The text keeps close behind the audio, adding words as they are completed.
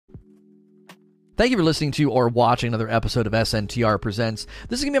Thank you for listening to or watching another episode of SNTR Presents.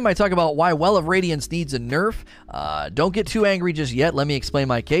 This is going to be my talk about why Well of Radiance needs a nerf. Don't get too angry just yet. Let me explain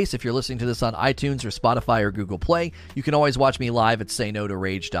my case. If you're listening to this on iTunes or Spotify or Google Play, you can always watch me live at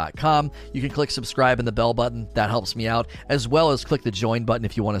sayno2rage.com. You can click subscribe and the bell button. That helps me out, as well as click the join button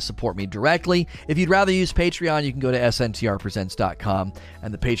if you want to support me directly. If you'd rather use Patreon, you can go to sntrpresents.com,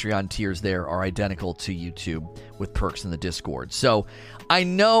 and the Patreon tiers there are identical to YouTube with perks in the Discord. So I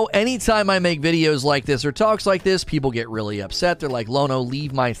know anytime I make videos like this or talks like this, people get really upset. They're like, Lono,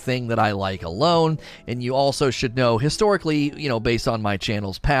 leave my thing that I like alone. And you also should know, historically, based on my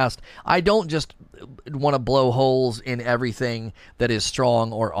channel's past, I don't just want to blow holes in everything that is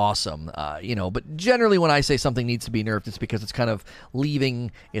strong or awesome, but generally when I say something needs to be nerfed, it's because it's kind of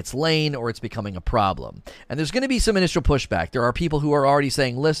leaving its lane or it's becoming a problem. And there's going to be some initial pushback. There are people who are already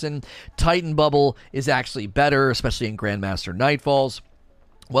saying, listen, Titan Bubble is actually better, especially in Grandmaster Nightfalls.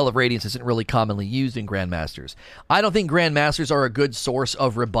 Well of Radiance isn't really commonly used in Grandmasters. I don't think Grandmasters are a good source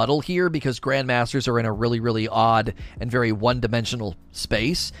of rebuttal here because Grandmasters are in a really, really odd and very one-dimensional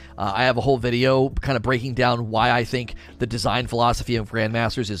space. I have a whole video kind of breaking down why I think the design philosophy of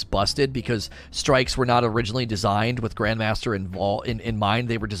Grandmasters is busted, because strikes were not originally designed with Grandmaster in mind.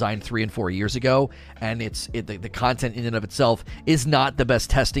 They were designed 3 and 4 years ago, and the content in and of itself is not the best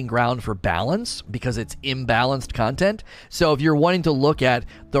testing ground for balance because it's imbalanced content. So if you're wanting to look at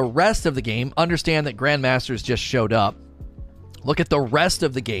the rest of the game, understand that Grandmasters just showed up. Look at the rest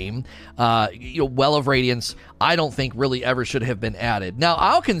of the game. Well of Radiance, I don't think really ever should have been added. Now,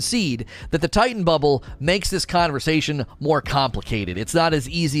 I'll concede that the Titan Bubble makes this conversation more complicated. It's not as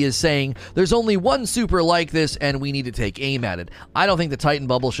easy as saying, there's only one super like this and we need to take aim at it. I don't think the Titan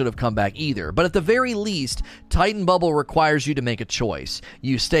Bubble should have come back either. But at the very least, Titan Bubble requires you to make a choice.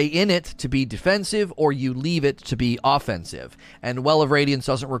 You stay in it to be defensive or you leave it to be offensive. And Well of Radiance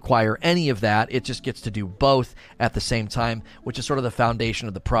doesn't require any of that. It just gets to do both at the same time, which is sort of the foundation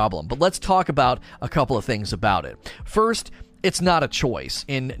of the problem. But let's talk about a couple of things about it. First, it's not a choice.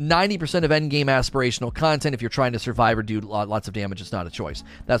 In 90% of endgame aspirational content, if you're trying to survive or do lots of damage, it's not a choice.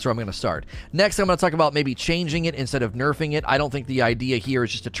 That's where I'm going to start. Next, I'm going to talk about maybe changing it instead of nerfing it. I don't think the idea here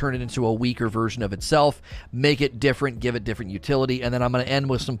is just to turn it into a weaker version of itself, make it different, give it different utility, and then I'm going to end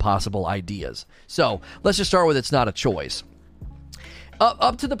with some possible ideas. So let's just start with it's not a choice.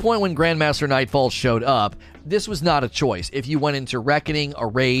 Up to the point when Grandmaster Nightfalls showed up, this was not a choice. If you went into Reckoning, a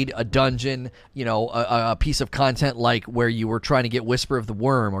raid, a dungeon, a piece of content like where you were trying to get Whisper of the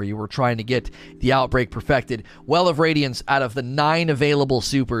Worm or you were trying to get the Outbreak perfected, Well of Radiance, out of the 9 available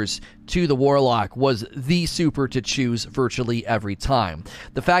supers to the Warlock, was the super to choose virtually every time.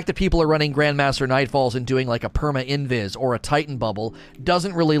 The fact that people are running Grandmaster Nightfalls and doing like a perma-invis or a Titan Bubble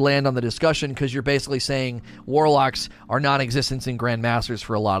doesn't really land on the discussion, because you're basically saying Warlocks are non-existent in Grandmasters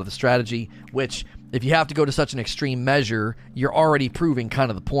for a lot of the strategy, which, if you have to go to such an extreme measure, you're already proving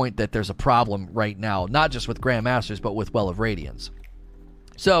kind of the point that there's a problem right now, not just with Grandmasters, but with Well of Radiance.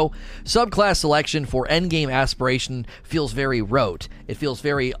 So, subclass selection for endgame aspiration feels very rote. It feels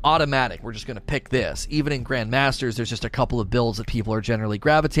very automatic. We're just going to pick this. Even in Grandmasters, there's just a couple of builds that people are generally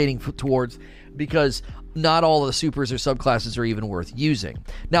gravitating towards, because not all of the supers or subclasses are even worth using.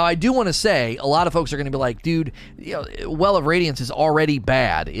 Now, I do want to say, a lot of folks are going to be like, dude, Well of Radiance is already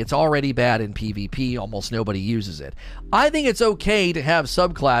bad. It's already bad in PvP. Almost nobody uses it. I think it's okay to have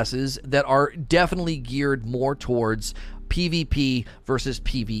subclasses that are definitely geared more towards PvP versus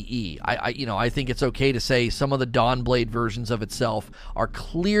PvE. I think it's okay to say some of the Dawnblade versions of itself are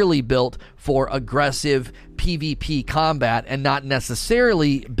clearly built for aggressive PvP combat and not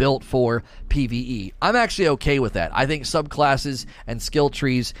necessarily built for PvE. I'm actually okay with that. I think subclasses and skill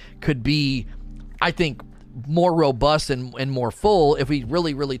trees could be, more robust and more full if we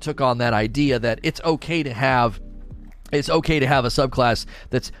really, really took on that idea that it's okay to have a subclass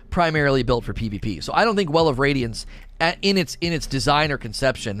that's primarily built for PvP. So I don't think Well of Radiance, in its design or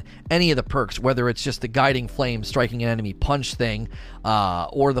conception, any of the perks, whether it's just the guiding flame striking an enemy punch thing,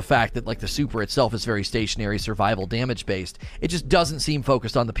 or the fact that like the super itself is very stationary, survival damage based, it just doesn't seem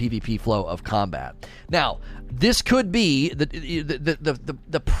focused on the PvP flow of combat. Now, this could be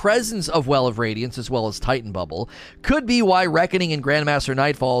the presence of Well of Radiance as well as Titan Bubble could be why Reckoning and Grandmaster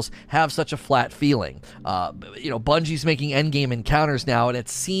Nightfalls have such a flat feeling. Bungie's making endgame encounters now, and it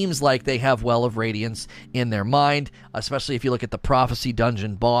seems like they have Well of Radiance in their mind, especially if you look at the Prophecy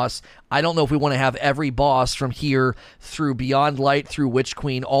Dungeon boss. I don't know if we want to have every boss from here through Beyond Light, through Witch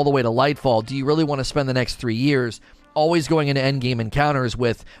Queen, all the way to Lightfall. Do you really want to spend the next 3 years always going into endgame encounters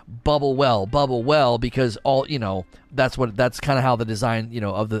with bubble well, because that's kind of how the design,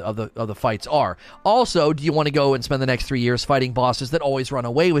 of the fights are. Also, do you want to go and spend the next 3 years fighting bosses that always run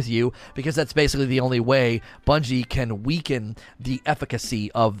away with you? Because that's basically the only way Bungie can weaken the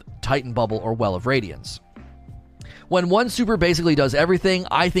efficacy of Titan Bubble or Well of Radiance. When one super basically does everything,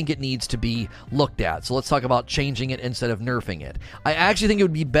 I think it needs to be looked at. So let's talk about changing it instead of nerfing it. I actually think it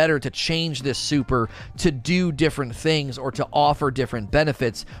would be better to change this super to do different things or to offer different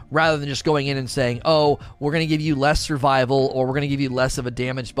benefits rather than just going in and saying, oh, we're going to give you less survival, or we're going to give you less of a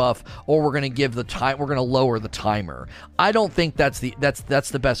damage buff, or we're going to lower the timer. I don't think that's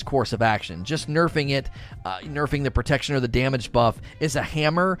the best course of action. Just nerfing it, nerfing the protection or the damage buff is a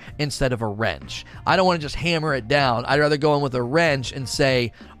hammer instead of a wrench. I don't want to just hammer it down. I'd rather go in with a wrench and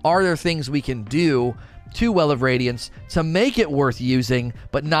say, are there things we can do to Well of Radiance to make it worth using,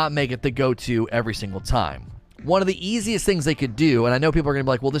 but not make it the go-to every single time? One of the easiest things they could do, and I know people are going to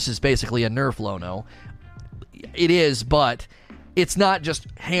be like, well, this is basically a nerf, Lono. It is, but it's not just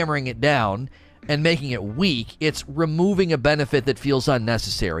hammering it down and making it weak. It's removing a benefit that feels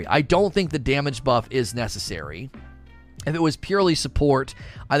unnecessary. I don't think the damage buff is necessary. If it was purely support,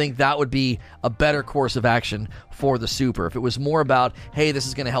 I think that would be a better course of action for the super. If it was more about, hey, this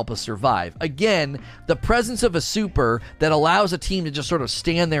is going to help us survive. Again, the presence of a super that allows a team to just sort of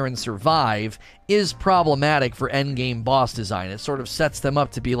stand there and survive is problematic for endgame boss design. It sort of sets them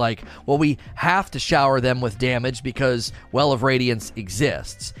up to be like, well, we have to shower them with damage because Well of Radiance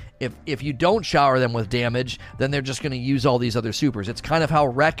exists. If you don't shower them with damage, then they're just going to use all these other supers. It's kind of how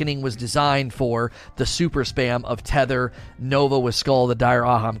Reckoning was designed for the super spam of Tether, Nova with Skull, the Dire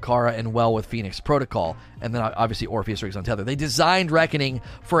Ahamkara, and Well with Phoenix Protocol. And then obviously Orpheus Rigs on Tether. They designed Reckoning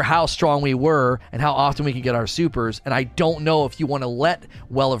for how strong we were and how often we could get our supers. And I don't know if you want to let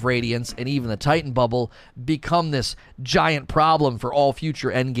Well of Radiance and even the Titan Bubble become this giant problem for all future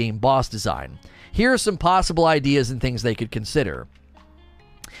endgame boss design. Here are some possible ideas and things they could consider.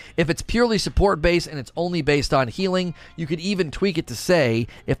 If it's purely support based and it's only based on healing, you could even tweak it to say,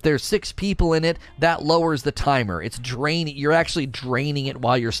 if there's 6 people in it, that lowers the timer. You're actually draining it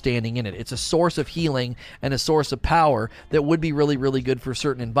while you're standing in it. It's a source of healing and a source of power that would be really, really good for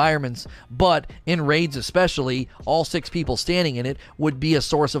certain environments, but in raids especially, all 6 people standing in it would be a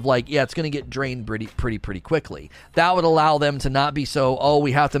source of it's going to get drained pretty quickly. That would allow them to not be so,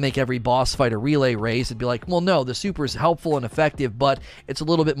 we have to make every boss fight a relay race. It'd be like, well, no, the super is helpful and effective, but it's a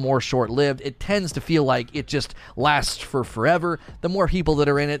little bit more short-lived. It tends to feel like it just lasts for forever. The more people that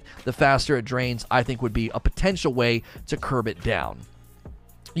are in it, the faster it drains, I think would be a potential way to curb it down.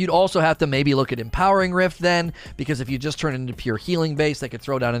 You'd also have to maybe look at Empowering Rift then, because if you just turn it into pure healing base, they could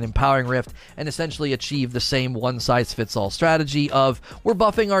throw down an Empowering Rift and essentially achieve the same one-size-fits-all strategy of we're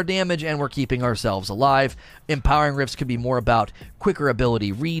buffing our damage and we're keeping ourselves alive. Empowering Rifts could be more about quicker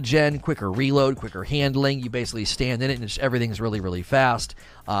ability regen, quicker reload, quicker handling. You basically stand in it and everything's really, really fast.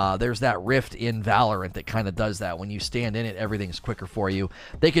 There's that rift in Valorant that kind of does that. When you stand in it, everything's quicker for you.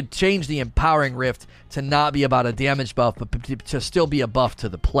 They could change the Empowering Rift to not be about a damage buff, but to still be a buff to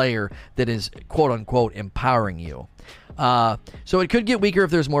the player that is quote-unquote empowering you. So it could get weaker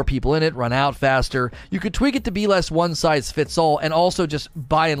if there's more people in it, run out faster. You could tweak it to be less one-size-fits-all, and also just,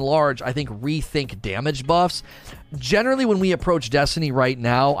 by and large, I think rethink damage buffs. Generally, when we approach Destiny right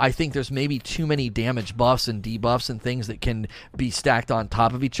now, I think there's maybe too many damage buffs and debuffs and things that can be stacked on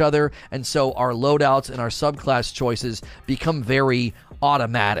top of each other, and so our loadouts and our subclass choices become very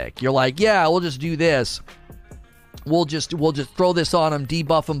automatic. You're like, yeah, we'll just do this. We'll just throw this on them,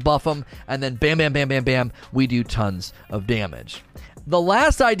 debuff them, buff them, and then bam, bam, bam, bam, bam, we do tons of damage. The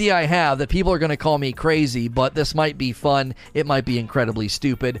last idea I have that people are going to call me crazy, but this might be fun, it might be incredibly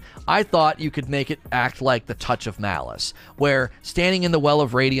stupid. I thought you could make it act like the Touch of Malice, where standing in the Well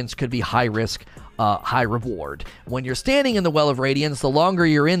of Radiance could be high risk, high reward. When you're standing in the Well of Radiance, the longer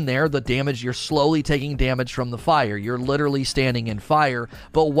you're in there, the damage, you're slowly taking damage from the fire. You're literally standing in fire,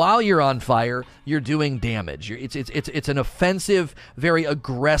 but while you're on fire, you're doing damage. It's an offensive, very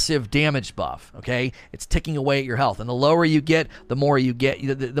aggressive damage buff, okay? It's ticking away at your health, and the lower you get, the more you get,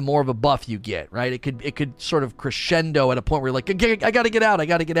 the more of a buff you get, right? It could sort of crescendo at a point where you're like, I gotta get out,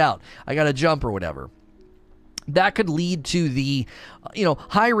 I gotta jump or whatever. That could lead to the,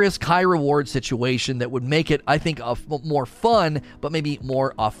 high risk, high reward situation that would make it, I think, a more fun, but maybe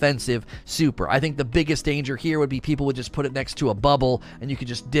more offensive super. I think the biggest danger here would be people would just put it next to a bubble and you could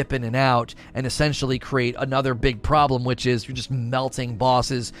just dip in and out and essentially create another big problem, which is you're just melting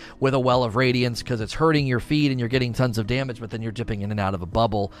bosses with a Well of Radiance because it's hurting your feet and you're getting tons of damage, but then you're dipping in and out of a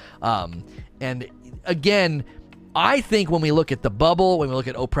bubble. And again, I think when we look at the bubble, when we look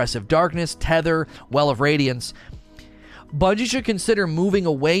at Oppressive Darkness, Tether, Well of Radiance, Bungie should consider moving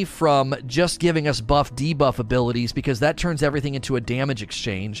away from just giving us buff-debuff abilities, because that turns everything into a damage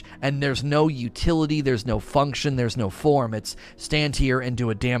exchange, and there's no utility, there's no function, there's no form. It's stand here and do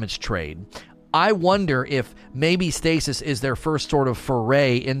a damage trade. I wonder if maybe Stasis is their first sort of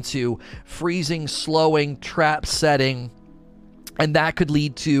foray into freezing, slowing, trap setting, and that could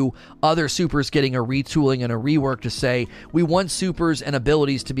lead to other supers getting a retooling and a rework to say, we want supers and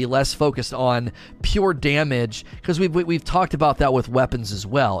abilities to be less focused on pure damage, because we've talked about that with weapons as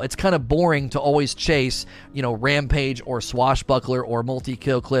well. It's kind of boring to always chase, Rampage or Swashbuckler or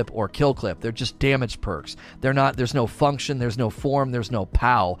Multi-Kill Clip or Kill Clip. They're just damage perks. There's no function, there's no form, there's no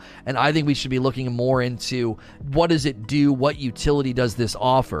POW. And I think we should be looking more into what does it do, what utility does this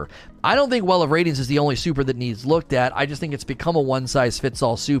offer. I don't think Well of Radiance is the only super that needs looked at. I just think it's become a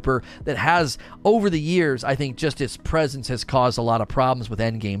one-size-fits-all super that has, over the years, I think just its presence has caused a lot of problems with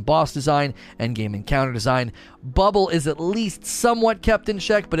endgame boss design, endgame encounter design. Bubble is at least somewhat kept in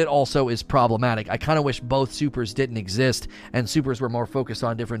check, but it also is problematic. I kind of wish both supers didn't exist, and supers were more focused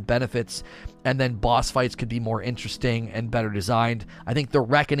on different benefits, and then boss fights could be more interesting and better designed. I think the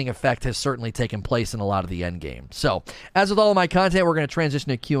Reckoning effect has certainly taken place in a lot of the endgame. So, as with all of my content, we're going to transition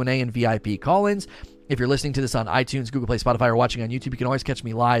to Q&A and VIP call-ins. If you're listening to this on iTunes, Google Play, Spotify, or watching on YouTube, you can always catch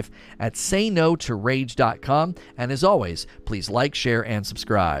me live at saynotorage.com. And as always, please like, share, and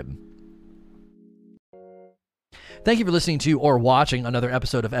subscribe. Thank you for listening to or watching another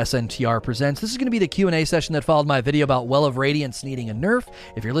episode of SNTR Presents. This is going to be the Q&A session that followed my video about Well of Radiance needing a nerf.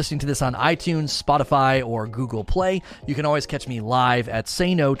 If you're listening to this on iTunes, Spotify, or Google Play, you can always catch me live at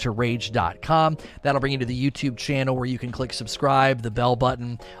saynotorage.com. That'll bring you to the YouTube channel where you can click subscribe, the bell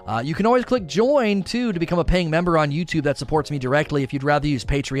button. You can always click join, too, to become a paying member on YouTube. That supports me directly. If you'd rather use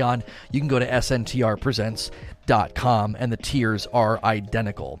Patreon, you can go to sntrpresents.com, and the tiers are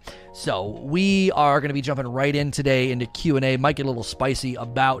identical. So we are going to be jumping right in today into Q&A. Might get a little spicy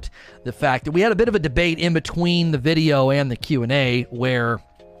about the fact that we had a bit of a debate in between the video and the Q&A where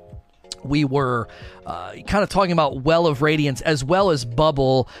we were kind of talking about Well of Radiance as well as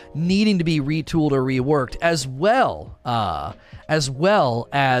Bubble needing to be retooled or reworked, as well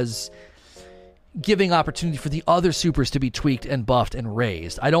as giving opportunity for the other supers to be tweaked and buffed and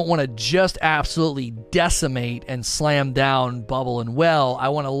raised. I don't want to just absolutely decimate and slam down Bubble and Well. I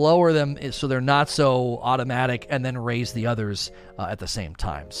want to lower them so they're not so automatic and then raise the others at the same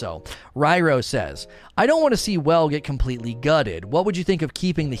time. So Ryro says, I don't want to see Well get completely gutted. What would you think of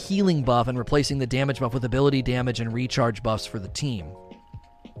keeping the healing buff and replacing the damage buff with ability damage and recharge buffs for the team?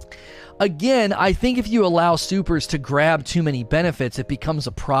 Again, I think if you allow supers to grab too many benefits, it becomes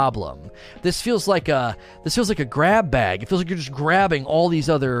a problem. This feels like a grab bag. It feels like you're just grabbing all these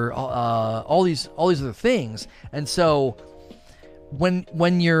other things. And so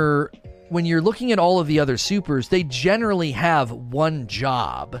when you're looking at all of the other supers, they generally have one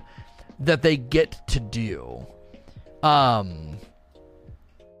job that they get to do.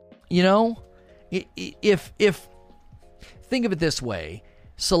 If think of it this way.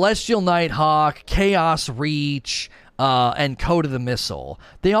 Celestial Nighthawk, Chaos Reach, and Code of the Missile.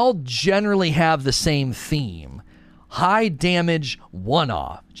 They all generally have the same theme. High damage,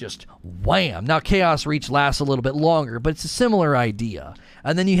 one-off. Just wham. Now, Chaos Reach lasts a little bit longer, but it's a similar idea.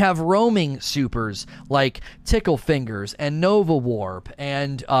 And then you have roaming supers like Tickle Fingers and Nova Warp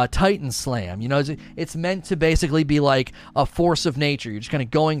and Titan Slam. It's meant to basically be like a force of nature. You're just kind of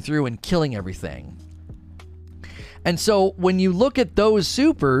going through and killing everything. And so when you look at those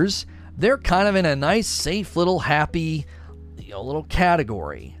supers, they're kind of in a nice, safe, little happy, little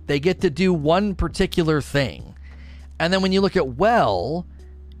category. They get to do one particular thing. And then when you look at Well,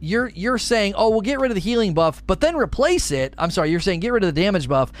 you're saying, oh, we'll get rid of the healing buff, but then replace it. I'm sorry, you're saying get rid of the damage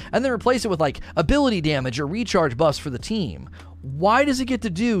buff and then replace it with like ability damage or recharge buffs for the team. Why does it get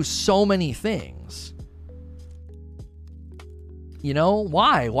to do so many things?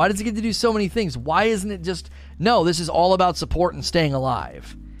 Why? Why does it get to do so many things? Why isn't it just... No, this is all about support and staying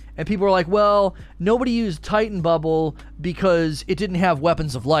alive. And people are like, well, nobody used Titan Bubble because it didn't have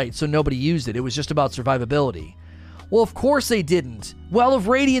Weapons of Light, so nobody used it. It was just about survivability. Well, of course they didn't. Well of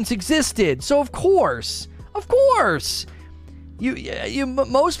Radiance existed, so of course. Of course.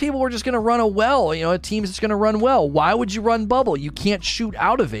 Most people were just going to run a Well. A team's just going to run Well. Why would you run Bubble? You can't shoot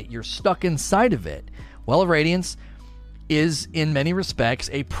out of it. You're stuck inside of it. Well of Radiance is, in many respects,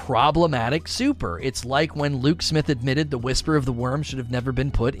 a problematic super. It's like when Luke Smith admitted the Whisper of the Worm should have never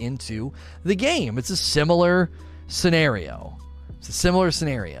been put into the game. It's a similar scenario.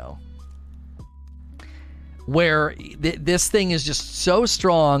 Where this thing is just so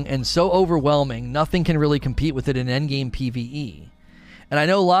strong and so overwhelming, nothing can really compete with it in endgame PvE. And I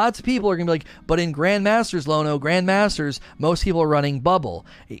know lots of people are going to be like, but in Grandmasters, Lono, Grandmasters, most people are running Bubble.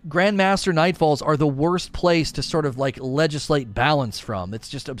 Grandmaster Nightfalls are the worst place to sort of like legislate balance from. It's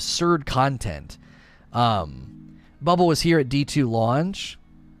just absurd content. Bubble was here at D2 launch.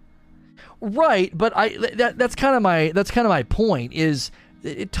 Right, but that's kind of my point is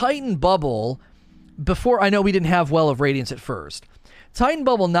Titan Bubble, before, I know we didn't have Well of Radiance at first. Titan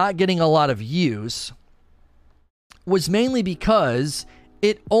Bubble not getting a lot of use was mainly because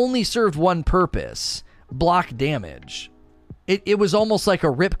it only served one purpose: block damage. It was almost like a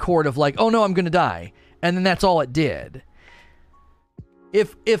ripcord of like, oh no, I'm going to die, and then that's all it did.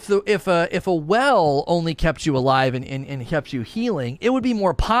 If a well only kept you alive and kept you healing, it would be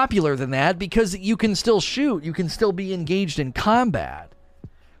more popular than that because you can still shoot, you can still be engaged in combat.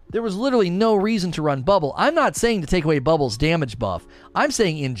 There was literally no reason to run Bubble. I'm not saying to take away Bubble's damage buff. I'm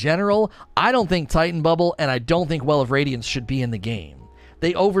saying in general, I don't think Titan Bubble and I don't think Well of Radiance should be in the game.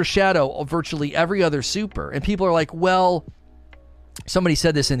 They overshadow virtually every other super. And people are like, well, somebody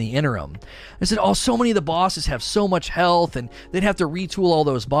said this in the interim. They said, oh, so many of the bosses have so much health and they'd have to retool all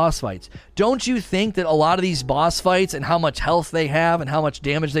those boss fights. Don't you think that a lot of these boss fights and how much health they have and how much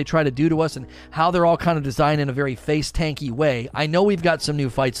damage they try to do to us and how they're all kind of designed in a very face-tanky way? I know we've got some new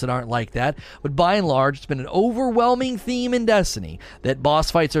fights that aren't like that, but by and large, it's been an overwhelming theme in Destiny that boss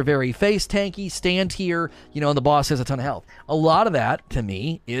fights are very face-tanky, stand here, and the boss has a ton of health. A lot of that, to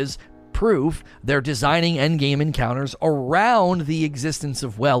me, is proof they're designing endgame encounters around the existence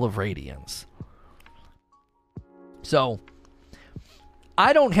of Well of Radiance. So,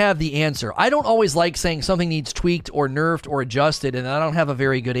 I don't have the answer. I don't always like saying something needs tweaked or nerfed or adjusted, and I don't have a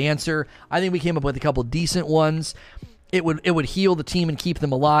very good answer. I think we came up with a couple decent ones. It would heal the team and keep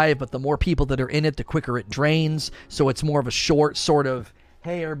them alive, but the more people that are in it, the quicker it drains. So it's more of a short sort of,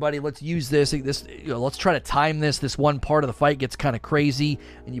 hey, everybody, let's use this, let's try to time this one part of the fight gets kind of crazy,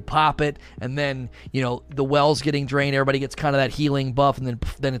 and you pop it, and then, the well's getting drained, everybody gets kind of that healing buff, and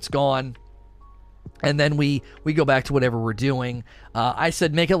then it's gone. And then we go back to whatever we're doing. I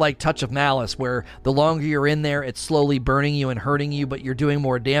said make it like Touch of Malice, where the longer you're in there, it's slowly burning you and hurting you, but you're doing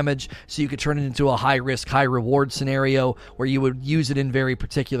more damage, so you could turn it into a high-risk, high-reward scenario where you would use it in very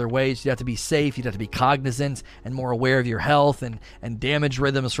particular ways. You'd have to be safe, you'd have to be cognizant and more aware of your health and damage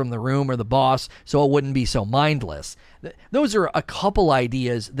rhythms from the room or the boss, so it wouldn't be so mindless. Those are a couple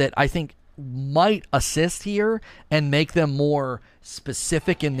ideas that I think might assist here and make them more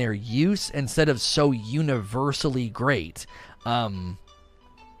specific in their use instead of so universally great.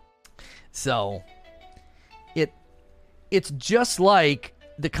 So it's just like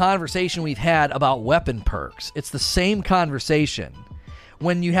the conversation we've had about weapon perks. It's the same conversation.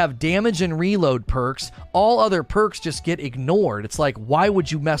 When you have damage and reload perks, all other perks just get ignored. It's like, why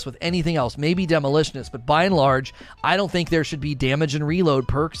would you mess with anything else? Maybe Demolitionist, but by and large, I don't think there should be damage and reload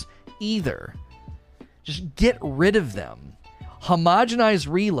perks either. Just get rid of them. Homogenize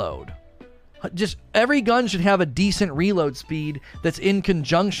reload. Just every gun should have a decent reload speed that's in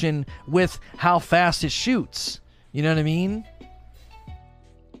conjunction with how fast it shoots. You know what I mean?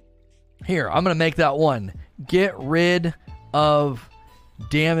 Here, I'm going to make that one. Get rid of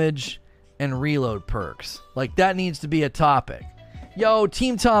damage and reload perks. Like, that needs to be a topic. Yo,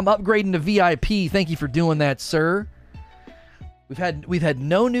 Team Tom upgrading to VIP. Thank you for doing that, sir. We've had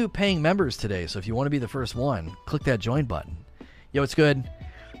no new paying members today, so if you want to be the first one, click that join button. Yo, it's good.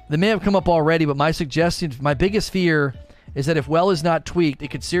 They may have come up already, but my suggestion, my biggest fear is that if Well is not tweaked, it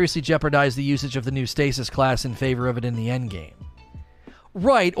could seriously jeopardize the usage of the new Stasis class in favor of it in the endgame.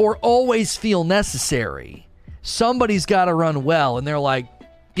 Right, or always feel necessary. Somebody's got to run Well, and they're like,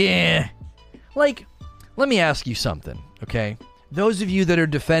 yeah. Like, let me ask you something, okay? Those of you that are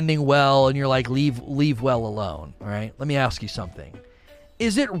defending Well and you're like, leave Well alone, all right? Let me ask you something.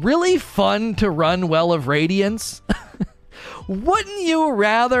 Is it really fun to run Well of Radiance? Wouldn't you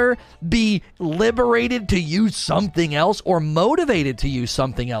rather be liberated to use something else or motivated to use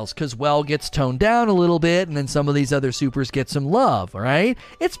something else? Because Well gets toned down a little bit and then some of these other supers get some love, all right?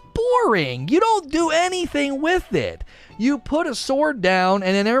 It's boring. You don't do anything with it. You put a sword down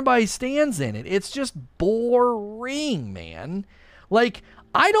and then everybody stands in it. It's just boring, man. Like,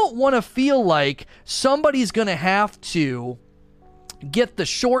 I don't want to feel like somebody's going to have to get the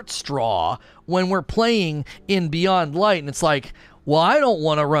short straw when we're playing in Beyond Light, and it's like, well, I don't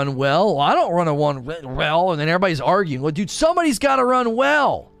want to run Well. I don't want to run Well, and then everybody's arguing. Well, dude, somebody's got to run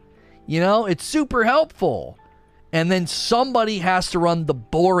Well. It's super helpful. And then somebody has to run the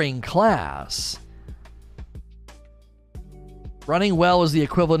boring class. Running Well is the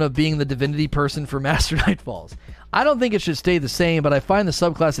equivalent of being the divinity person for Master Nightfalls. I don't think it should stay the same, but I find the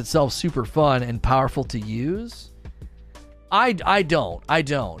subclass itself super fun and powerful to use. I don't.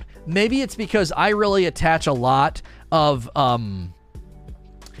 Maybe it's because I really attach a lot of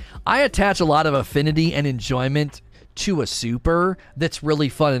affinity and enjoyment to a super that's really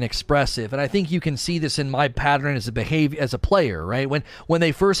fun and expressive. And I think you can see this in my pattern as a player, right? When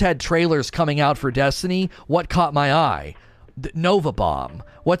they first had trailers coming out for Destiny, what caught my eye? Nova Bomb.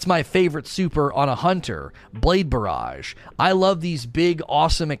 What's my favorite super on a hunter? Blade Barrage. I love these big,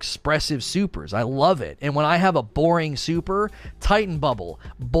 awesome, expressive supers. I love it. And when I have a boring super, Titan Bubble,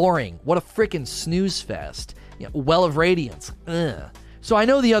 boring. What a freaking snooze fest. Well of Radiance. Ugh. So I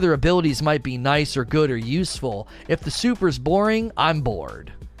know the other abilities might be nice or good or useful. If the super's boring, I'm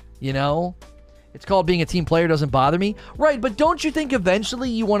bored. You know? It's called being a team player doesn't bother me. Right, but don't you think eventually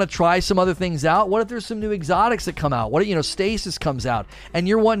you want to try some other things out? What if there's some new exotics that come out? What if, Stasis comes out and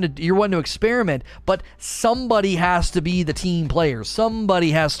you're wanting to experiment, but somebody has to be the team player.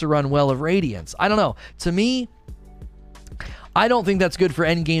 Somebody has to run Well of Radiance. I don't know. To me, I don't think that's good for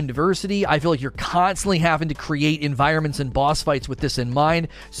endgame diversity. I feel like you're constantly having to create environments and boss fights with this in mind.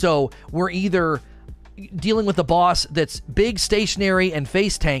 So we're either dealing with a boss that's big, stationary, and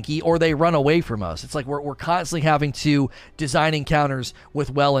face tanky, or they run away from us. It's like we're constantly having to design encounters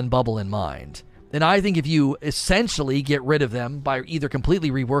with Well and Bubble in mind. And I think if you essentially get rid of them by either completely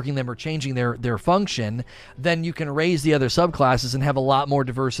reworking them or changing their function, then you can raise the other subclasses and have a lot more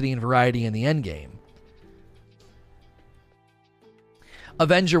diversity and variety in the endgame.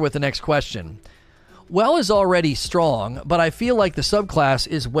 Avenger with the next question. Well is already strong, but I feel like the subclass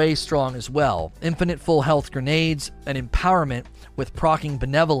is way strong as well. Infinite full health grenades, an empowerment with proccing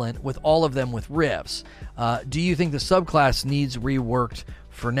Benevolent with all of them with rifts. Do you think the subclass needs reworked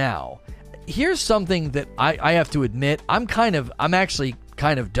for now? Here's something that I have to admit. I'm actually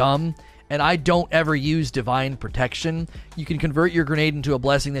kind of dumb, and I don't ever use Divine Protection. You can convert your grenade into a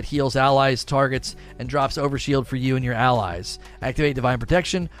blessing that heals allies, targets, and drops overshield for you and your allies. Activate Divine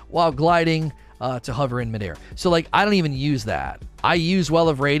Protection while gliding to hover in midair. So, I don't even use that. I use Well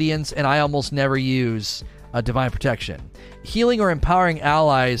of Radiance, and I almost never use Divine Protection. Healing or empowering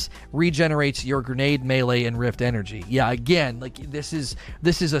allies regenerates your grenade, melee, and rift energy. Yeah, again, this is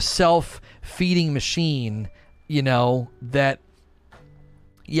a self-feeding machine, that,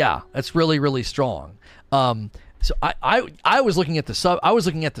 yeah, that's really, really strong. So I was looking at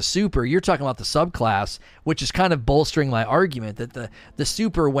the super. You're talking about the subclass, which is kind of bolstering my argument that the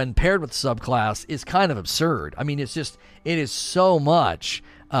super, when paired with the subclass, is kind of absurd. I mean, it is so much.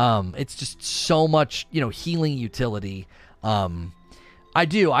 It's just so much, healing utility. I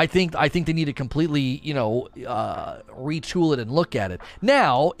think they need to completely, retool it and look at it.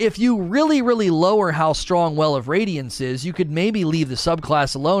 Now, if you really, really lower how strong Well of Radiance is, you could maybe leave the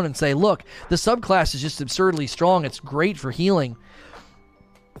subclass alone and say, look, the subclass is just absurdly strong. It's great for healing.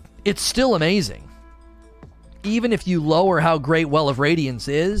 It's still amazing. Even if you lower how great Well of Radiance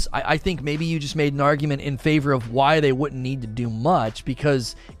is, I think maybe you just made an argument in favor of why they wouldn't need to do much,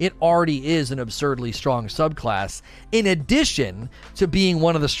 because it already is an absurdly strong subclass, in addition to being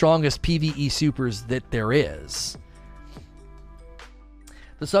one of the strongest PvE supers that there is.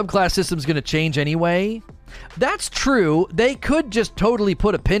 The subclass system's going to change anyway. That's true. They could just totally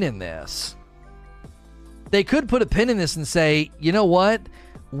put a pin in this. They could put a pin in this and say, you know what?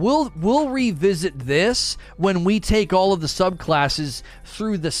 We'll revisit this when we take all of the subclasses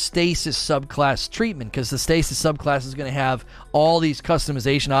through the Stasis subclass treatment, because the Stasis subclass is going to have all these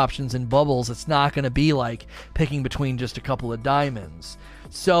customization options and bubbles. It's not going to be like picking between just a couple of diamonds.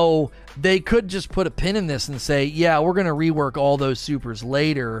 So they could just put a pin in this and say, yeah, we're going to rework all those supers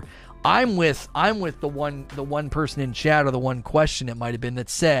later. I'm with the one person in chat, or the one question it might have been, that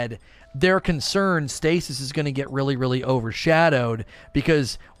said they're concerned Stasis is going to get really, really overshadowed,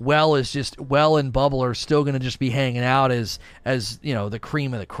 because Well and Bubble are still going to just be hanging out as the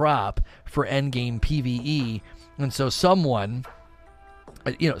cream of the crop for endgame PvE, and so someone's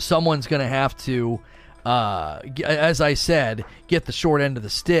going to have to, as I said, get the short end of the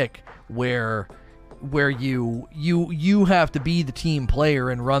stick, where you have to be the team player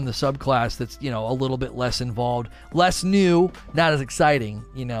and run the subclass that's a little bit less involved, less new, not as exciting.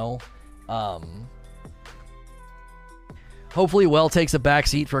 Hopefully Well takes a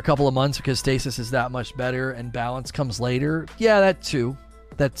backseat for a couple of months because Stasis is that much better and balance comes later. Yeah, that too.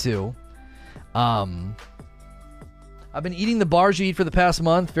 I've been eating the bars you eat for the past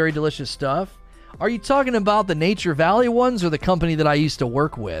month. Very delicious stuff. Are you talking about the Nature Valley ones or the company that I used to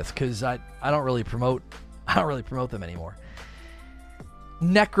work with? Because I don't really promote them anymore.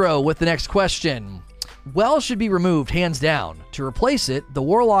 Necro with the next question. Well should be removed, hands down. To replace it, the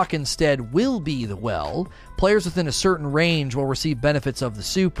Warlock instead will be the Well. Players within a certain range will receive benefits of the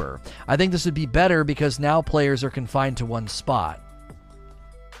Super. I think this would be better because now players are confined to one spot.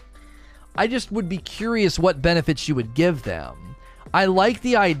 I just would be curious what benefits you would give them. I like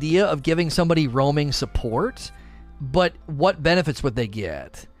the idea of giving somebody roaming support, but what benefits would they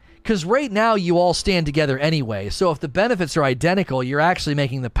get? Because right now you all stand together anyway, so if the benefits are identical, you're actually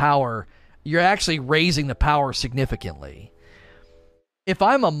making the power... You're actually raising the power significantly. If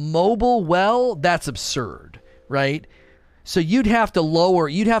I'm a mobile well, that's absurd, right? So you'd have to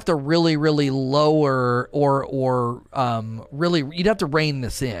really, really lower you'd have to rein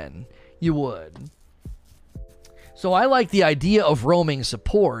this in. You would. So I like the idea of roaming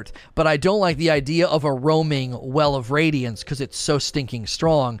support, but I don't like the idea of a roaming Well of Radiance because it's so stinking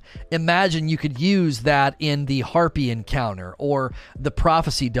strong. Imagine you could use that in the Harpy encounter or the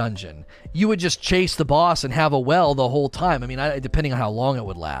Prophecy dungeon. You would just chase the boss and have a well the whole time. I mean, depending on how long it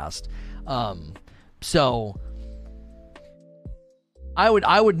would last. So I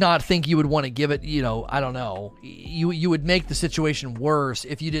would not think you would want to give it, I don't know. You would make the situation worse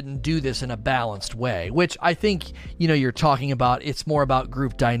if you didn't do this in a balanced way, which I think, you're talking about. It's more about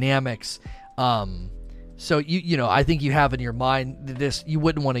group dynamics. So I think you have in your mind this, you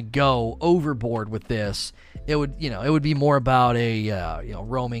wouldn't want to go overboard with this. It would, it would be more about a,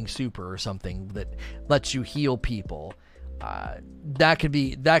 roaming super or something that lets you heal people. That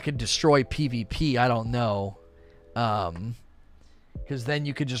could destroy PvP. I don't know. Because then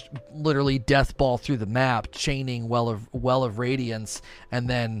you could just literally death ball through the map, chaining Well of Radiance, and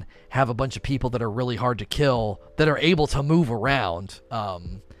then have a bunch of people that are really hard to kill that are able to move around.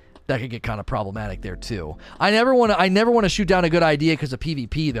 That could get kind of problematic there too. I never want to shoot down a good idea because of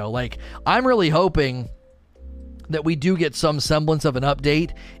PvP though. Like, I'm really hoping that we do get some semblance of an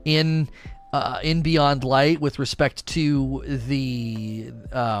update in Beyond Light with respect to the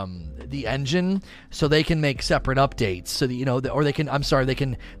engine, so they can make separate updates, so that or they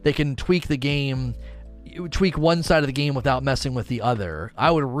can tweak the game, tweak one side of the game without messing with the other. I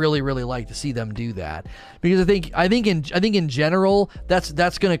would really, really like to see them do that, because I think in general that's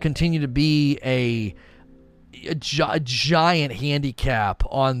going to continue to be a giant handicap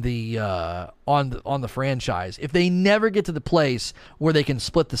on the franchise. If they never get to the place where they can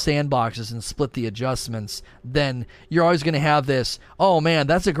split the sandboxes and split the adjustments, then you're always going to have this, oh man,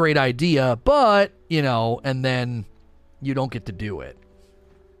 that's a great idea, but and then you don't get to do it.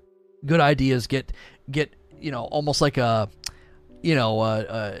 Good ideas get almost like the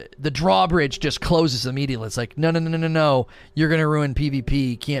drawbridge just closes immediately. It's like, no, you're going to ruin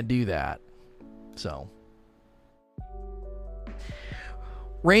PvP, can't do that. So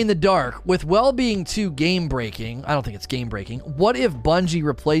Rain the Dark, with Well being too game-breaking, I don't think it's game-breaking, what if Bungie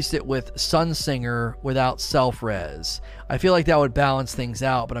replaced it with Sunsinger without self-res? I feel like that would balance things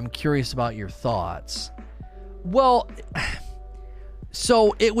out, but I'm curious about your thoughts. Well,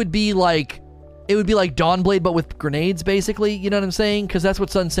 so it would be like Dawnblade, but with grenades, basically, you know what I'm saying? Because that's what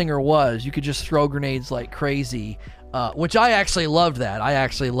Sunsinger was. You could just throw grenades like crazy, which I actually loved that. I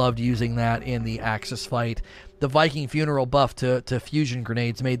actually loved using that in the Axis fight. The Viking Funeral buff to fusion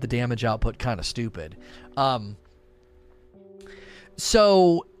grenades made the damage output kind of stupid.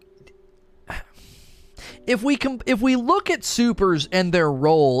 So if we look at supers and their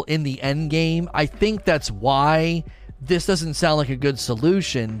role in the end game, I think that's why this doesn't sound like a good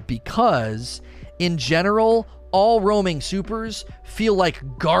solution, because in general, all roaming supers feel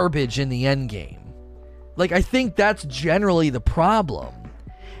like garbage in the end game. Like, I think that's generally the problem.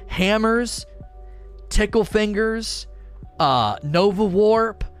 Hammers, Tickle Fingers, Nova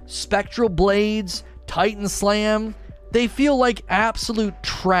Warp, Spectral Blades, Titan Slam, they feel like absolute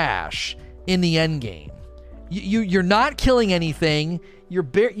trash in the end game. You're not killing anything. You're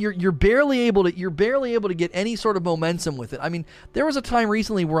barely able to get any sort of momentum with it. I mean, there was a time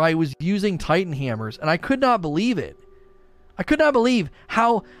recently where I was using Titan Hammers and I could not believe it. I could not believe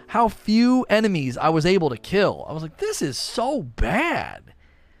how few enemies I was able to kill. I was like, this is so bad.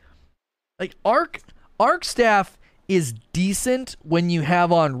 Like, Arc Staff is decent when you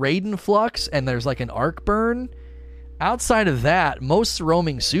have on Raiden Flux and there's like an arc burn. Outside of that, most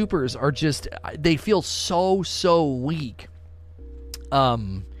roaming supers are just, they feel so weak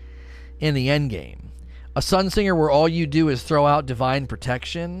in the end game. A Sunsinger where all you do is throw out Divine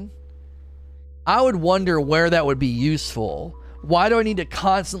Protection, I would wonder where that would be useful. Why do I need to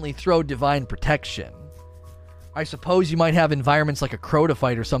constantly throw Divine Protection? I suppose you might have environments like a Crota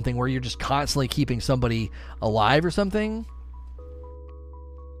fight or something where you're just constantly keeping somebody alive or something.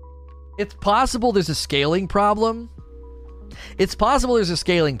 It's possible there's a scaling problem. It's possible there's a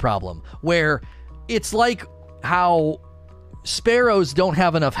scaling problem where it's like how sparrows don't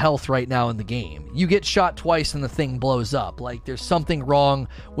have enough health right now in the game. You get shot twice and the thing blows up. Like, there's something wrong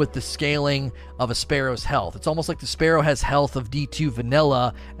with the scaling of a sparrow's health. It's almost like the sparrow has health of D2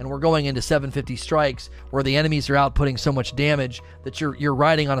 vanilla, and we're going into 750 strikes where the enemies are outputting so much damage that you're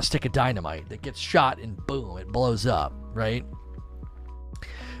riding on a stick of dynamite that gets shot and boom, it blows up, right?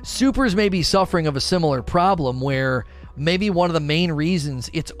 Supers may be suffering of a similar problem where maybe one of the main reasons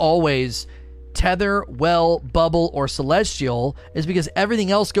it's always Tether, Well, Bubble, or Celestial is because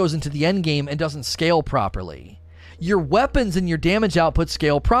everything else goes into the end game and doesn't scale properly. Your weapons and your damage output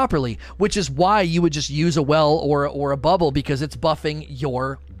scale properly, which is why you would just use a Well or a Bubble, because it's buffing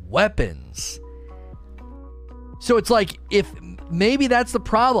your weapons. So it's like, if maybe that's the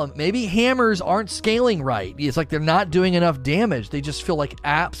problem. Maybe hammers aren't scaling right. It's like they're not doing enough damage. They just feel like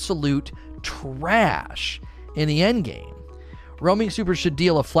absolute trash in the end game. Roaming supers should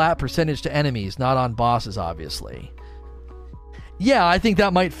deal a flat percentage to enemies, not on bosses, obviously. Yeah, I think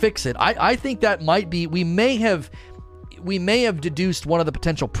that might fix it. I think that might be... We may have deduced one of the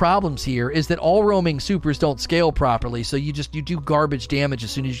potential problems here is that all roaming supers don't scale properly, so you do garbage damage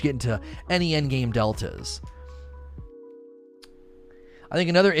as soon as you get into any endgame deltas. I think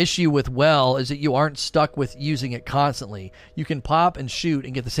another issue with Well is that you aren't stuck with using it constantly. You can pop and shoot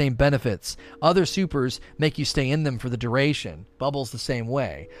and get the same benefits. Other supers make you stay in them for the duration. Bubble's the same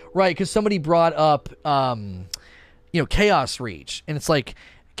way. Right, because somebody brought up, Chaos Reach. And it's like,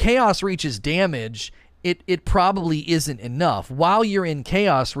 Chaos Reach's damage, it probably isn't enough. While you're in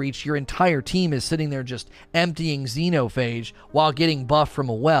Chaos Reach, your entire team is sitting there just emptying Xenophage while getting buffed from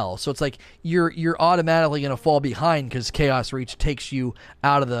a Well. So it's like you're automatically going to fall behind because Chaos Reach takes you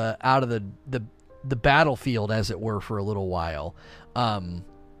out of the battlefield, as it were, for a little while. I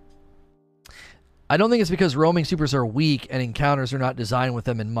don't think it's because roaming supers are weak and encounters are not designed with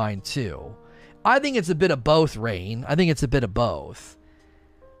them in mind too. I think it's a bit of both, Rain. I think it's a bit of both.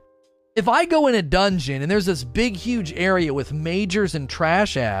 If I go in a dungeon and there's this big, huge area with majors and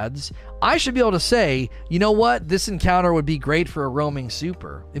trash ads, I should be able to say, you know what? This encounter would be great for a roaming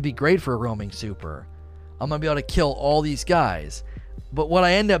super. It'd be great for a roaming super. I'm going to be able to kill all these guys. But what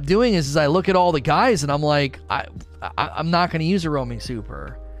I end up doing is I look at all the guys and I'm like, I'm not going to use a roaming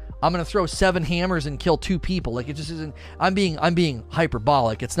super. I'm going to throw 7 hammers and kill 2 people. Like, it just isn't... I'm being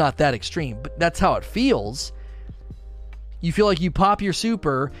hyperbolic. It's not that extreme, but that's how it feels. You feel like you pop your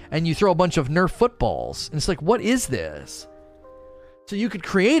super and you throw a bunch of Nerf footballs. And it's like, what is this? So you could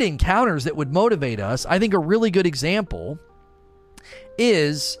create encounters that would motivate us. I think a really good example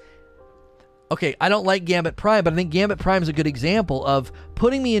is... Okay, I don't like Gambit Prime, but I think Gambit Prime is a good example of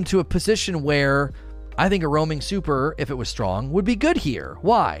putting me into a position where I think a roaming super, if it was strong, would be good here.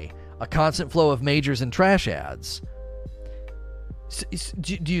 Why? A constant flow of majors and trash ads.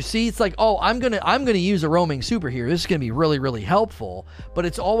 Do you see? It's like, oh, I'm gonna use a roaming super here. This is gonna be really, really helpful. But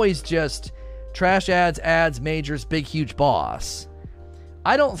it's always just trash ads, majors, big, huge boss.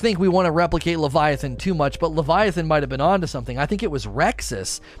 I don't think we want to replicate Leviathan too much, but Leviathan might have been onto something. I think it was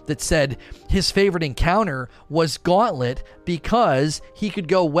Rexus that said his favorite encounter was Gauntlet because he could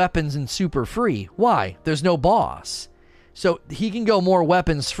go weapons and super free. Why? There's no boss. So he can go more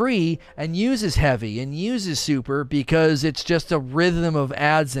weapons free and use his heavy and use his super because it's just a rhythm of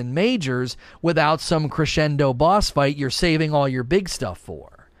ads and majors without some crescendo boss fight you're saving all your big stuff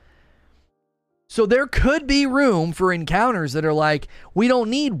for. So there could be room for encounters that are like, we don't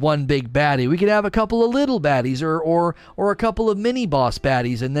need one big baddie. We could have a couple of little baddies or a couple of mini boss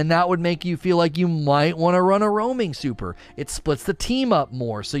baddies, and then that would make you feel like you might want to run a roaming super. It splits the team up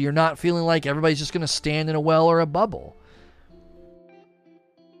more, so you're not feeling like everybody's just going to stand in a well or a bubble.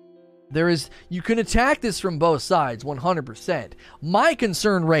 You can attack this from both sides, 100%. My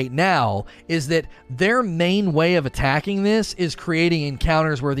concern right now is that their main way of attacking this is creating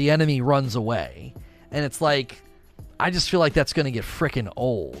encounters where the enemy runs away. And it's like, I just feel like that's going to get frickin'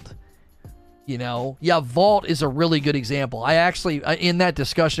 old. You know? Yeah, Vault is a really good example. I actually, in that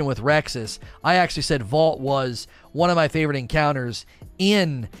discussion with Rexus, I actually said Vault was one of my favorite encounters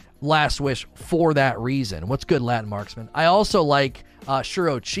in Last Wish for that reason. What's good, Latin Marksman? I also like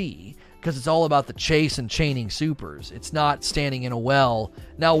Shuro-Chi, because it's all about the chase and chaining supers. It's not standing in a well.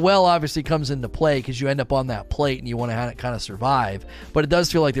 Now, well obviously comes into play because you end up on that plate and you want to kind of survive, but it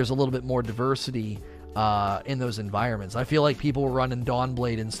does feel like there's a little bit more diversity in those environments. I feel like people were running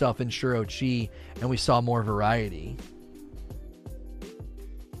Dawnblade and stuff in Shuro-Chi, and we saw more variety.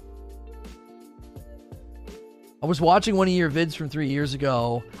 I was watching one of your vids from 3 years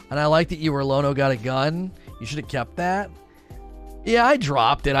ago, and I like that you were Lono got a gun. You should have kept that. Yeah, I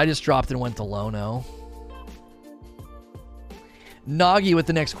dropped it. I just dropped it and went to Lono. Nagi with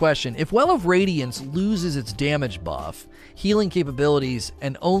the next question. If Well of Radiance loses its damage buff, healing capabilities,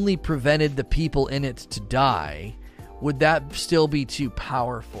 and only prevented the people in it to die, would that still be too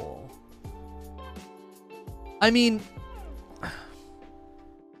powerful? I mean,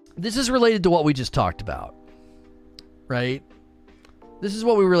 this is related to what we just talked about, right? This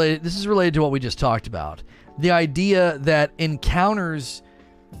is related to what we just talked about. The idea that encounters,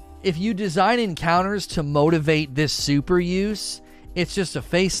 if you design encounters to motivate this super use, it's just a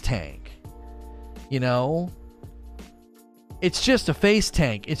face tank. You know? It's just a face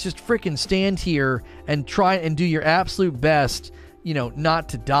tank. It's just freaking stand here and try and do your absolute best, you know, not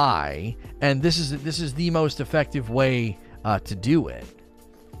to die. And this is the most effective way to do it.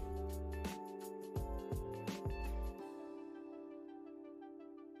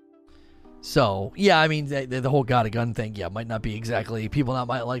 So, yeah, I mean, the whole God of Gun thing, yeah, might not be exactly, people not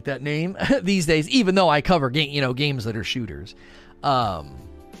might like that name these days, even though I cover games that are shooters. Yeah,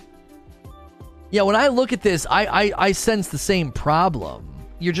 when I look at this, I sense the same problem.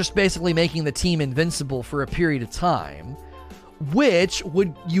 You're just basically making the team invincible for a period of time, which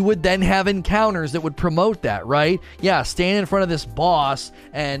you would then have encounters that would promote that, right? Yeah, stand in front of this boss,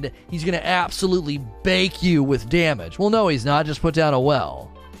 and he's going to absolutely bake you with damage. Well, no, he's not. Just put down a well.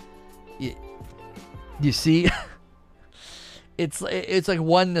 You see? It's like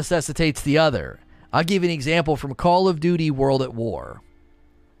one necessitates the other. I'll give you an example from Call of Duty World at War.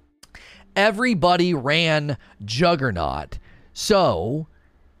 Everybody ran Juggernaut, so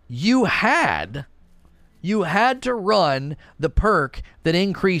you had to run the perk that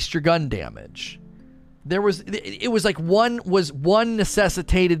increased your gun damage. It was like one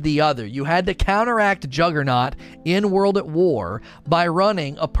necessitated the other. You had to counteract Juggernaut in World at War by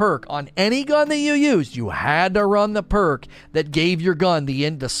running a perk on any gun that you used. You had to run the perk that gave your gun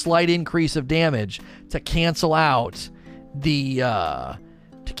the slight increase of damage to cancel out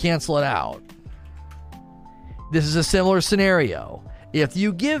cancel it out. This is a similar scenario. If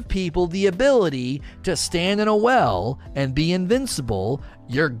you give people the ability to stand in a well and be invincible,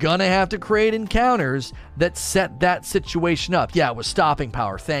 you're gonna have to create encounters that set that situation up. Yeah, it was Stopping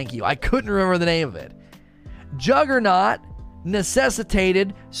Power. Thank you. I couldn't remember the name of it. Juggernaut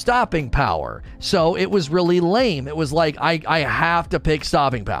necessitated Stopping Power. So it was really lame. It was like, I have to pick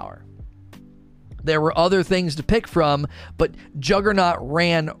Stopping Power. There were other things to pick from, but Juggernaut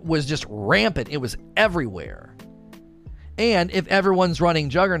was just rampant. It was everywhere. And if everyone's running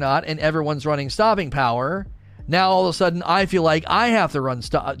Juggernaut and everyone's running Stopping Power, now all of a sudden I feel like I have to run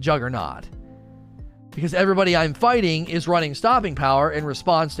Juggernaut. Because everybody I'm fighting is running Stopping Power in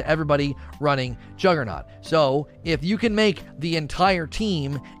response to everybody running Juggernaut. So if you can make the entire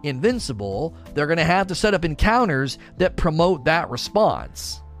team invincible, they're going to have to set up encounters that promote that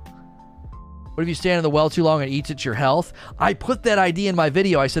response. What if you stand in the well too long and eats at your health? I put that idea in my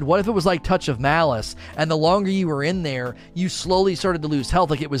video. I said, what if it was like Touch of Malice, and the longer you were in there, you slowly started to lose health,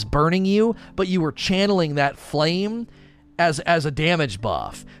 like it was burning you, but you were channeling that flame as a damage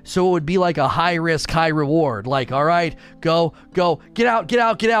buff. So it would be like a high risk, high reward. Like, all right, go, get out.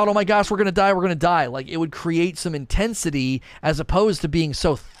 Oh my gosh, we're going to die. Like, it would create some intensity as opposed to being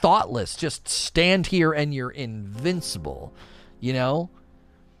so thoughtless. Just stand here and you're invincible, you know?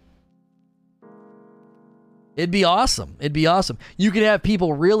 It'd be awesome. You could have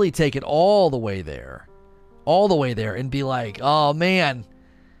people really take it all the way there and be like, oh man,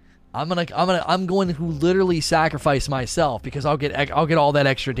 I'm going to literally sacrifice myself because I'll get all that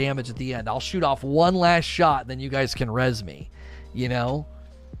extra damage at the end. I'll shoot off one last shot, then you guys can res me, you know?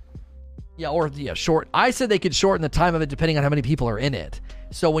 Yeah, short. I said they could shorten the time of it depending on how many people are in it.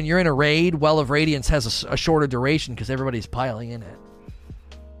 So when you're in a raid, Well of Radiance has a shorter duration because everybody's piling in it.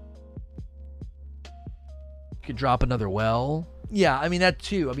 You could drop another well. Yeah, I mean, that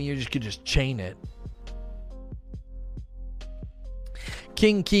too. I mean, you could just chain it.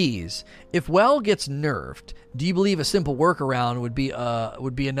 King Keys. If well gets nerfed, do you believe a simple workaround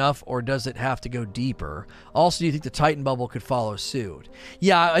would be enough, or does it have to go deeper? Also, do you think the Titan bubble could follow suit?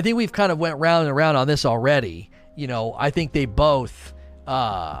 Yeah, I think we've kind of went round and around on this already. You know, I think they both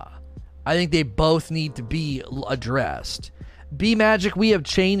need to be addressed. B-Magic, we have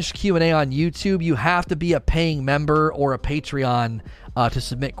changed Q&A on YouTube. You have to be a paying member or a Patreon to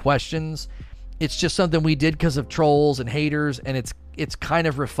submit questions. It's just something we did because of trolls and haters, and it's kind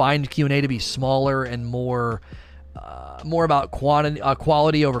of refined Q&A to be smaller and more about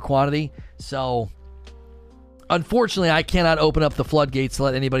quality over quantity. So, unfortunately, I cannot open up the floodgates to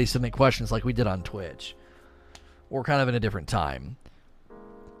let anybody submit questions like we did on Twitch. We're kind of in a different time.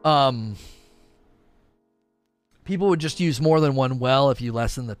 People would just use more than one well if you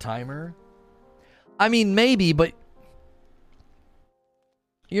lessen the timer. I mean, maybe, but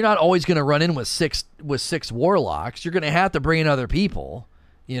You're not always going to run in with six warlocks. You're going to have to bring in other people,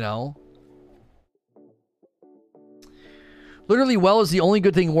 you know. Literally, well is the only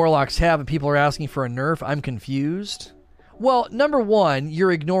good thing warlocks have, and people are asking for a nerf. I'm confused. Well, number one,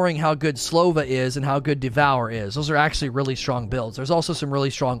 you're ignoring how good Slova is and how good Devour is. Those are actually really strong builds. There's also some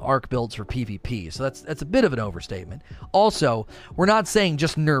really strong arc builds for PvP, so that's a bit of an overstatement. Also, we're not saying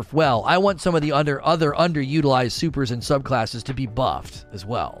just nerf well. I want some of the other underutilized supers and subclasses to be buffed as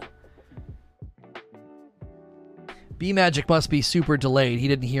well. B-Magic must be super delayed. He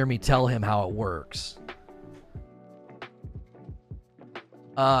didn't hear me tell him how it works.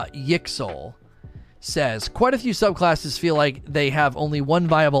 Yixel says, quite a few subclasses feel like they have only one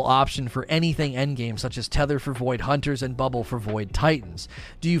viable option for anything endgame, such as Tether for Void Hunters and Bubble for Void Titans.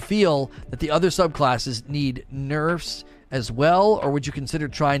 Do you feel that the other subclasses need nerfs as well, or would you consider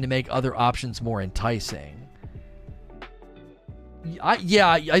trying to make other options more enticing? I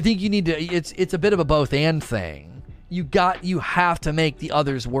think you need to, it's a bit of a both and thing. You have to make the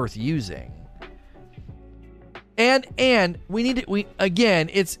others worth using. And we need to,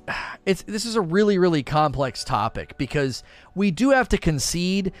 this is a really, really complex topic, because we do have to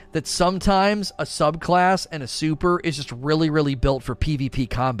concede that sometimes a subclass and a super is just really, really built for PvP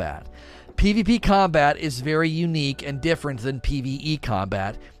combat. PvP combat is very unique and different than PvE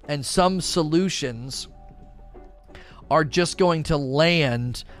combat, and some solutions are just going to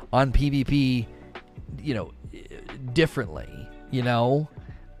land on PvP, you know, differently, you know?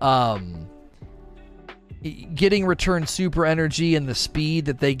 Getting return super energy and the speed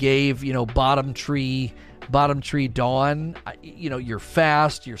that they gave, you know, bottom tree Dawn, you know, you're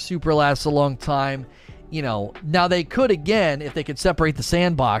fast, your super lasts a long time, you know. Now they could, again, if they could separate the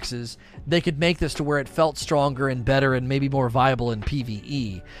sandboxes, they could make this to where it felt stronger and better and maybe more viable in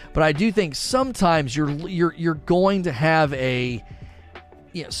PvE. But I do think sometimes you're going to have a,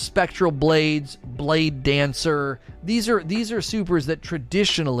 you know, Spectral Blades, Blade Dancer. These are supers that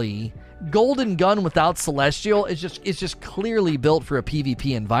traditionally, Golden Gun without Celestial is just clearly built for a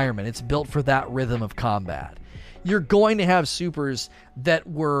PvP environment. It's built for that rhythm of combat. You're going to have supers that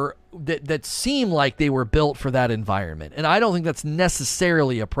seem like they were built for that environment, and I don't think that's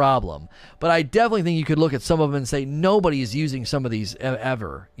necessarily a problem. But I definitely think you could look at some of them and say nobody's using some of these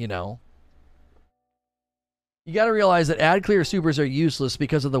ever, you know. You got to realize that ad clear supers are useless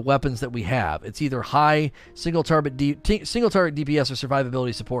because of the weapons that we have. It's either high single target DPS or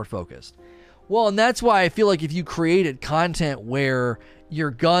survivability support focused. Well, and that's why I feel like if you created content where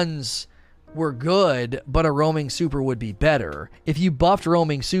your guns were good, but a roaming super would be better. If you buffed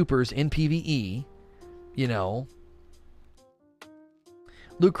roaming supers in PvE, you know.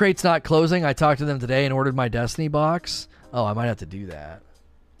 Loot Crate's not closing. I talked to them today and ordered my Destiny box. Oh, I might have to do that.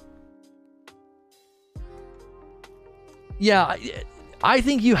 Yeah, I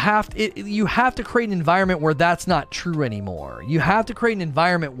think you have to create an environment where that's not true anymore. You have to create an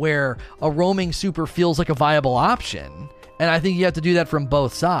environment where a roaming super feels like a viable option, and I think you have to do that from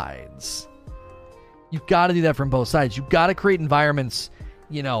both sides. You've got to do that from both sides. You've got to create environments,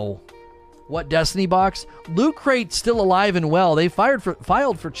 you know. What Destiny box? Loot Crate's still alive and well. They filed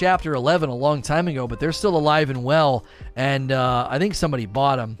for Chapter 11 a long time ago, but they're still alive and well, and I think somebody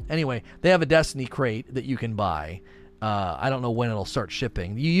bought them. Anyway, they have a Destiny crate that you can buy. I don't know when it'll start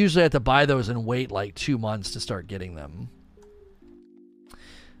shipping. You usually have to buy those and wait like 2 months to start getting them.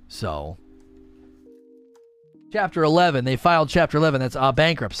 So, Chapter 11. They filed Chapter 11. That's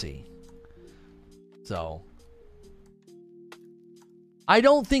bankruptcy. So, I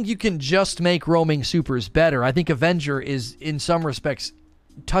don't think you can just make roaming supers better. I think Avenger is, in some respects,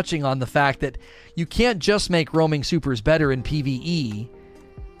 touching on the fact that you can't just make roaming supers better in PvE.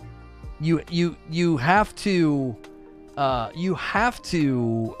 You have to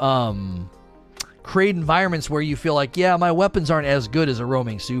create environments where you feel like, yeah, my weapons aren't as good as a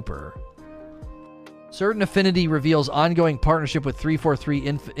roaming super. Certain Affinity reveals ongoing partnership with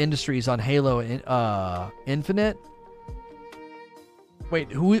 343 Industries on Halo Infinite.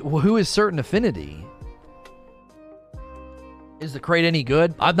 Wait, who is Certain Affinity? Is the crate any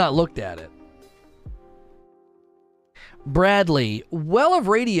good? I've not looked at it. Bradley, Well of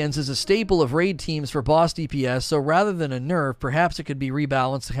Radiance is a staple of raid teams for boss DPS, so rather than a nerf, perhaps it could be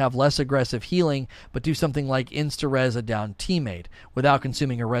rebalanced to have less aggressive healing, but do something like insta-res a down teammate, without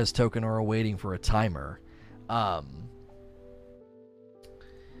consuming a res token or waiting for a timer.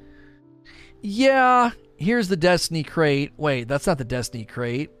 Yeah, here's the Destiny crate. Wait, that's not the Destiny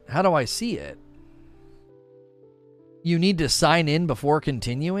crate. How do I see it? You need to sign in before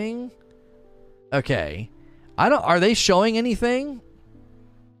continuing? Okay. Are they showing anything?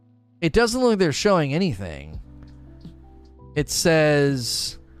 It doesn't look like they're showing anything. It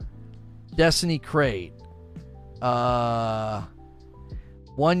says Destiny crate. 1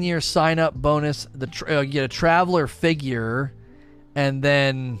 year sign up bonus. You get a traveler figure, and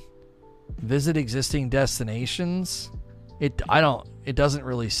then visit existing destinations. It doesn't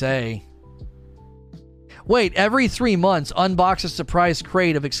really say. Wait, every 3 months, unbox a surprise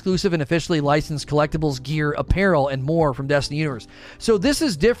crate of exclusive and officially licensed collectibles, gear, apparel, and more from Destiny Universe. So this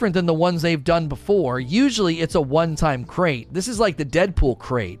is different than the ones they've done before. Usually it's a one-time crate. This is like the Deadpool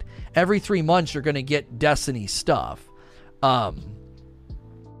crate. Every 3 months you're going to get Destiny stuff. Now,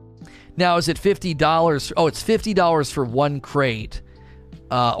 is it $50? Oh, it's $50 for one crate.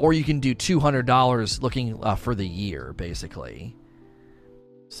 Or you can do $200 looking for the year, basically.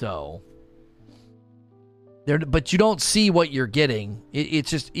 So... but you don't see what you're getting.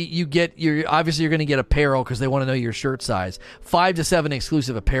 Obviously you're going to get apparel because they want to know your shirt size. 5 to 7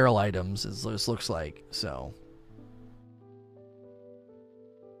 exclusive apparel items, as this looks like. So,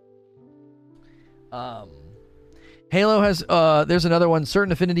 Halo has. There's another one.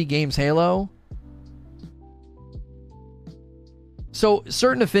 Certain Affinity Games Halo. So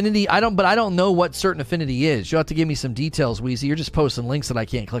Certain Affinity, I don't know what Certain Affinity is. You'll have to give me some details, Wheezy. You're just posting links that I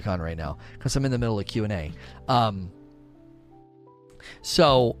can't click on right now because I'm in the middle of Q&A.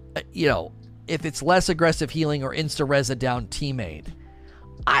 So, if it's less aggressive healing or insta-reza down teammate,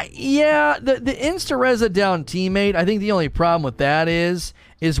 the insta-reza down teammate, I think the only problem with that is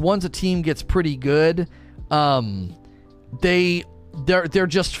once a team gets pretty good, they're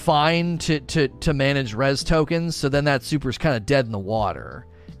just fine to manage res tokens, so then that super's kind of dead in the water,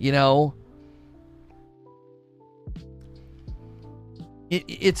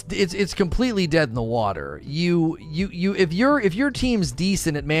 It's completely dead in the water. If your team's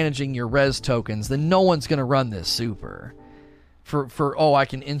decent at managing your res tokens, then no one's gonna run this super for I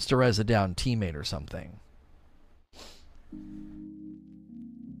can insta res a down teammate or something.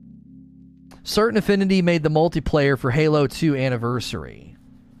 Certain Affinity made the multiplayer for Halo 2 Anniversary.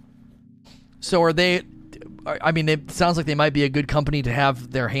 So are they... it sounds like they might be a good company to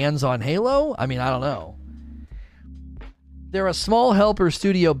have their hands on Halo? I don't know. They're a small helper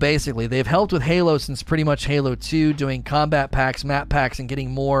studio, basically. They've helped with Halo since pretty much Halo 2, doing combat packs, map packs, and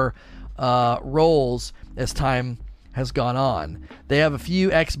getting more roles as time has gone on. They have a few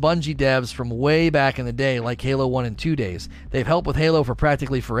ex-Bungie devs from way back in the day, like Halo 1 and 2 days. They've helped with Halo for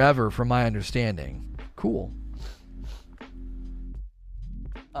practically forever, from my understanding. Cool.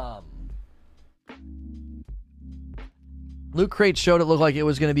 Loot Crate showed it looked like it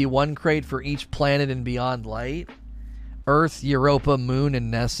was going to be one crate for each planet in Beyond Light. Earth, Europa, Moon, and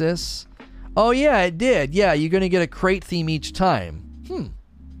Nessus. Oh yeah, it did. Yeah, you're going to get a crate theme each time.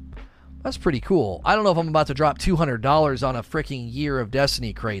 That's pretty cool. I don't know if I'm about to drop $200 on a freaking year of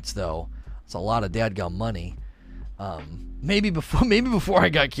Destiny crates, though. It's a lot of dadgum money. Maybe before I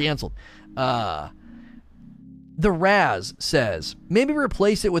got canceled. The Raz says, maybe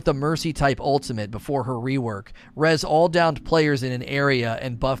replace it with the Mercy type ultimate before her rework. Res all downed players in an area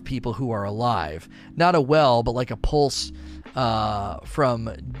and buff people who are alive. Not a well, but like a pulse from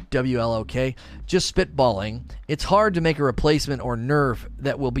WLOK. Just spitballing. It's hard to make a replacement or nerf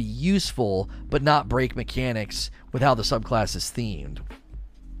that will be useful but not break mechanics with how the subclass is themed.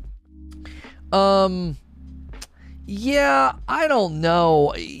 Yeah, I don't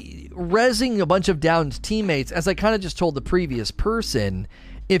know. Rezzing a bunch of downed teammates, as I kind of just told the previous person,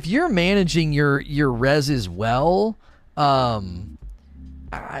 if you're managing your reses well, I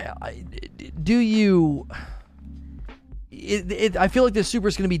feel like this super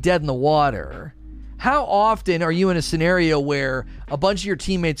is going to be dead in the water. How often are you in a scenario where a bunch of your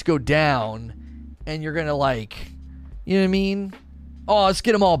teammates go down and you're going to you know what I mean? Oh, let's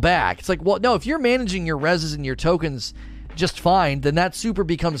get them all back. It's like, well, no, if you're managing your reses and your tokens just fine, then that super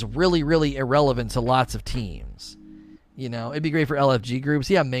becomes really, really irrelevant to lots of teams. It'd be great for LFG groups.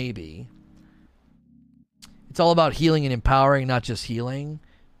 Yeah, maybe. It's all about healing and empowering, not just healing.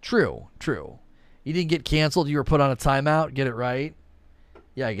 True. You didn't get canceled. You were put on a timeout. Get it right?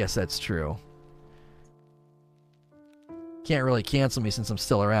 Yeah, I guess that's true. Can't really cancel me since I'm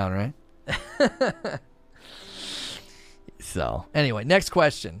still around, right? So, anyway, next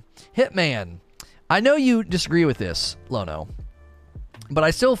question. Hitman. I know you disagree with this, Lono, but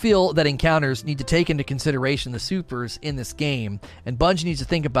I still feel that encounters need to take into consideration the supers in this game, and Bungie needs to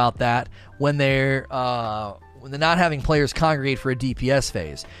think about that when they're not having players congregate for a DPS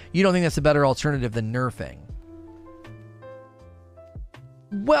phase. You don't think that's a better alternative than nerfing?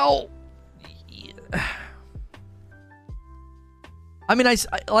 Well,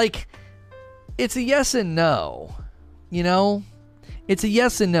 it's a yes and no. It's a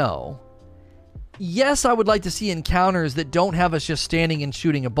yes and no. Yes, I would like to see encounters that don't have us just standing and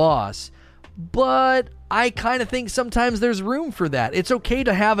shooting a boss, but I kind of think sometimes there's room for that. It's okay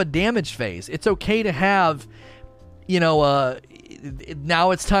to have a damage phase. It's okay to have,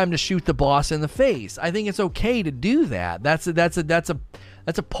 now it's time to shoot the boss in the face. I think it's okay to do that. That's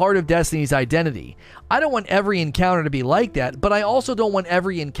a part of Destiny's identity. I don't want every encounter to be like that, but I also don't want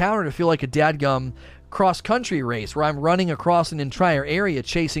every encounter to feel like a dadgum cross-country race where I'm running across an entire area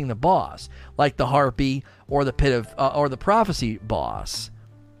chasing the boss, like the Harpy or the Pit of or the Prophecy boss.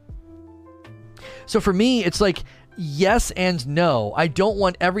 So for me, it's like yes and no. I don't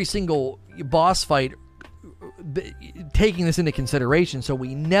want every single boss fight taking this into consideration, so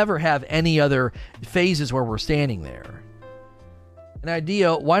we never have any other phases where we're standing there. An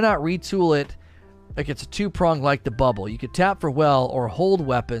idea, why not retool it like it's a two-pronged like the bubble? You could tap for well or hold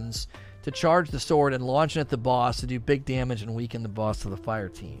weapons to charge the sword and launch it at the boss to do big damage and weaken the boss to the fire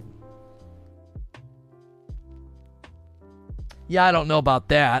team. Yeah, I don't know about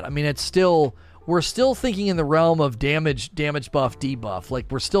that. I mean, we're still thinking in the realm of damage buff, debuff. Like,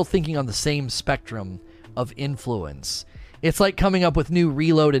 we're still thinking on the same spectrum of influence. It's like coming up with new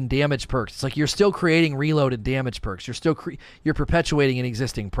reload and damage perks. It's like you're still creating reload and damage perks. You're still you're perpetuating an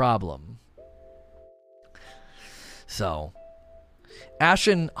existing problem. So,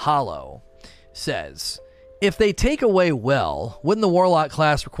 Ashen Hollow says, if they take away Well, wouldn't the Warlock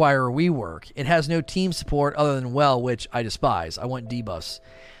class require a rework? It has no team support other than Well, which I despise. I want debuffs.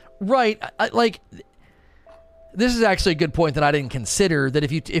 Right, this is actually a good point that I didn't consider, that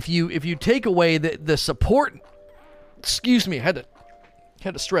if you take away the support, excuse me, I had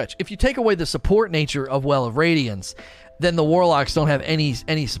to stretch. If you take away the support nature of Well of Radiance, then the Warlocks don't have any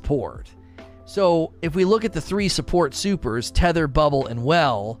support. So if we look at the three support supers, Tether, Bubble, and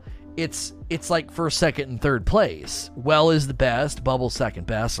Well, it's like first, second, and third place. Well is the best, Bubble second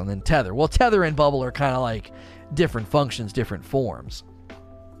best, and then Tether. Well, Tether and Bubble are kind of like different functions, different forms.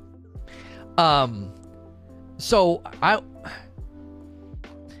 So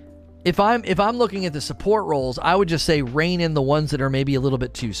if I'm looking at the support roles, I would just say rein in the ones that are maybe a little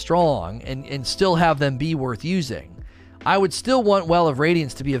bit too strong and still have them be worth using. I would still want Well of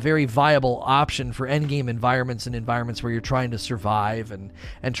Radiance to be a very viable option for endgame environments and environments where you're trying to survive and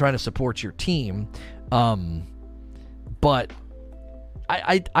trying to support your team. But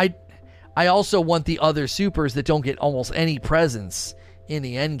I also want the other supers that don't get almost any presence in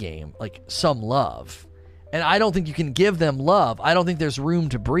the endgame, like some love. And I don't think you can give them love. I don't think there's room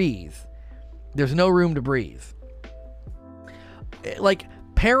to breathe. There's no room to breathe. Like,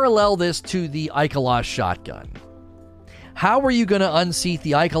 parallel this to the Ikelos shotgun. How are you going to unseat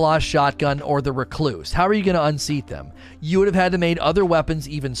the Ikelos shotgun or the Recluse? How are you going to unseat them? You would have had to make other weapons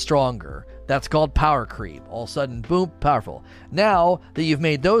even stronger. That's called power creep. All of a sudden, boom, powerful. Now that you've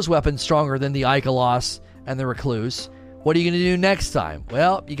made those weapons stronger than the Ikelos and the Recluse, what are you going to do next time?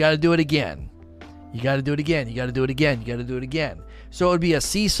 Well, you got to do it again. You got to do it again. You got to do it again. You got to do it again. So it would be a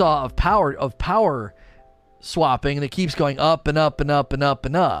seesaw of power swapping that keeps going up and up and up and up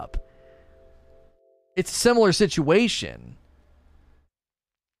and up. It's a similar situation.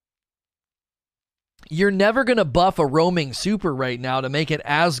 You're never going to buff a roaming super right now to make it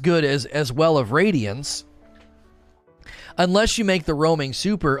as good as Well of Radiance, unless you make the roaming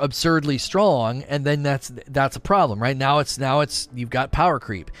super absurdly strong, and then that's a problem. Right now it's you've got power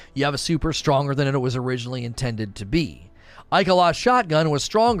creep. You have a super stronger than it was originally intended to be. Ikelos shotgun was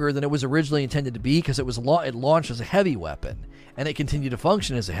stronger than it was originally intended to be because it launched as a heavy weapon, and it continued to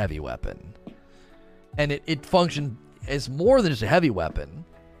function as a heavy weapon. And it functioned as more than just a heavy weapon.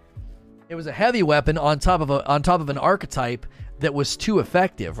 It was a heavy weapon on top of an archetype that was too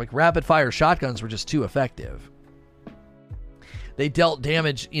effective. Like, rapid fire shotguns were just too effective. They dealt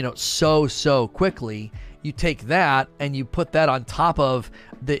damage, so quickly. You take that and you put that on top of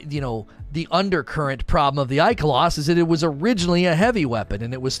the undercurrent problem of the Ikelos is that it was originally a heavy weapon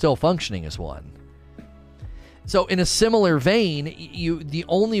and it was still functioning as one. So in a similar vein, the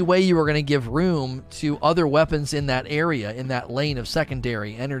only way you were going to give room to other weapons in that area, in that lane of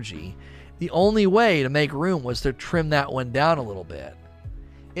secondary energy, the only way to make room was to trim that one down a little bit.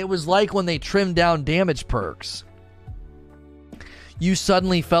 It was like when they trimmed down damage perks. You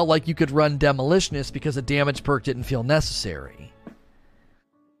suddenly felt like you could run Demolitionist because a damage perk didn't feel necessary.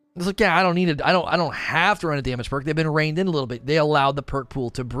 It's like, yeah, I don't have to run a damage perk. They've been reined in a little bit. They allowed the perk pool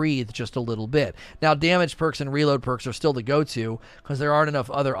to breathe just a little bit. Now, damage perks and reload perks are still the go-to because there aren't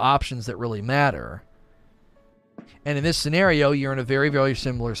enough other options that really matter. And in this scenario, you're in a very, very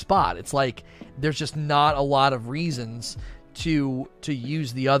similar spot. It's like there's just not a lot of reasons to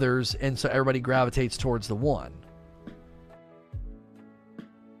use the others, and so everybody gravitates towards the one.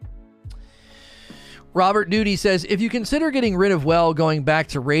 Robert Duty says, if you consider getting rid of Well going back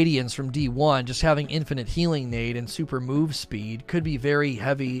to Radiance from D1, just having infinite healing nade and super move speed could be very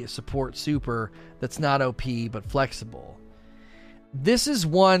heavy support super that's not OP but flexible. This is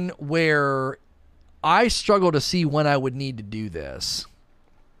one where I struggle to see when I would need to do this.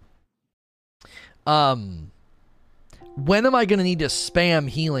 When am I going to need to spam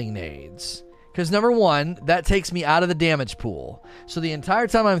healing nades? Because number one, that takes me out of the damage pool. So the entire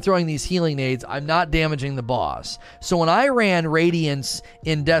time I'm throwing these healing nades, I'm not damaging the boss. So when I ran Radiance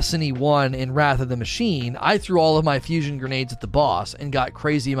in Destiny 1 in Wrath of the Machine, I threw all of my fusion grenades at the boss and got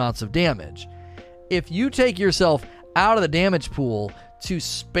crazy amounts of damage. If you take yourself out of the damage pool to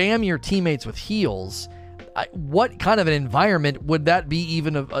spam your teammates with heals, what kind of an environment would that be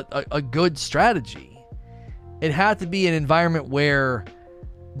even a good strategy? It had to be an environment where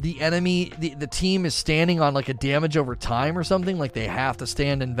the enemy, the team is standing on like a damage over time or something, like they have to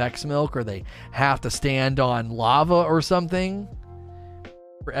stand in Vex Milk or they have to stand on lava or something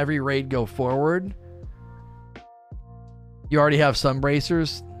for every raid go forward. You already have sun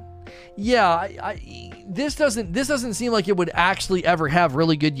bracers. Yeah, this doesn't seem like it would actually ever have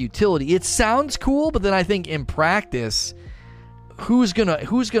really good utility. It sounds cool, but then I think in practice, who's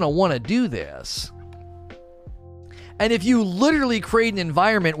gonna want to do this? And if you literally create an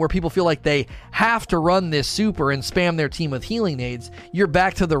environment where people feel like they have to run this super and spam their team with healing nades, you're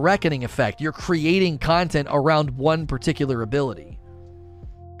back to the Reckoning effect. You're creating content around one particular ability.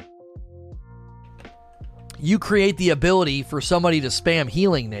 You create the ability for somebody to spam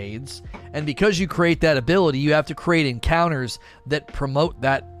healing nades, and because you create that ability, you have to create encounters that promote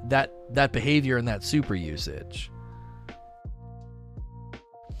that behavior and that super usage.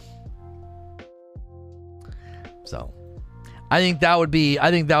 So, that'd be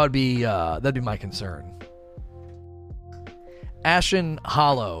my concern. Ashen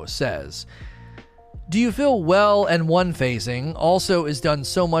Hollow says, do you feel Well and one phasing also is done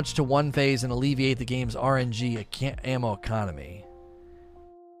so much to one phase and alleviate the game's RNG ammo economy?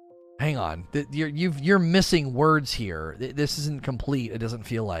 Hang on, you're missing words here. This isn't complete. It doesn't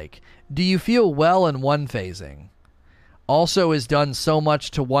feel like. Do you feel Well and one phasing also is done so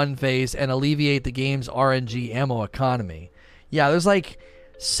much to one phase and alleviate the game's RNG ammo economy? Yeah, there's like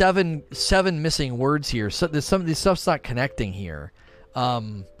seven missing words here. So there's some of this stuff's not connecting here.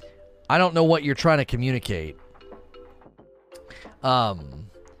 I don't know what you're trying to communicate. Yeah,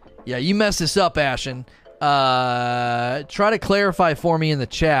 you messed this up, Ashen. Try to clarify for me in the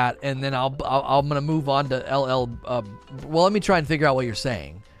chat, and then I'm gonna move on to LL. Well, let me try and figure out what you're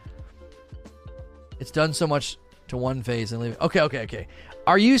saying. It's done so much to one phase and leave. Okay.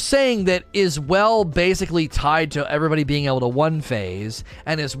 Are you saying that is Well basically tied to everybody being able to one phase,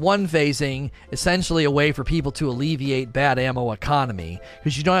 and is one phasing essentially a way for people to alleviate bad ammo economy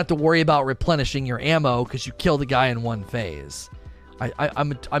because you don't have to worry about replenishing your ammo because you kill the guy in one phase?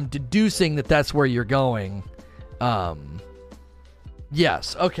 I'm deducing that that's where you're going.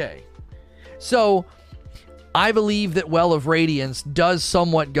 Yes. Okay. So I believe that Well of Radiance does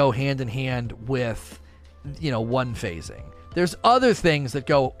somewhat go hand in hand with, one phasing. There's other things that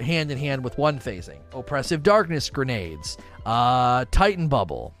go hand in hand with one phasing. Oppressive Darkness grenades, Titan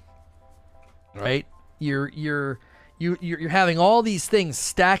Bubble, right? You're having all these things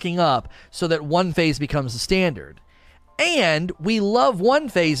stacking up so that one phase becomes the standard. And we love one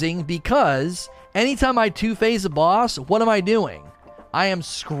phasing because anytime I two phase a boss, what am I doing? I am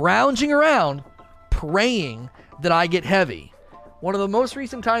scrounging around praying that I get heavy. One of the most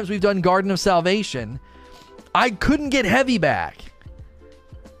recent times we've done Garden of Salvation, I couldn't get heavy back.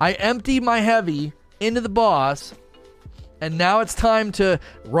 I emptied my heavy into the boss, and now it's time to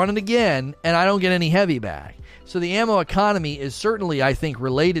run it again, and I don't get any heavy back. So the ammo economy is certainly, I think,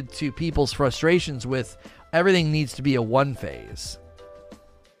 related to people's frustrations with everything needs to be a one phase.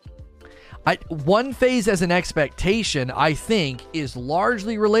 One phase as an expectation, I think, is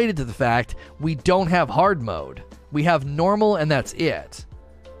largely related to the fact we don't have hard mode. We have normal, and that's it.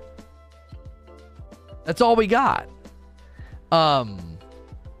 That's all we got.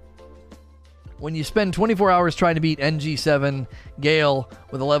 When you spend 24 hours trying to beat NG7 Gale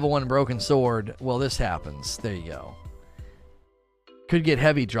with a level 1 broken sword, well, this happens. There you go. Could get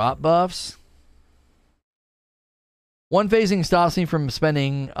heavy drop buffs. One phasing stops me from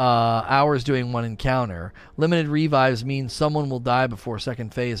spending hours doing one encounter. Limited revives means someone will die before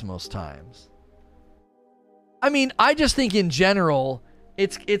second phase most times. I mean, I just think in general,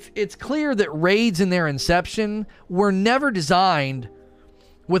 it's clear that raids in their inception were never designed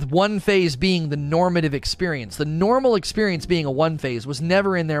with one phase being the normative experience. The normal experience being a one phase was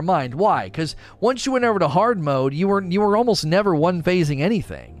never in their mind. Why? Because once you went over to hard mode, you were almost never one phasing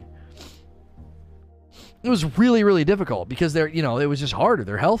anything. It was really, really difficult because it was just harder.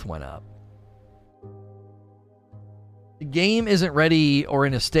 Their health went up. The game isn't ready or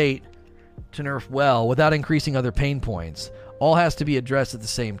in a state to nerf well without increasing other pain points. All has to be addressed at the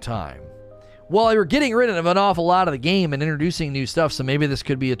same time. Well, you're getting rid of an awful lot of the game and introducing new stuff, so maybe this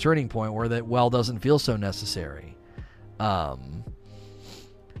could be a turning point where that well doesn't feel so necessary.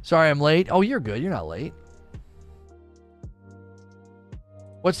 Sorry I'm late. Oh, you're good. You're not late.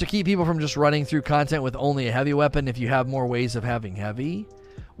 What's to keep people from just running through content with only a heavy weapon if you have more ways of having heavy?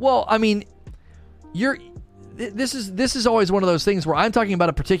 Well, I mean, this is always one of those things where I'm talking about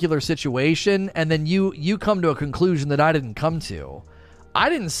a particular situation and then you come to a conclusion that I didn't come to. I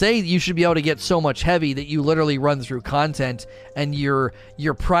didn't say you should be able to get so much heavy that you literally run through content and your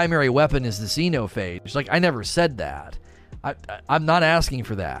primary weapon is the Xenophage. Like, I never said that. I'm not asking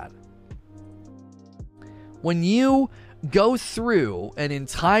for that. When you go through an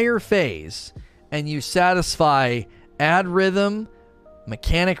entire phase and you satisfy add rhythm,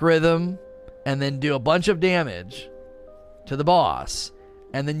 mechanic rhythm, and then do a bunch of damage to the boss,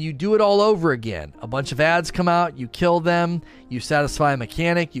 and then you do it all over again. A bunch of ads come out, you kill them, you satisfy a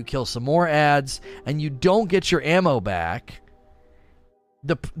mechanic, you kill some more ads, and you don't get your ammo back.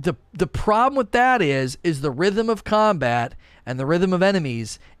 The problem with that is the rhythm of combat and the rhythm of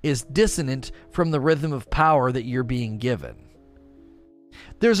enemies is dissonant from the rhythm of power that you're being given.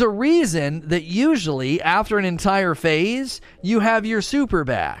 There's a reason that usually after an entire phase, you have your super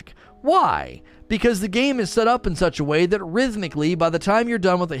back. Why? Because the game is set up in such a way that rhythmically, by the time you're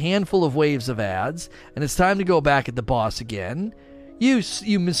done with a handful of waves of ads, and it's time to go back at the boss again,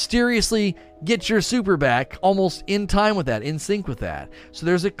 you mysteriously get your super back almost in time with that, in sync with that. So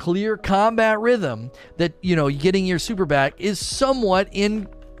there's a clear combat rhythm that, getting your super back is somewhat in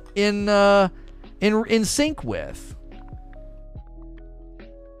sync with.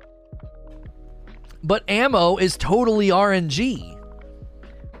 But ammo is totally RNG.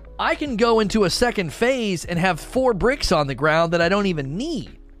 I can go into a second phase and have 4 bricks on the ground that I don't even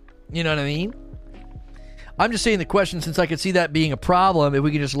need. You know what I mean? I'm just saying the question, since I could see that being a problem, if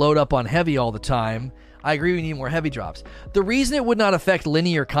we could just load up on heavy all the time, I agree we need more heavy drops. The reason it would not affect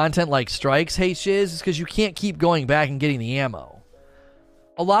linear content like strikes, hey Shiz, is because you can't keep going back and getting the ammo.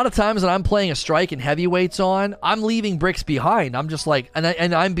 A lot of times when I'm playing a strike and heavyweights on, I'm leaving bricks behind. I'm just like,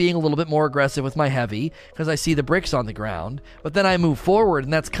 and I'm being a little bit more aggressive with my heavy because I see the bricks on the ground. But then I move forward,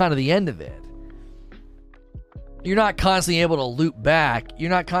 and that's kind of the end of it. You're not constantly able to loop back. You're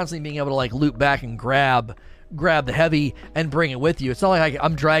not constantly being able to like loop back and grab the heavy and bring it with you. It's not like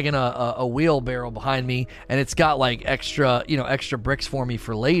I'm dragging a wheelbarrow behind me and it's got like extra bricks for me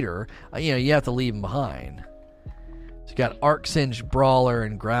for later. You have to leave them behind. So you got Arc Singe, Brawler,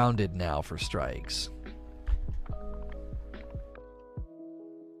 and Grounded now for strikes.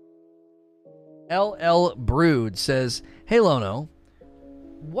 LL Brood says, "Hey Lono,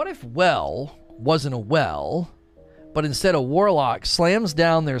 what if well wasn't a well, but instead a warlock slams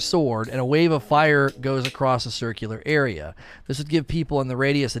down their sword and a wave of fire goes across a circular area? This would give people in the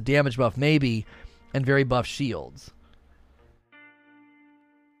radius a damage buff maybe, and very buff shields."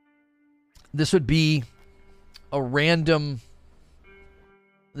 This would be a one-time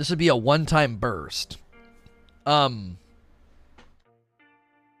burst. I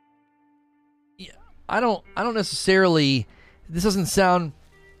don't necessarily, this doesn't sound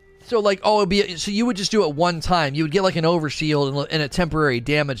so like, so you would just do it one time. You would get like an overshield and a temporary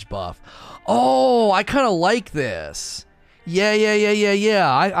damage buff. Oh, I kind of like this.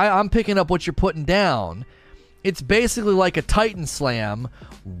 Yeah. I'm picking up what you're putting down. It's basically like a Titan Slam,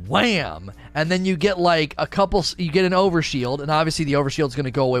 wham, and then you get like you get an overshield, and obviously the overshield's going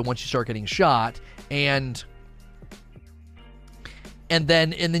to go away once you start getting shot, and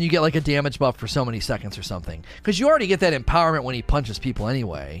then you get like a damage buff for so many seconds or something. Because you already get that empowerment when he punches people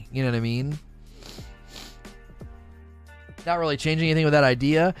anyway. You know what I mean? Not really changing anything with that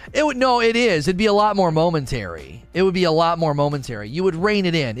idea. It is. It'd be a lot more momentary. You would rein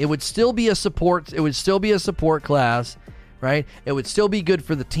it in. It would still be a support. It would still be a support class, right? It would still be good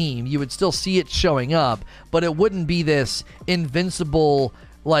for the team. You would still see it showing up, but it wouldn't be this invincible,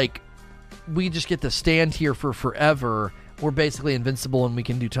 like, we just get to stand here for forever. We're basically invincible and we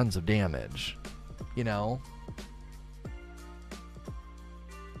can do tons of damage. You know?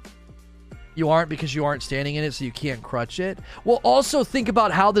 You aren't because you aren't standing in it, so you can't crutch it. Well, also think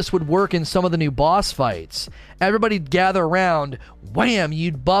about how this would work in some of the new boss fights. Everybody'd gather around, wham,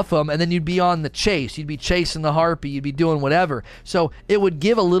 you'd buff them, and then you'd be on the chase. You'd be chasing the harpy, you'd be doing whatever. So it would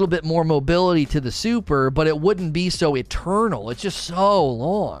give a little bit more mobility to the super, but it wouldn't be so eternal. It's just so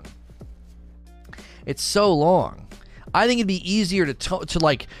long. It's so long. I think it'd be easier to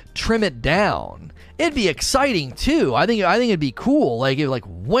like trim it down. It'd be exciting too. I think it'd be cool. Like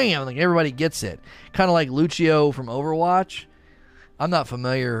wham, like everybody gets it. Kind of like Lucio from Overwatch. I'm not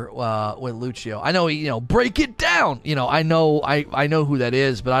familiar with Lucio. I know break it down. I know who that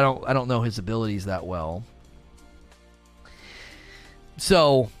is, but I don't know his abilities that well.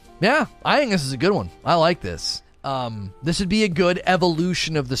 So yeah, I think this is a good one. I like this. This would be a good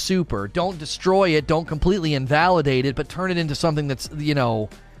evolution of the super. Don't destroy it. Don't completely invalidate it, but turn it into something that's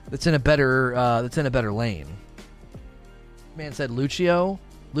that's in a better lane. Man said Lucio.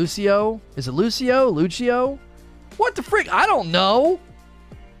 Lucio? Is it Lucio? Lucio? What the frick? I don't know.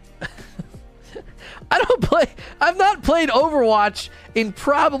 I've not played Overwatch in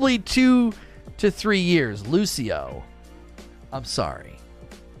probably 2 to 3 years. Lucio. I'm sorry.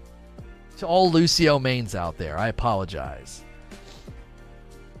 To all Lucio mains out there, I apologize.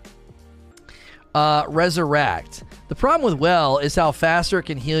 Resurrect. The problem with Well is how faster it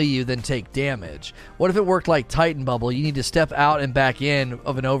can heal you than take damage. What if it worked like Titan Bubble? You need to step out and back in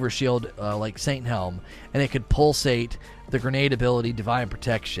of an overshield like Saint Helm, and it could pulsate the grenade ability Divine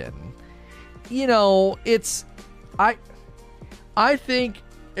Protection. I think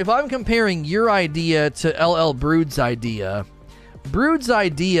if I'm comparing your idea to LL Brood's idea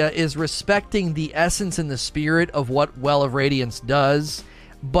is respecting the essence and the spirit of what Well of Radiance does,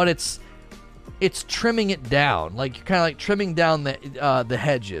 but it's trimming it down. Like you're kind of like trimming down the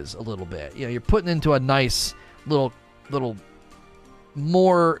hedges a little bit. You're putting into a nice little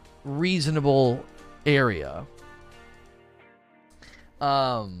more reasonable area.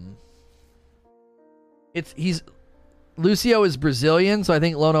 Lucio is Brazilian, so I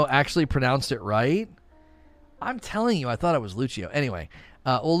think Lono actually pronounced it right. I'm telling you, I thought it was Lucio. Anyway,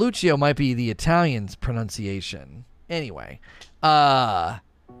 Lucio might be the Italian's pronunciation. Anyway, yeah,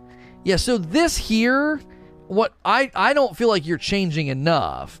 so this here, what I don't feel like you're changing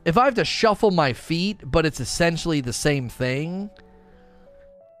enough. If I have to shuffle my feet, but it's essentially the same thing,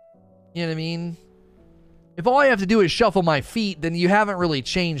 you know what I mean? If all I have to do is shuffle my feet, then you haven't really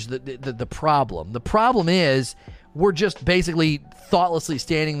changed the problem. The problem is we're just basically thoughtlessly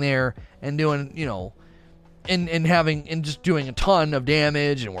standing there and doing, and just doing a ton of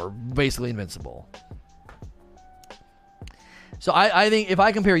damage, and we're basically invincible. So I think if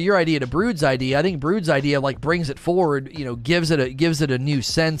I compare your idea to Brood's idea, I think Brood's idea brings it forward, gives it a new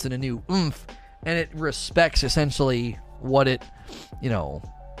sense and a new oomph, and it respects essentially what it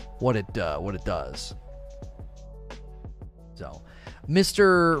does. So,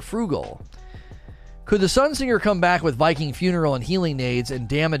 Mr. Frugal. Could the Sunsinger come back with Viking Funeral and healing nades and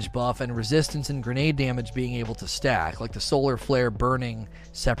damage buff and resistance and grenade damage being able to stack, like the Solar Flare burning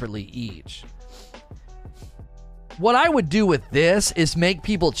separately each? What I would do with this is make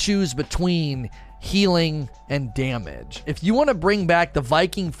people choose between healing and damage. If you want to bring back the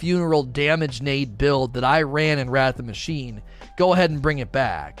Viking Funeral damage nade build that I ran in Wrath of the Machine, go ahead and bring it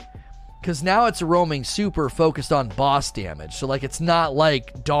back. Because now it's a roaming super focused on boss damage. So it's not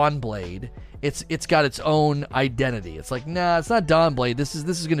like Dawnblade. It's got its own identity. It's like, nah, it's not Dawnblade. This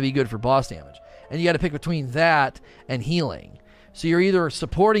is going to be good for boss damage. And you got to pick between that and healing. So you're either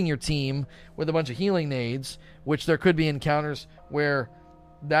supporting your team with a bunch of healing nades, which there could be encounters where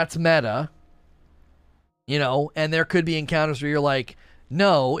that's meta, and there could be encounters where you're like,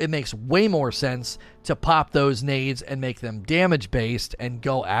 no, it makes way more sense to pop those nades and make them damage based and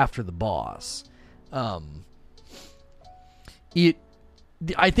go after the boss.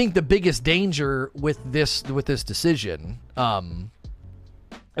 I think the biggest danger with this decision,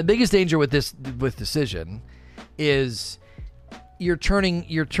 is you're turning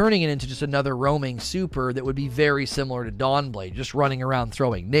it into just another roaming super that would be very similar to Dawnblade, just running around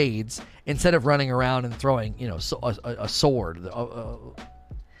throwing nades instead of running around and throwing, a sword.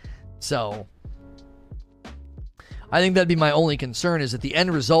 So I think that'd be my only concern, is that the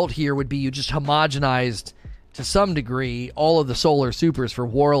end result here would be you just homogenized to some degree all of the solar supers for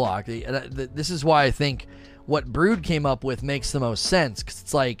Warlock. This is why I think what Brood came up with makes the most sense,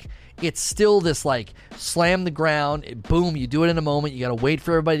 because it's still this slam the ground, boom, you do it in a moment, you gotta wait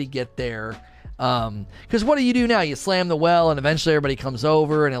for everybody to get there. Because what do you do now? You slam the well and eventually everybody comes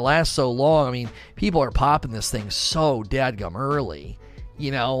over, and it lasts so long. I mean, people are popping this thing so dadgum early,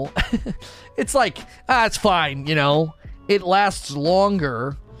 It's it's fine, It lasts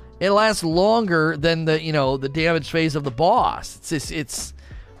longer. It lasts longer than the damage phase of the boss.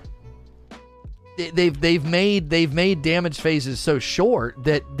 They've made damage phases so short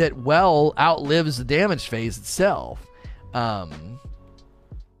that Well outlives the damage phase itself. My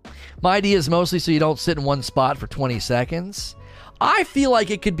idea is mostly so you don't sit in one spot for 20 seconds. I feel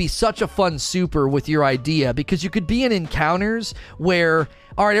like it could be such a fun super with your idea, because you could be in encounters where,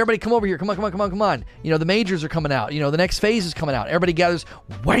 all right, everybody come over here. Come on. The majors are coming out. The next phase is coming out. Everybody gathers,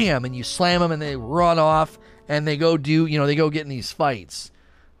 wham, and you slam them and they run off and they go they go get in these fights.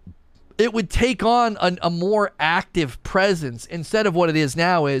 It would take on a more active presence instead of what it is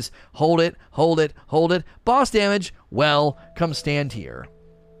now is hold it. Boss damage, well, come stand here.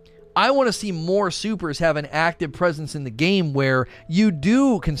 I want to see more supers have an active presence in the game where you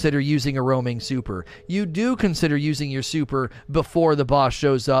do consider using a roaming super. You do consider using your super before the boss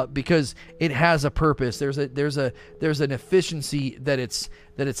shows up because it has a purpose. There's an efficiency that it's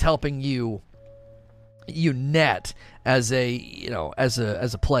helping you net as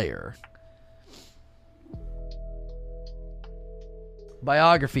a player.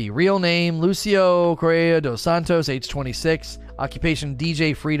 Biography. Real name, Lucio Correa dos Santos, age 26. Occupation,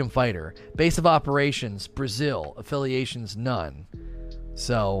 DJ Freedom Fighter. Base of operations, Brazil. Affiliations, none.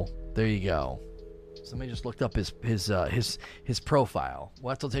 So, there you go. Somebody just looked up his profile. We'll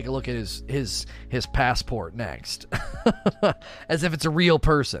have to take a look at his passport next. As if it's a real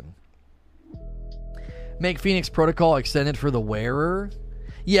person. Make Phoenix Protocol extended for the wearer?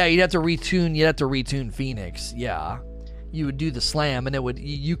 Yeah, you'd have to retune Phoenix. Yeah. You would do the slam, and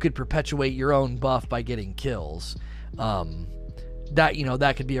you could perpetuate your own buff by getting kills.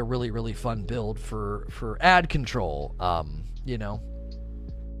 That could be a really, really fun build for ad control.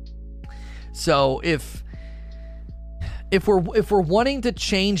 So if we're wanting to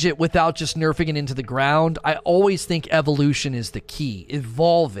change it without just nerfing it into the ground, I always think evolution is the key.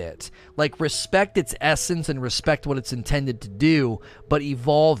 Evolve it. Like, respect its essence and respect what it's intended to do, but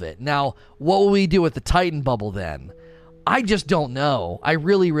evolve it. Now, what will we do with the Titan bubble then? I just don't know. I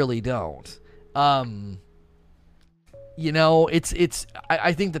really, really don't. I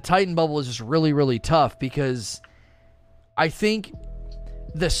think the Titan bubble is just really, really tough because I think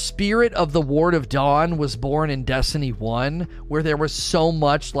the spirit of the Ward of Dawn was born in Destiny 1, where there was so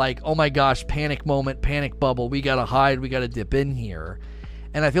much like, oh my gosh, panic moment, panic bubble, we gotta hide, we gotta dip in here.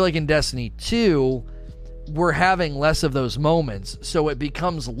 And I feel like in Destiny 2, we're having less of those moments, so it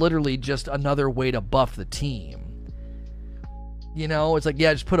becomes literally just another way to buff the team. It's like,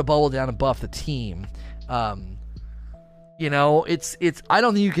 yeah, just put a bubble down and buff the team. It's I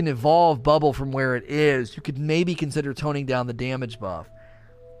don't think you can evolve bubble from where it is. You could maybe consider toning down the damage buff.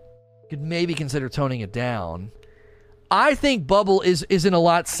 You could maybe consider toning it down. I think bubble is in a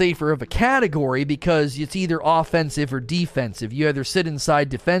lot safer of a category because it's either offensive or defensive. You either sit inside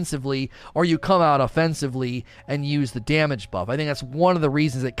defensively or you come out offensively and use the damage buff. I think that's one of the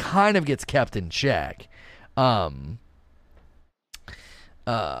reasons it kind of gets kept in check.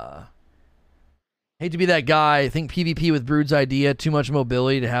 Hate to be that guy. I think PvP with Brood's idea, too much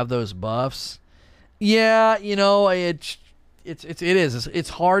mobility to have those buffs. Yeah, it is. It's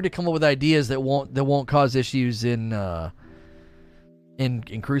hard to come up with ideas that won't cause issues in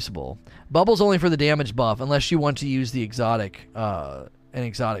Crucible. Bubble's only for the damage buff unless you want to use the exotic an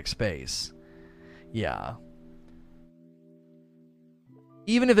exotic space. Yeah.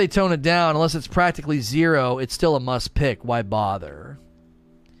 Even if they tone it down, unless it's practically zero, it's still a must pick. Why bother?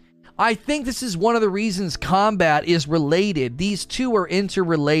 I think this is one of the reasons combat is related. These two are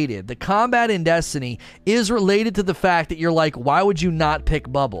interrelated. The combat in Destiny is related to the fact that you're like, why would you not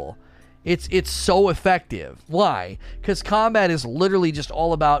pick Bubble? It's so effective. Why? Because combat is literally just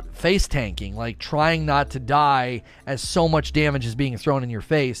all about face tanking, like trying not to die as so much damage is being thrown in your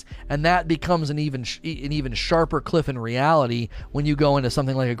face, and that becomes an even sharper cliff in reality when you go into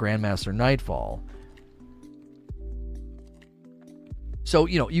something like a Grandmaster Nightfall. So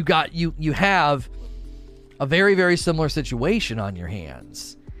you have a very, very similar situation on your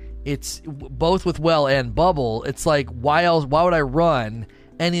hands. It's both with Well and Bubble. It's like, why would I run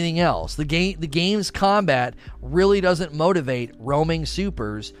anything else? The game's combat really doesn't motivate roaming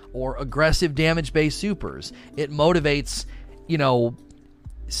supers or aggressive damage-based supers. It motivates,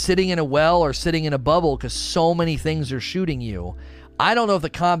 sitting in a well or sitting in a bubble because so many things are shooting you. I don't know if the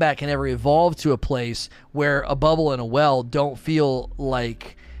combat can ever evolve to a place where a bubble and a well don't feel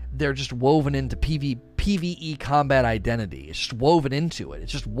like they're just woven into PvE combat identity. It's just woven into it.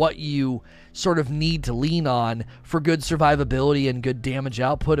 It's just what you sort of need to lean on for good survivability and good damage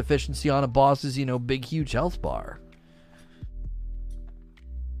output efficiency on a boss's, big, huge health bar.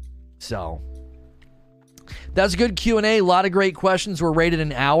 So that's a good Q&A. A lot of great questions. We're rated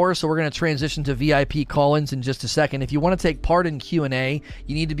an hour, so we're going to transition to VIP call-ins in just a second. If you want to take part in Q&A,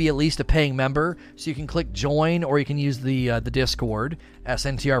 you need to be at least a paying member, so you can click join, or you can use the Discord,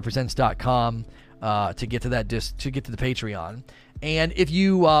 sntrpresents.com. to get to to get to the Patreon. And if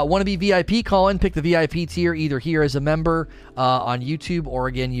you want to be VIP, call in, pick the VIP tier either here as a member on YouTube or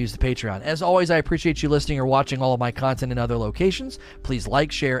again use the Patreon. As always, I appreciate you listening or watching all of my content in other locations. Please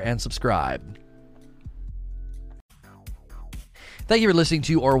like, share, and subscribe. Thank you for listening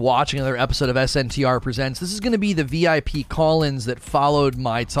to or watching another episode of SNTR Presents. This is going to be the VIP call-ins that followed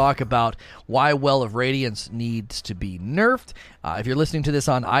my talk about why Well of Radiance needs to be nerfed. If you're listening to this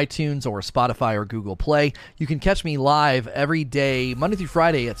on iTunes or Spotify or Google Play, you can catch me live every day, Monday through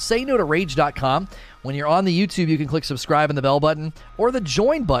Friday at saynotorage.com. When you're on the YouTube, you can click subscribe and the bell button or the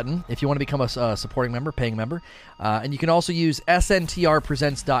join button if you want to become a supporting member, paying member. And you can also use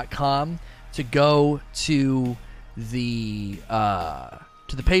sntrpresents.com to go to the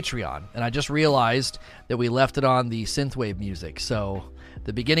Patreon, and I just realized that we left it on the synthwave music, so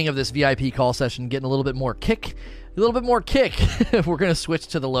the beginning of this VIP call session getting a little bit more kick. We're going to switch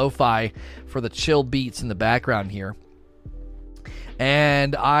to the lo-fi for the chill beats in the background here,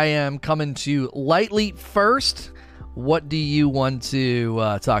 and I am coming to Lightly first. What do you want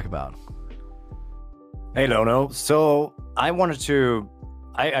to talk about? Hey Lono, so I wanted to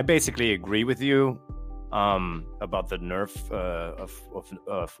I basically agree with you about the nerf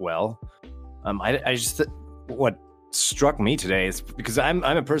of Well. I just what struck me today is because I'm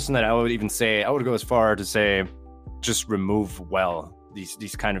a person that I would go as far to say just remove Well,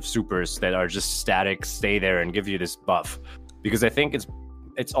 these kind of supers that are just static, stay there and give you this buff, because I think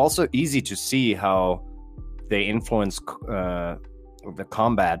it's also easy to see how they influence the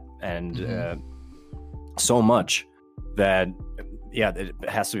combat and so much that it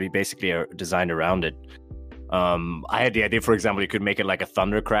has to be basically designed around it. I had the idea, for example, you could make it like a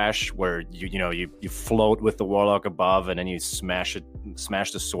thunder crash where you float with the warlock above and then you smash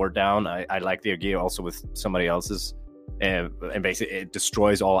the sword down. I like the idea also with somebody else's, and basically it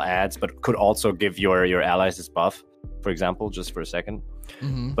destroys all ads, but could also give your allies this buff, for example, just for a second.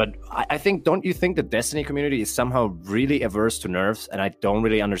 But I think, don't you think the Destiny community is somehow really averse to nerfs? And I don't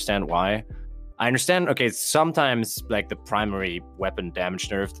really understand why. I understand, okay, sometimes like the primary weapon damage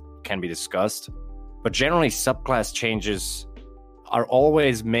nerf can be discussed, but generally subclass changes are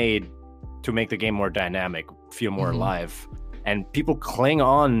always made to make the game more dynamic, feel more alive. And people cling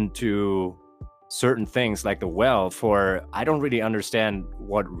on to certain things like the Well for, I don't really understand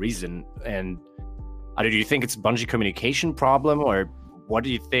what reason. And do you think it's a Bungie communication problem, or what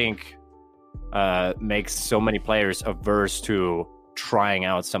do you think makes so many players averse to trying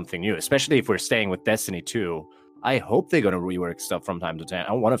out something new, especially if we're staying with Destiny 2? I hope they're going to rework stuff from time to time.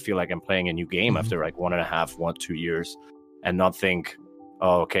 I want to feel like I'm playing a new game after like 2 years, and not think,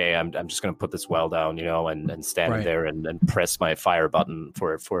 oh, okay, I'm just going to put this Well down, and stand there and press my fire button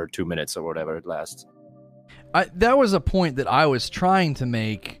for 2 minutes or whatever it lasts. That was a point that I was trying to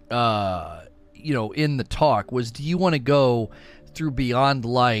make, in the talk, was, do you want to go through Beyond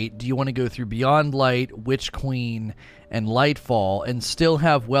Light? Do you want to go through Beyond Light, Witch Queen, and Lightfall, and still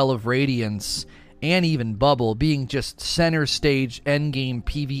have Well of Radiance and even Bubble being just center stage endgame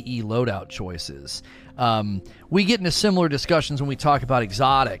PvE loadout choices? We get into similar discussions when we talk about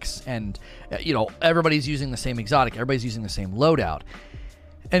exotics, and everybody's using the same exotic, everybody's using the same loadout.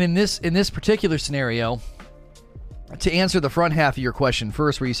 And in this particular scenario, to answer the front half of your question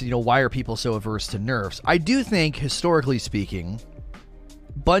first, where you said, why are people so averse to nerfs? I do think, historically speaking,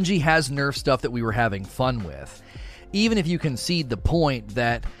 Bungie has nerfed stuff that we were having fun with. Even if you concede the point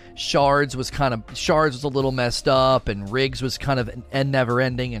that Shards was a little messed up, and Riggs was kind of never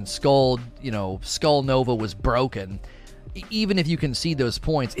ending, and Skull Nova was broken. Even if you concede those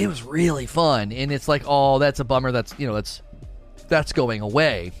points, it was really fun, and it's like, oh, that's a bummer. That's going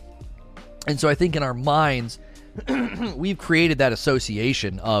away. And so I think in our minds, we've created that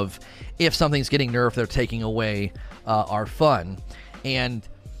association of, if something's getting nerfed, they're taking away our fun. And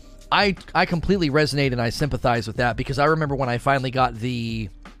I completely resonate and I sympathize with that, because I remember when I finally got the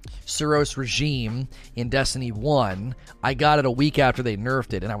Suros regime in Destiny 1, I got it a week after they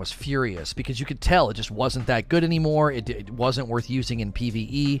nerfed it, and I was furious because you could tell it just wasn't that good anymore. It wasn't worth using in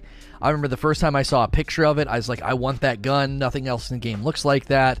PvE. I remember the first time I saw a picture of it, I was like, I want that gun. Nothing else in the game looks like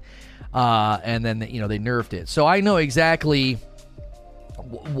that. And then, they nerfed it. So I know exactly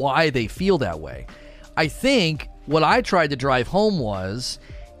why they feel that way. I think what I tried to drive home was,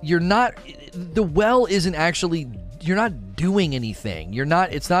 the Well isn't actually, you're not doing anything.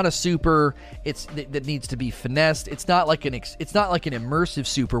 It's not a super, that needs to be finessed. It's not like an immersive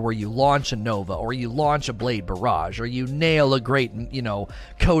super where you launch a Nova, or you launch a Blade Barrage, or you nail a great,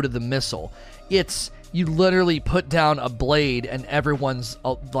 code of the missile. It's, you literally put down a blade and everyone's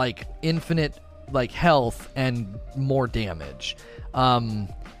infinite health and more damage.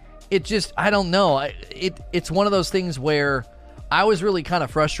 it just, I don't know. It's one of those things where I was really kind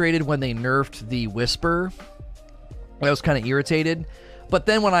of frustrated when they nerfed the Whisper. I was kind of irritated. But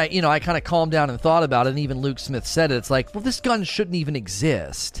then when I kind of calmed down and thought about it, and even Luke Smith said it, it's like, well, this gun shouldn't even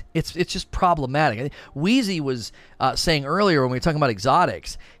exist. It's just problematic. Wheezy was saying earlier when we were talking about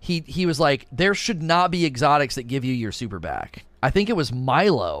exotics, he was like, there should not be exotics that give you your super back. I think it was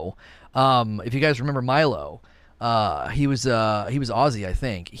Milo. If you guys remember Milo, he was Aussie, I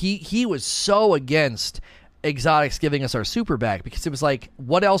think. He was so against exotics giving us our super back because it was like,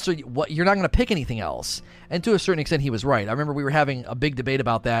 what else are you, you're not going to pick anything else. And to a certain extent, he was right. I remember we were having a big debate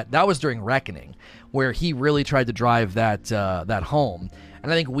about that. That was during Reckoning, where he really tried to drive that home.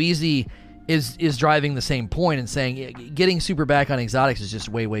 And I think Wheezy is driving the same point and saying getting super back on exotics is just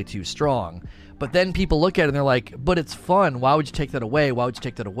way, way too strong. But then people look at it and they're like, but it's fun. Why would you take that away? Why would you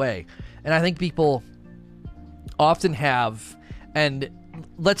take that away? And I think people often have, and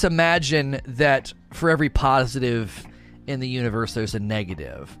let's imagine that for every positive in the universe, there's a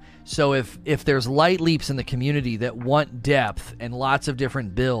negative. So if there's light leaps in the community that want depth and lots of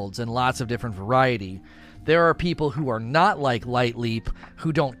different builds and lots of different variety, there are people who are not like Light Leap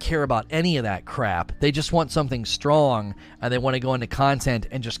who don't care about any of that crap. They just want something strong, and they want to go into content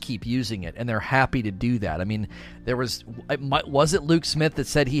and just keep using it, and they're happy to do that. I mean, was it Luke Smith that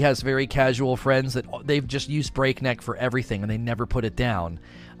said he has very casual friends that they've just used Breakneck for everything, and they never put it down.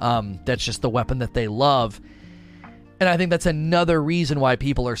 That's just the weapon that they love. And I think that's another reason why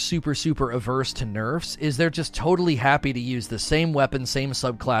people are super, super averse to nerfs, is they're just totally happy to use the same weapon, same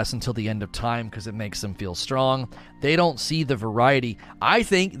subclass until the end of time because it makes them feel strong. They don't see the variety. I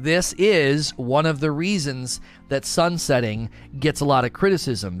think this is one of the reasons that sunsetting gets a lot of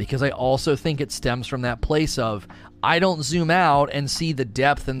criticism, because I also think it stems from that place of, I don't zoom out and see the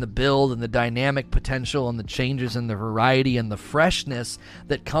depth and the build and the dynamic potential and the changes and the variety and the freshness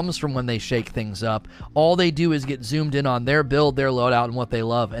that comes from when they shake things up. All they do is get zoomed in on their build, their loadout, and what they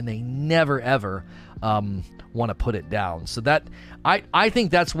love, and they never, ever want to put it down. So that I think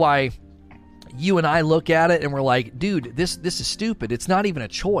that's why you and I look at it and we're like, dude, this is stupid. It's not even a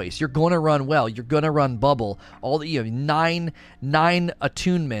choice. You're going to run well. You're going to run bubble. You have nine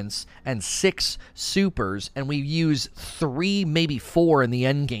attunements and 6 supers, and we use 3, maybe 4 in the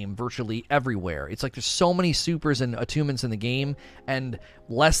end game virtually everywhere. It's like there's so many supers and attunements in the game, and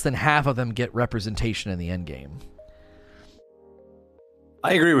less than half of them get representation in the end game.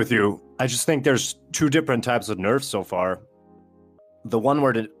 I agree with you. I just think there's 2 different types of nerfs so far. The one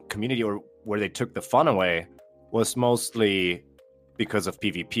where the community or where they took the fun away was mostly because of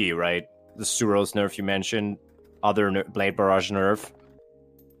PvP, right? The Suros nerf you mentioned, other Blade Barrage nerf,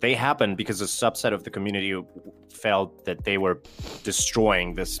 they happened because a subset of the community felt that they were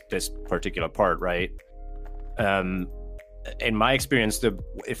destroying this particular part, right? In my experience,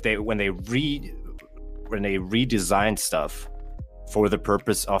 when they redesigned stuff for the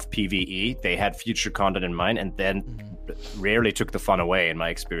purpose of PvE, they had future content in mind, and then rarely took the fun away, in my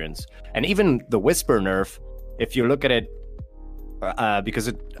experience. And even the Whisper nerf, if you look at it, because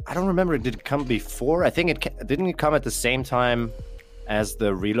I don't remember, did it come before? I think didn't it come at the same time as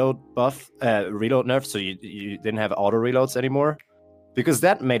the reload reload nerf, so you didn't have auto reloads anymore? Because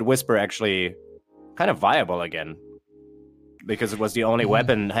that made Whisper actually kind of viable again, because it was the only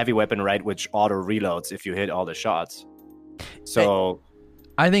heavy weapon, right, which auto reloads if you hit all the shots. So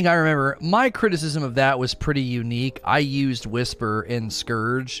I think I remember my criticism of that was pretty unique. I used Whisper in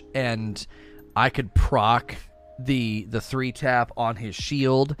Scourge, and I could proc the 3-tap on his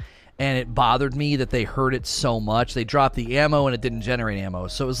shield, and it bothered me that they hurt it so much. They dropped the ammo and it didn't generate ammo.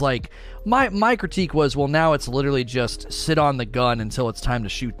 So it was like, my critique was, well, now it's literally just sit on the gun until it's time to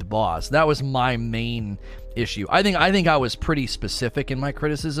shoot the boss. That was my main issue. I think I was pretty specific in my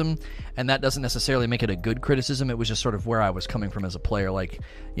criticism, and that doesn't necessarily make it a good criticism. It was just sort of where I was coming from as a player. Like,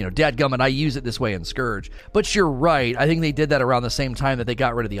 dadgummit, I use it this way in Scourge. But you're right. I think they did that around the same time that they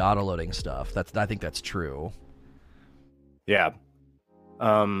got rid of the auto-loading stuff. I think that's true. Yeah.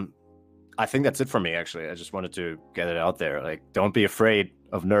 I think that's it for me, actually. I just wanted to get it out there. Like, don't be afraid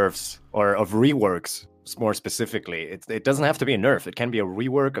of nerfs or of reworks, more specifically. It doesn't have to be a nerf. It can be a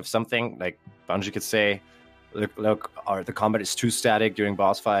rework of something. Like Bungie could say, look, the combat is too static during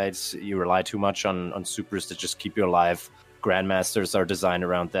boss fights. You rely too much on supers to just keep you alive. Grandmasters are designed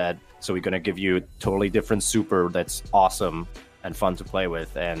around that. So we're going to give you a totally different super that's awesome and fun to play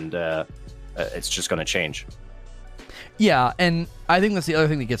with. And it's just going to change. Yeah, and I think that's the other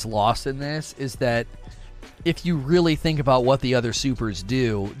thing that gets lost in this, is that if you really think about what the other supers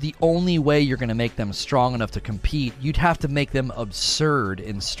do, the only way you're going to make them strong enough to compete, you'd have to make them absurd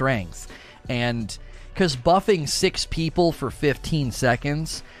in strength. And because buffing 6 people for 15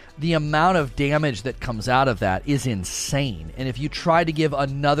 seconds the amount of damage that comes out of that is insane. And if you try to give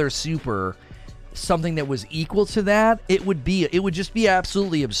another super something that was equal to that, it would just be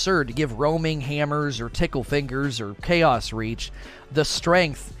absolutely absurd to give roaming hammers or tickle fingers or chaos reach the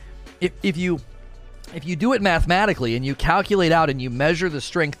strength. If you do it mathematically and you calculate out and you measure the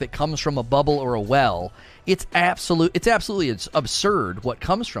strength that comes from a bubble or a well, it's absolutely absurd what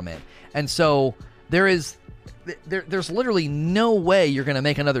comes from it. And so there's literally no way you're going to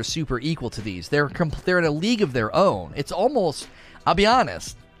make another super equal to these. They're in a league of their own. It's almost, I'll be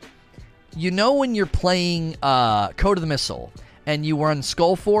honest, when you're playing Code of the Missile and you run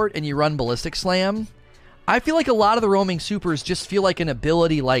Skullfort and you run Ballistic Slam, I feel like a lot of the roaming supers just feel like an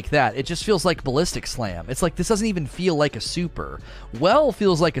ability like that. It just feels like Ballistic Slam. It's like this doesn't even feel like a super. Well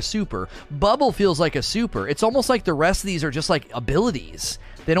feels like a super. Bubble feels like a super. It's almost like the rest of these are just like abilities.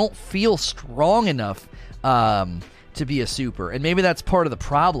 They don't feel strong enough to be a super, and maybe that's part of the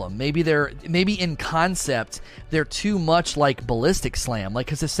problem. Maybe in concept they're too much like Ballistic Slam. Like,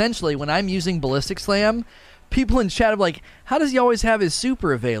 because essentially when I'm using Ballistic Slam, people in chat are like, how does he always have his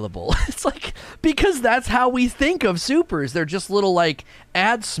super available? It's like, because that's how we think of supers. They're just little like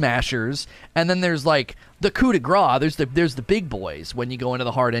ad smashers, and then there's like the coup de grace. There's the big boys when you go into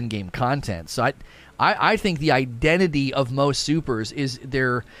the hard endgame content. So I think the identity of most supers is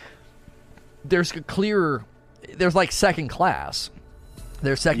there's like second class.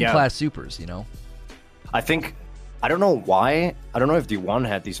 They're second class supers, I don't know why. I don't know if D1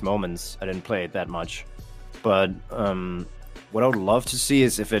 had these moments. I didn't play it that much. But what I would love to see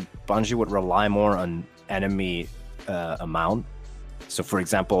is if Bungie would rely more on enemy amount. So, for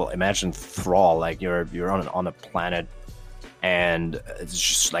example, imagine Thrall. Like you're on a planet, and it's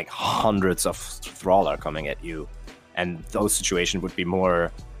just like hundreds of Thrall are coming at you, and those situations would be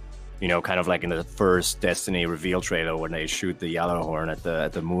more, kind of like in the first Destiny reveal trailer when they shoot the Yellowhorn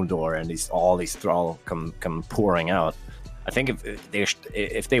at the moon door, and all these Thrall come pouring out. I think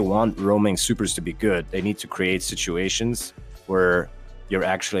if they want roaming supers to be good, they need to create situations where you're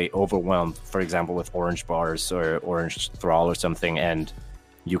actually overwhelmed, for example, with orange bars or orange Thrall or something, and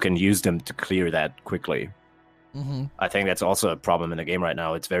you can use them to clear that quickly. Mm-hmm. I think that's also a problem in the game right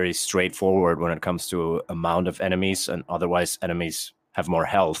now. It's very straightforward when it comes to amount of enemies, and otherwise enemies have more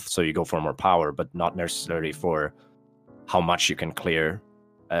health, so you go for more power, but not necessarily for how much you can clear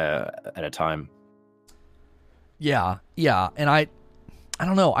at a time. Yeah, and I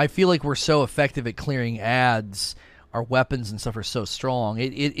don't know. I feel like we're so effective at clearing ads. Our weapons and stuff are so strong. I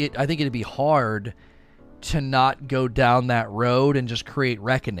think it'd be hard to not go down that road and just create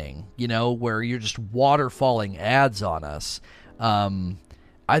Reckoning, where you're just waterfalling ads on us.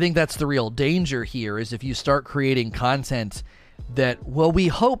 I think that's the real danger here, is if you start creating content that, we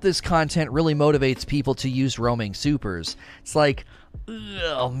hope this content really motivates people to use roaming supers. It's like,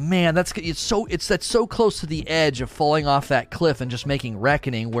 oh man, that's so close to the edge of falling off that cliff and just making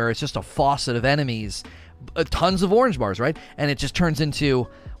Reckoning, where it's just a faucet of enemies, tons of orange bars, right? And it just turns into,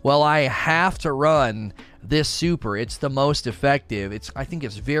 I have to run this super. It's the most effective. I think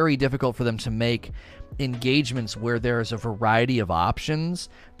it's very difficult for them to make engagements where there's a variety of options,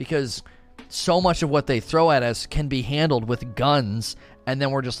 because so much of what they throw at us can be handled with guns, and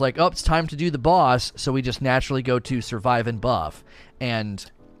then we're just like, it's time to do the boss, so we just naturally go to survive and buff. And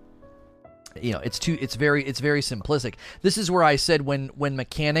it's very simplistic. This is where I said when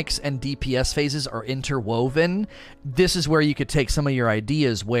mechanics and DPS phases are interwoven, this is where you could take some of your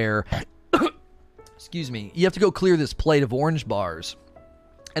ideas where excuse me, you have to go clear this plate of orange bars,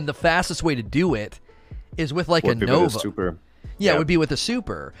 and the fastest way to do it is with like a Nova. Super. Yeah, it would be with a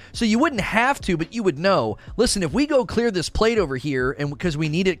super. So you wouldn't have to, but you would know. Listen, if we go clear this plate over here, and because we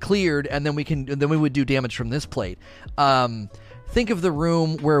need it cleared, and then we would do damage from this plate. Think of the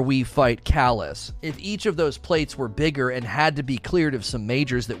room where we fight Callus. If each of those plates were bigger and had to be cleared of some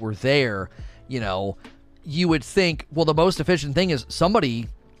majors that were there, you would think, the most efficient thing is somebody's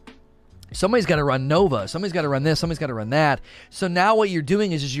got to run Nova, somebody's got to run this, somebody's got to run that. So now what you're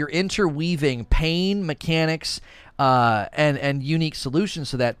doing is you're interweaving pain, mechanics, and unique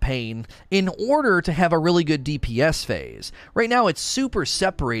solutions to that pain in order to have a really good DPS phase. Right now it's super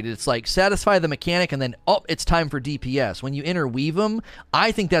separated. It's like satisfy the mechanic and then it's time for DPS. When you interweave them,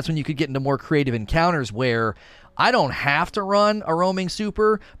 I think that's when you could get into more creative encounters where I don't have to run a roaming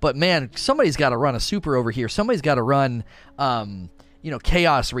super, but man, somebody's got to run a super over here. Somebody's got to run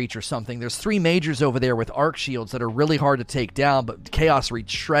Chaos Reach or something. There's 3 majors over there with arc shields that are really hard to take down, but Chaos Reach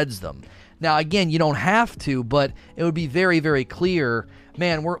shreds them. Now, again, you don't have to, but it would be very, very clear,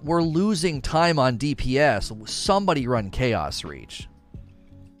 man, we're losing time on DPS. Somebody run Chaos Reach.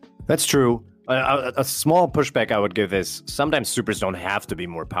 That's true. A small pushback I would give is sometimes supers don't have to be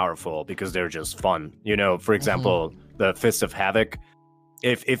more powerful because they're just fun. You know, for example, the Fist of Havoc.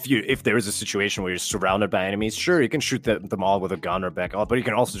 If there is a situation where you're surrounded by enemies, sure, you can shoot them all with a gun or back out, but you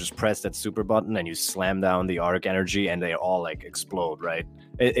can also just press that super button and you slam down the arc energy and they all like explode, right?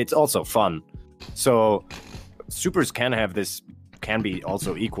 It's also fun. So supers can be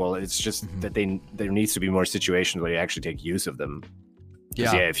also equal. It's just that there needs to be more situations where you actually take use of them.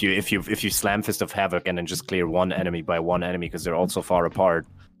 Yeah. If you slam Fist of Havoc and then just clear one enemy by one enemy because they're all so far apart,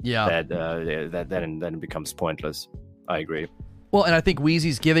 that then it becomes pointless. I agree. Well, and I think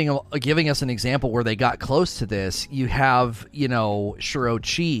Wheezy's giving us an example where they got close to this. You have,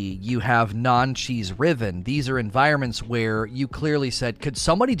 Shuro-Chi, you have Non-Chi's Riven. These are environments where you clearly said, could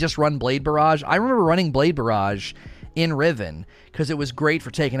somebody just run Blade Barrage? I remember running Blade Barrage in Riven because it was great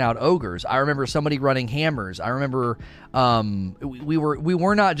for taking out ogres. I remember somebody running hammers. I remember we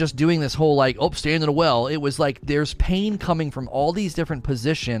were not just doing this whole stand in a well. It was like there's pain coming from all these different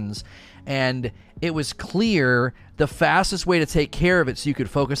positions, and it was clear the fastest way to take care of it so you could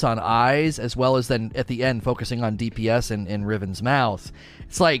focus on eyes as well as then at the end focusing on DPS in Riven's mouth.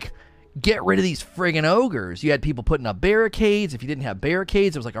 It's like, get rid of these friggin' ogres. You had people putting up barricades. If you didn't have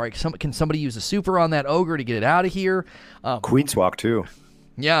barricades, it was like, all right, can somebody use a super on that ogre to get it out of here? Queen's Walk too.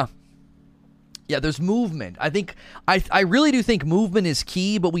 Yeah. Yeah, there's movement. I really do think movement is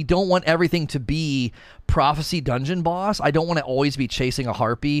key, but we don't want everything to be Prophecy Dungeon boss. I don't want to always be chasing a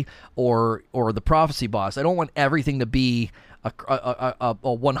Harpy or the Prophecy boss. I don't want everything to be a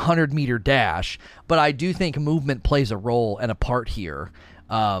 100-meter dash, but I do think movement plays a role and a part here.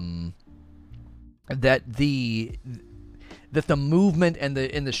 That the movement and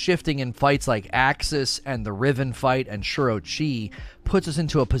the shifting in fights like Axis and the Riven fight and Shuro-Chi puts us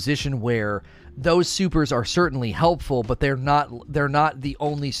into a position where those supers are certainly helpful, but they're not the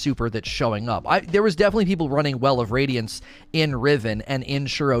only super that's showing up. There was definitely people running Well of Radiance in Riven and in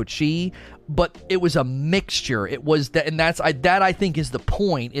Shuro-Chi, but it was a mixture. It was that, and that I think is the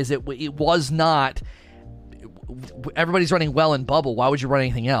point. Is it was not. Everybody's running Well in Bubble. Why would you run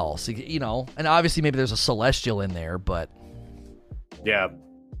anything else? And obviously maybe there's a Celestial in there, but yeah,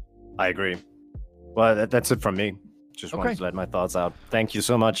 I agree. Well, that's it from me. Just wanted to let my thoughts out. Thank you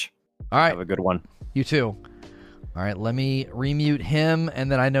so much. All right. Have a good one. You too. All right, let me remute him,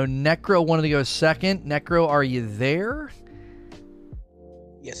 and then I know Necro wanted to go second. Necro, are you there?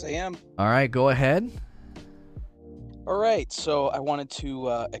 Yes, I am. All right, go ahead. All right, so I wanted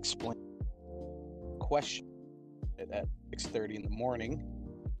to explain a question at 6:30 in the morning,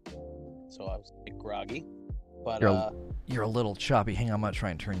 so I was a bit groggy. But you're a little choppy. Hang on, I'm going to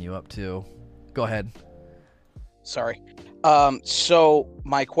try and turn you up too. Go ahead. Sorry. So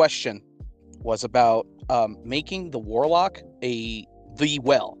my question was about making the Warlock the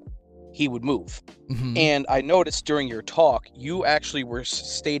well. He would move. Mm-hmm. And I noticed during your talk, you actually were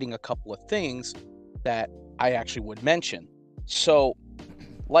stating a couple of things that I actually would mention. So,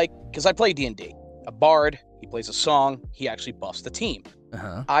 because I play D&D, a bard, he plays a song, he actually buffs the team.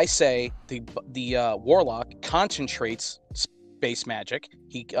 Uh-huh. I say the Warlock concentrates space magic.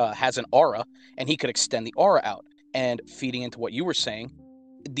 He has an aura, and he could extend the aura out. And feeding into what you were saying,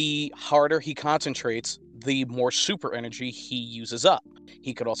 the harder he concentrates, the more super energy he uses up.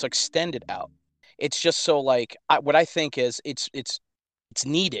 He could also extend it out. It's just so what I think is it's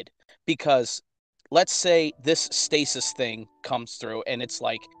needed, because let's say this stasis thing comes through and it's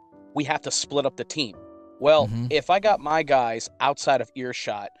like we have to split up the team. Well, if I got my guys outside of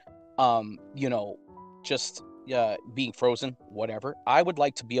earshot, just being frozen, whatever, I would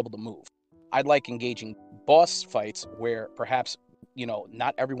like to be able to move. I'd like engaging boss fights where perhaps,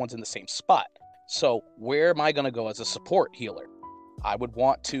 not everyone's in the same spot. So where am I going to go as a support healer? I would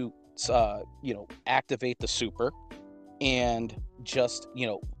want to, activate the super and just,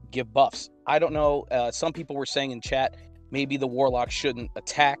 give buffs. I don't know. Some people were saying in chat, maybe the Warlock shouldn't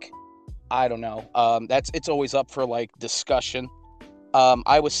attack. I don't know. It's always up for discussion.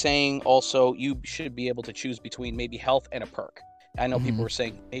 I was saying also you should be able to choose between maybe health and a perk. I know people were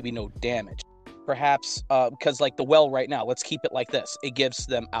saying maybe no damage. Perhaps because the well right now, let's keep it like this. It gives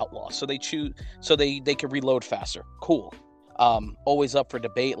them outlaw, so they choose, so they can reload faster. Cool. Always up for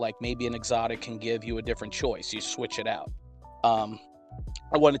debate. Maybe an exotic can give you a different choice. You switch it out. I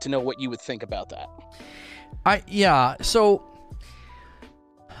wanted to know what you would think about that. So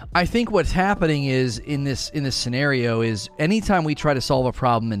I think what's happening is in this scenario is anytime we try to solve a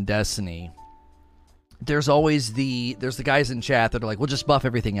problem in Destiny, there's the guys in chat that are like, we'll just buff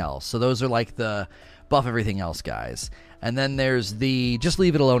everything else. So those are the buff everything else guys. And then there's just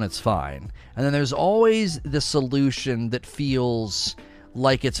leave it alone, it's fine. And then there's always the solution that feels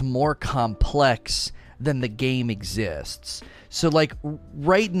like it's more complex than the game exists. So, like,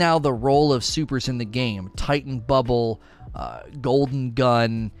 right now, the role of supers in the game, Titan Bubble, Golden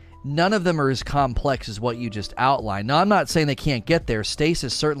Gun, none of them are as complex as what you just outlined. Now, I'm not saying they can't get there.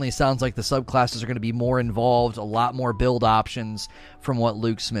 Stasis certainly sounds like the subclasses are going to be more involved, a lot more build options from what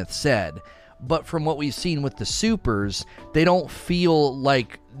Luke Smith said. But from what we've seen with the supers, they don't feel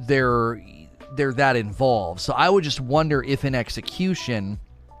like they're that involved. So I would just wonder if in execution,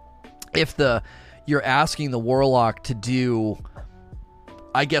 if you're asking the Warlock to do,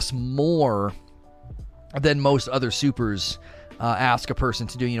 I guess, more than most other supers ask a person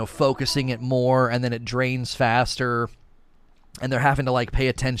to do, focusing it more, and then it drains faster, and they're having to, like, pay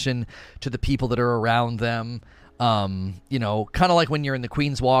attention to the people that are around them. Kind of like when you're in the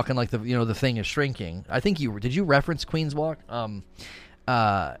Queen's Walk and, like, the thing is shrinking. I think did you reference Queen's Walk?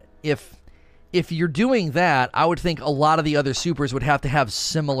 If you're doing that, I would think a lot of the other supers would have to have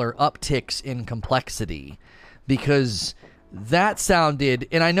similar upticks in complexity, because that sounded,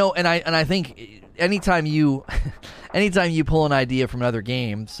 and I think anytime you pull an idea from another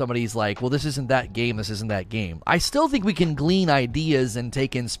game, somebody's like, well, this isn't that game, this isn't that game. I still think we can glean ideas and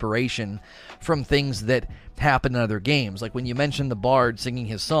take inspiration from things that happen in other games. Like when you mentioned the bard singing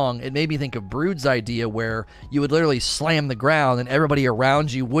his song, it made me think of Brood's idea where you would literally slam the ground and everybody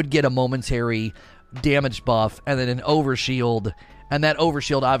around you would get a momentary damage buff and then an overshield. And that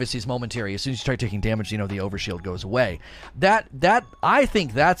overshield obviously is momentary. As soon as you start taking damage, the overshield goes away. That I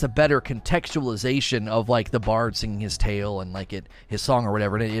think that's a better contextualization of, like, the bard singing his tale and, like, his song or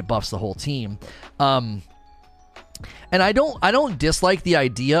whatever, and it buffs the whole team. And I don't dislike the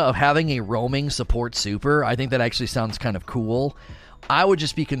idea of having a roaming support super. I think that actually sounds kind of cool. I would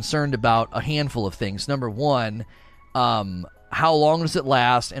just be concerned about a handful of things. Number one, how long does it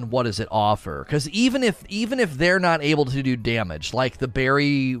last, and what does it offer? Because even if they're not able to do damage, like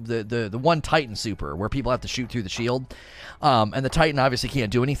the one Titan super where people have to shoot through the shield, and the Titan obviously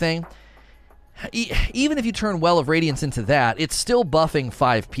can't do anything. Even if you turn Well of Radiance into that, it's still buffing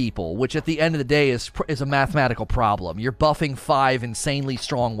 5 people, which at the end of the day is a mathematical problem. You're buffing 5 insanely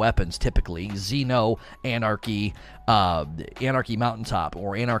strong weapons, typically. Xeno, Anarchy, Anarchy Mountaintop,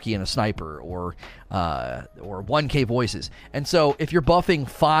 or Anarchy and a Sniper, or 1K Voices. And so if you're buffing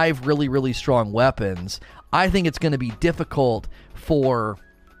 5 really, really strong weapons, I think it's going to be difficult for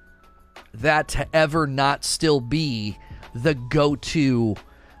that to ever not still be the go-to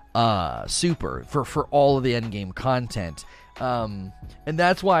super for all of the endgame content. And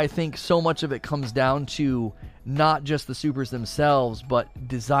that's why I think so much of it comes down to not just the supers themselves, but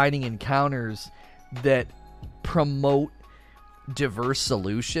designing encounters that promote diverse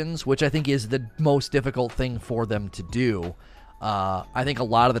solutions, which I think is the most difficult thing for them to do. I think a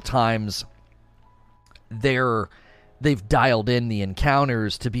lot of the times they've dialed in the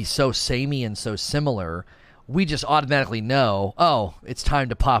encounters to be so samey and so similar, we just automatically know, oh, it's time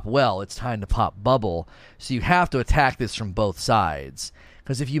to pop Well, it's time to pop Bubble. So you have to attack this from both sides.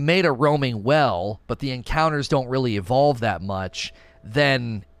 Because if you made a roaming Well, but the encounters don't really evolve that much,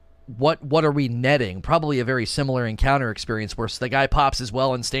 then what are we netting? Probably a very similar encounter experience where the guy pops his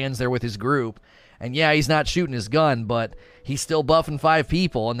Well and stands there with his group, and yeah, he's not shooting his gun, but he's still buffing 5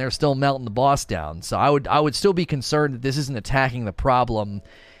 people, and they're still melting the boss down. So I would still be concerned that this isn't attacking the problem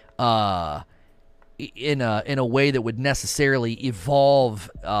in a way that would necessarily evolve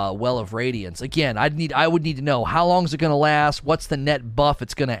Well of Radiance. Again, I would need to know, how long is it going to last? What's the net buff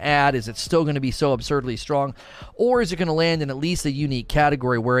it's going to add? Is it still going to be so absurdly strong? Or is it going to land in at least a unique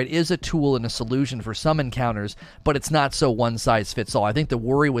category where it is a tool and a solution for some encounters, but it's not so one-size-fits-all? I think the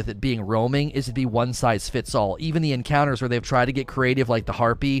worry with it being roaming is it'd be one-size-fits-all. Even the encounters where they've tried to get creative, like the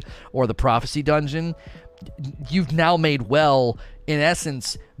Harpy or the Prophecy Dungeon, you've now made Well, in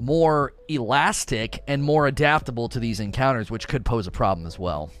essence, more elastic and more adaptable to these encounters, which could pose a problem as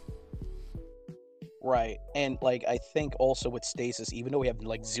well. Right. And like, I think also with Stasis, even though we have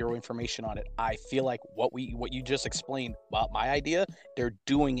like zero information on it, I feel like what you just explained about my idea, they're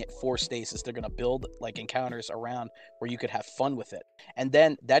doing it for Stasis. They're going to build like encounters around where you could have fun with it. And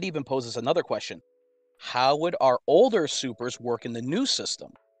then that even poses another question. How would our older supers work in the new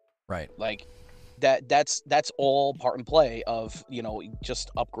system? Right. Like, that's all part and play of, just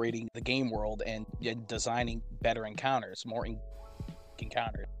upgrading the game world and designing better encounters, more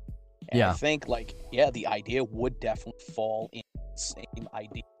encounters. And yeah. I think the idea would definitely fall in the same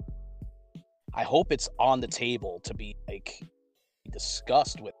idea. I hope it's on the table to be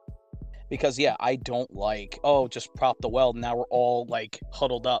discussed with, because I don't like, just prop the Well, now we're all like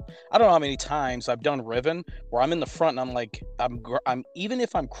huddled up. I don't know how many times I've done Riven where I'm in the front and I'm like, I'm even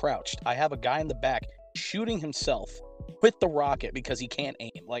if I'm crouched, I have a guy in the back shooting himself with the rocket because he can't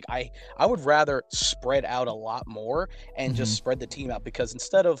aim. Like I would rather spread out a lot more and just spread the team out, because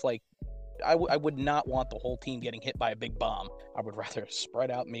instead of like I would not want the whole team getting hit by a big bomb. I would rather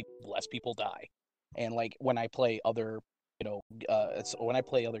spread out, make less people die. And like when I play other, when I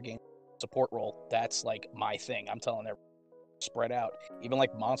play other games, support role, that's like my thing. I'm telling everyone, spread out. Even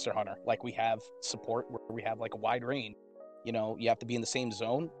like Monster Hunter, like we have support where we have like a wide range. You have to be in the same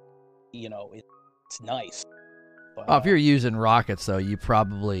zone. It's nice. But, if you're using rockets, though, you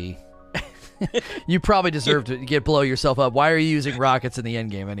probably deserve to blow yourself up. Why are you using rockets in the end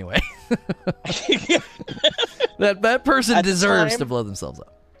game anyway? that person deserves to blow themselves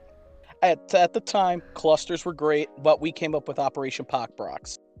up. At the time, clusters were great, but we came up with Operation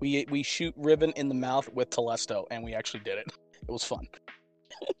Pockbrox. We shoot Riven in the mouth with Telesto, and we actually did it. It was fun.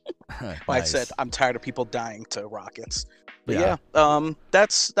 Nice. I said I'm tired of people dying to rockets. But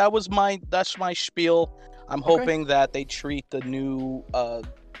that's my spiel. I'm hoping that they treat the new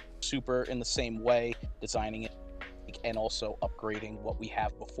Super in the same way, designing it and also upgrading what we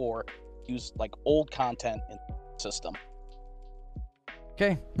have before. Use like old content in the system.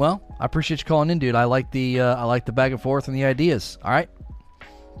 Okay, well, I appreciate you calling in, dude. I like the back and forth and the ideas. All right,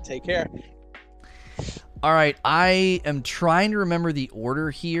 take care. All right, I am trying to remember the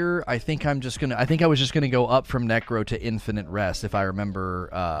order here. I think I was just gonna go up from Necro to Infinite Rest, if I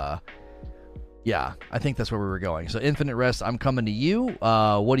remember. Yeah, I think that's where we were going. So Infinite Rest, I'm coming to you.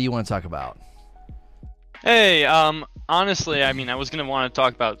 What do you want to talk about? Hey, honestly, I mean, I was gonna want to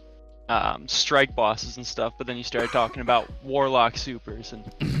talk about strike bosses and stuff, but then you started talking about Warlock supers, and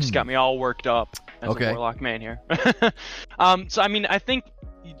just got me all worked up as a Warlock man here. So I mean, I think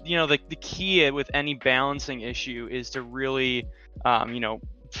the key with any balancing issue is to really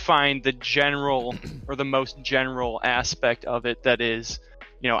find the general or the most general aspect of it that is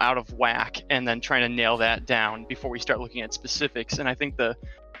out of whack, and then trying to nail that down before we start looking at specifics. And I think the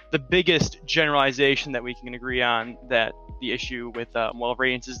biggest generalization that we can agree on, that the issue with Well of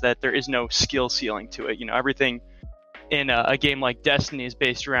Radiance, is that there is no skill ceiling to it. Everything in a game like Destiny is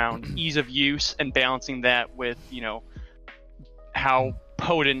based around ease of use and balancing that with how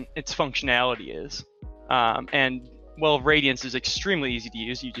potent its functionality is. And Well of Radiance is extremely easy to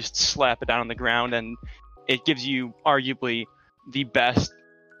use. You just slap it down on the ground, and it gives you arguably the best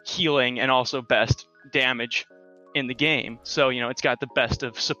healing and also best damage in the game. So it's got the best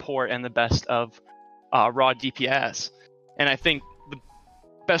of support and the best of raw DPS. And I think the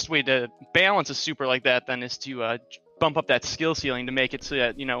best way to balance a super like that then is to bump up that skill ceiling to make it so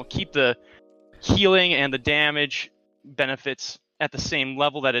that keep the healing and the damage benefits at the same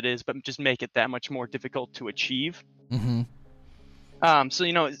level that it is, but just make it that much more difficult to achieve.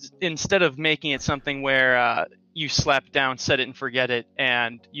 So instead of making it something where you slap down, set it and forget it,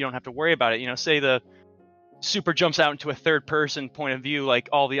 and you don't have to worry about it. Say the super jumps out into a third-person point of view like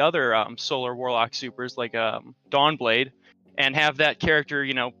all the other Solar Warlock supers, like Dawnblade, and have that character,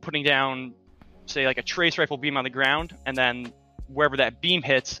 putting down, say, like a trace rifle beam on the ground, and then wherever that beam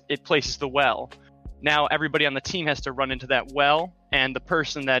hits, it places the well. Now everybody on the team has to run into that well, and the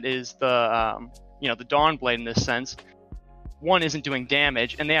person that is the Dawnblade in this sense, one isn't doing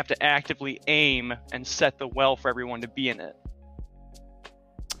damage, and they have to actively aim and set the well for everyone to be in it.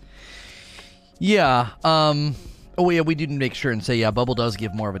 Yeah. We didn't make sure and say, Bubble does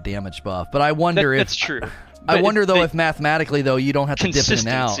give more of a damage buff, but I wonder that's true. I wonder though if mathematically though you don't have to dip in and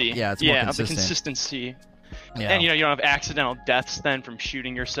out. Yeah, it's more consistent. The consistency. Yeah. And you don't have accidental deaths then from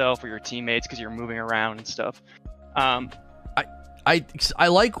shooting yourself or your teammates because you're moving around and stuff. I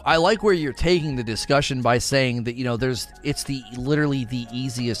like where you're taking the discussion by saying that it's literally the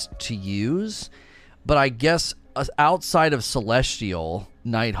easiest to use, but I guess outside of Celestial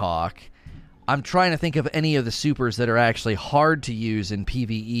Nighthawk, I'm trying to think of any of the supers that are actually hard to use in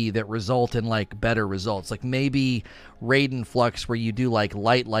PvE that result in like better results. Like maybe Raiden Flux, where you do like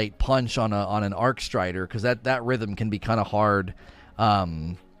light punch on an Arc Strider, because that rhythm can be kind of hard.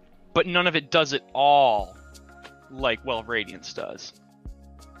 But none of it does it all like Well of Radiance does,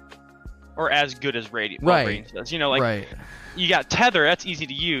 or as good as Radiance does. Right. You got Tether, that's easy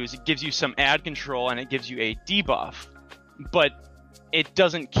to use. It gives you some ad control and it gives you a debuff, but it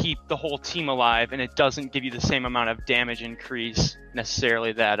doesn't keep the whole team alive, and it doesn't give you the same amount of damage increase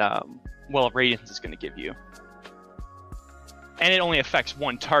necessarily that Well of Radiance is going to give you. And it only affects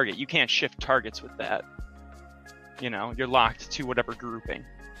one target. You can't shift targets with that. You're locked to whatever grouping.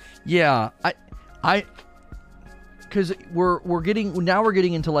 Yeah, because we're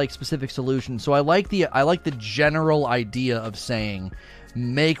getting into like specific solutions. So I like the general idea of saying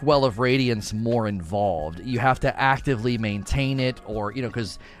make Well of Radiance more involved. You have to actively maintain it, or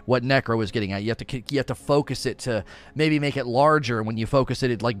because what Necro was getting at, you have to focus it to maybe make it larger. And when you focus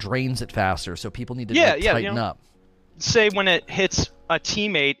it, it like drains it faster. So people need to tighten up. Say when it hits a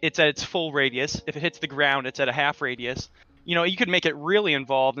teammate, it's at its full radius. If it hits the ground, it's at a half radius. You could make it really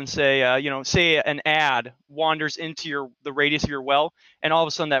involved and say, say an ad wanders into the radius of your well, and all of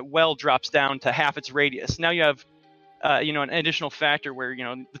a sudden that well drops down to half its radius. Now you have, an additional factor where,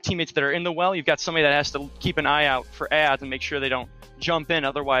 the teammates that are in the well, you've got somebody that has to keep an eye out for ads and make sure they don't jump in.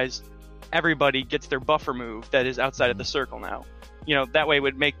 Otherwise, everybody gets their buffer move that is outside of the circle now. That way it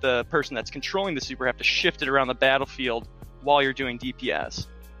would make the person that's controlling the super have to shift it around the battlefield while you're doing DPS.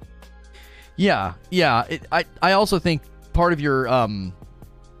 Yeah. I also think part of your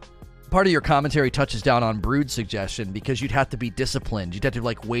commentary touches down on Brood's suggestion, because you'd have to be disciplined. You'd have to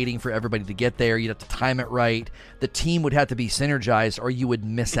like waiting for everybody to get there. You'd have to time it right. The team would have to be synergized, or you would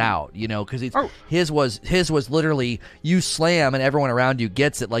miss out. Because his was literally you slam and everyone around you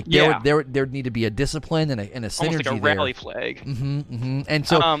gets it. Like there'd need to be a discipline and a synergy, almost like a there. rally flag. And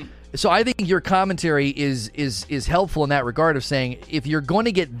so. So I think your commentary is helpful in that regard of saying if you're going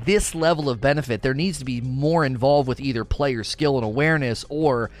to get this level of benefit, there needs to be more involved with either player skill and awareness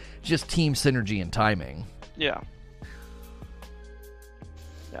or just team synergy and timing. Yeah.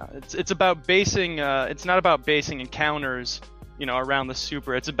 It's about basing. It's not about basing encounters, around the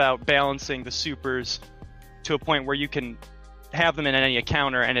super. It's about balancing the supers to a point where you can have them in any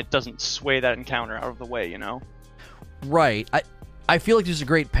encounter and it doesn't sway that encounter out of the way. Right. I feel like there's a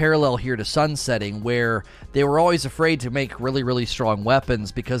great parallel here to Sunsetting, where they were always afraid to make really, really strong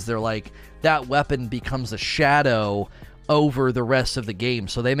weapons because they're like, that weapon becomes a shadow over the rest of the game.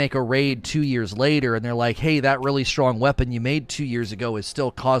 So they make a raid 2 years later, and they're like, hey, that really strong weapon you made 2 years ago is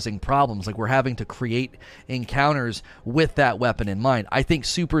still causing problems. Like, we're having to create encounters with that weapon in mind. I think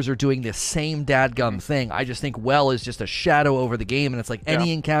supers are doing the same dadgum thing. I just think Well is just a shadow over the game, and it's like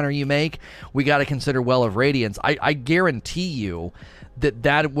any encounter you make, we got to consider Well of Radiance. I guarantee you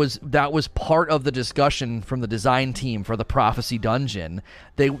that was part of the discussion from the design team for the Prophecy Dungeon.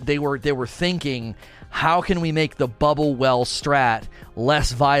 They were thinking, how can we make the bubble well strat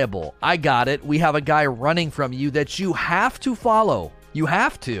less viable? I got it. We have a guy running from you that you have to follow. You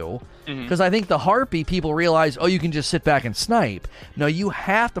have to. Because I think the Harpy people realize, you can just sit back and snipe. No, you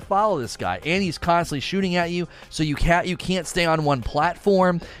have to follow this guy, and he's constantly shooting at you, so you can't stay on one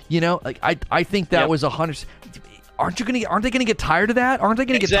platform. Like I think that was 100. Aren't they gonna get tired of that? Aren't they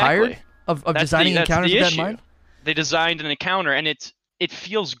gonna get tired of designing encounters with that in mind? They designed an encounter, and it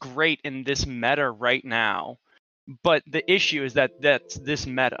feels great in this meta right now, but the issue is that's this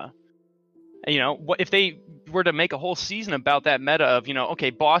meta. What if they were to make a whole season about that meta of, okay,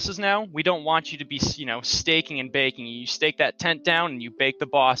 bosses now, we don't want you to be, staking and baking. You stake that tent down and you bake the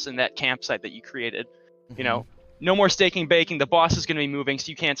boss in that campsite that you created. No more staking, baking. The boss is going to be moving, so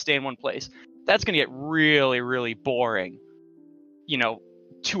you can't stay in one place. That's going to get really, really boring.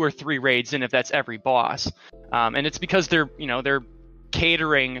 2 or 3 raids in if that's every boss, and it's because they're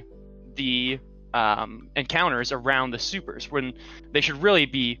catering the encounters around the supers when they should really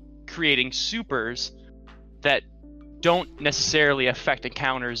be creating supers that don't necessarily affect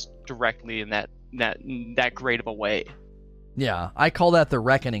encounters directly in that great of a way. Yeah, I call that the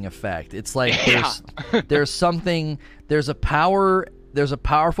Reckoning effect. It's like there's a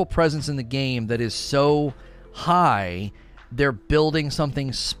powerful presence in the game that is so high, they're building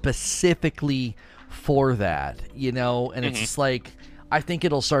something specifically for that, and it's just like, I think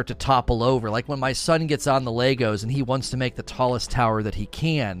it'll start to topple over. Like when my son gets on the Legos and he wants to make the tallest tower that he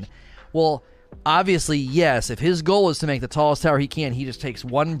can. Well, obviously, yes, if his goal is to make the tallest tower he can, he just takes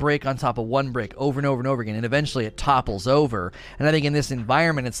one brick on top of one brick over and over and over again, and eventually it topples over. And I think in this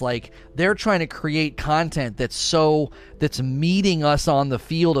environment, it's like they're trying to create content that's meeting us on the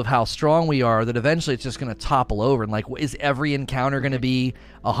field of how strong we are, that eventually it's just going to topple over. And like, is every encounter going to be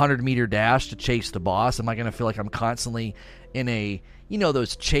a 100-meter dash to chase the boss? Am I going to feel like I'm constantly in a,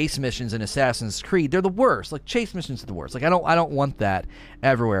 those chase missions in Assassin's Creed? They're the worst. Like, chase missions are the worst. Like, I don't want that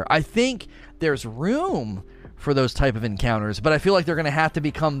everywhere. I think there's room for those type of encounters, but I feel like they're going to have to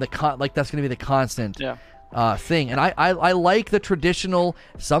become that's going to be the constant thing. And I like the traditional.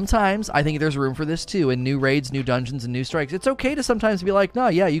 Sometimes I think there's room for this too in new raids, new dungeons, and new strikes. It's okay to sometimes be like, no,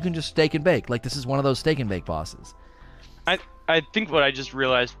 yeah, you can just steak and bake. Like, this is one of those steak and bake bosses. I think what I just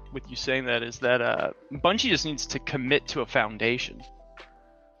realized with you saying that is that Bungie just needs to commit to a foundation.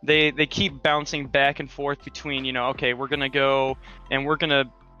 They keep bouncing back and forth between, okay, we're going to go and we're going to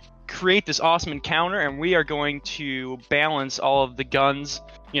create this awesome encounter, and we are going to balance all of the guns,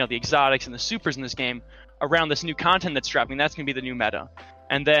 the exotics and the supers in this game around this new content that's dropping. That's going to be the new meta.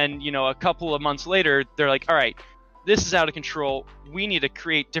 And then, a couple of months later, they're like, all right, this is out of control. We need to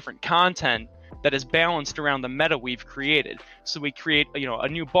create different content that is balanced around the meta we've created. So we create, a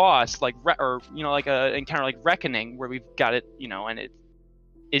new boss like a encounter like Reckoning, where we've got it, and it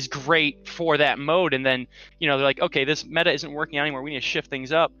is great for that mode. And then, they're like, okay, this meta isn't working out anymore. We need to shift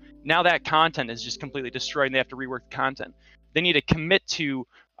things up. Now that content is just completely destroyed, and they have to rework the content. They need to commit to,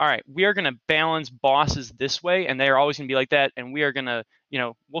 all right, we are going to balance bosses this way, and they're always going to be like that. And we are going to,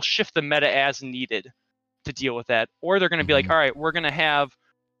 we'll shift the meta as needed to deal with that. Or they're going to be like, all right, we're going to have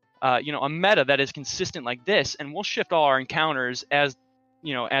a meta that is consistent like this, and we'll shift all our encounters as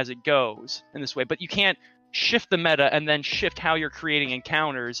it goes in this way. But you can't shift the meta and then shift how you're creating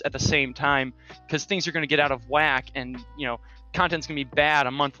encounters at the same time, because things are going to get out of whack, and content's going to be bad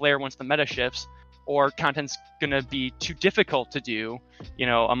a month later once the meta shifts, or content's going to be too difficult to do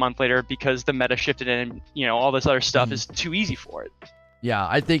a month later because the meta shifted and all this other stuff is too easy for it. Yeah,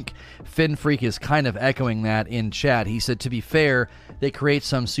 I think FinFreak is kind of echoing that in chat. He said, to be fair, they create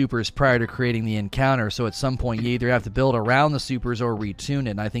some supers prior to creating the encounter, so at some point you either have to build around the supers or retune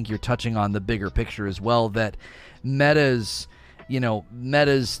it. And I think you're touching on the bigger picture as well, that metas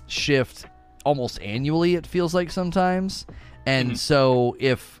shift almost annually, it feels like sometimes. And so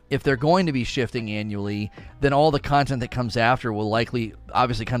if they're going to be shifting annually, then all the content that comes after will likely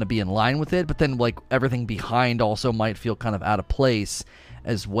obviously kind of be in line with it, but then like everything behind also might feel kind of out of place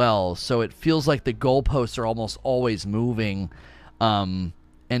as well. So it feels like the goalposts are almost always moving. And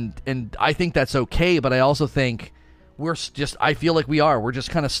I think that's okay, but I also think I feel like we're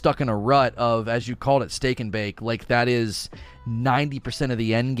just kind of stuck in a rut of, as you called it, steak and bake. Like that is 90% of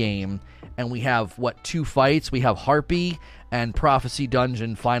the end game. And we have, 2 fights? We have Harpy and Prophecy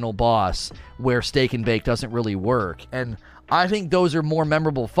Dungeon Final Boss, where Steak and Bake doesn't really work. And I think those are more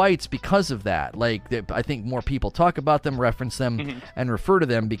memorable fights because of that. Like, I think more people talk about them, reference them, and refer to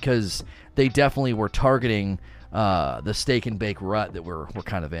them because they definitely were targeting the Steak and Bake rut that we're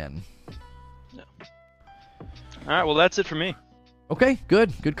kind of in. Yeah. All right, well, that's it for me. Okay,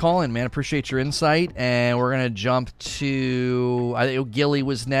 good call in, man. Appreciate your insight, and we're gonna jump to. I think Gilly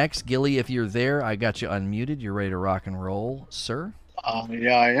was next. Gilly, if you're there, I got you unmuted. You're ready to rock and roll, sir.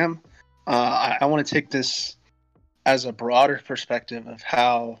 Yeah, I am. I want to take this as a broader perspective of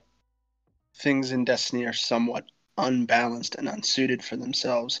how things in Destiny are somewhat unbalanced and unsuited for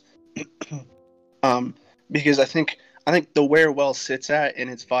themselves. Because I think the where well sits at in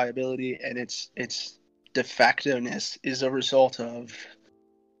its viability and its de facto-ness is a result of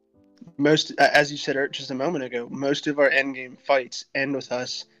most, as you said just a moment ago, most of our endgame fights end with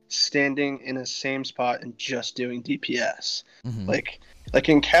us standing in the same spot and just doing DPS. Like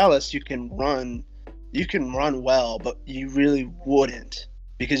in Callus, you can run well, but you really wouldn't,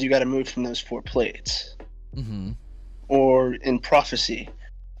 because you got to move from those 4 plates. Or in Prophecy,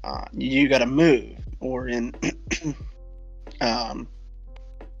 you got to move. Or in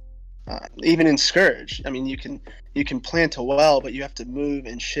even in Scourge, I mean, you can plant a well, but you have to move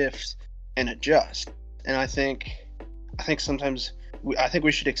and shift and adjust. And I think sometimes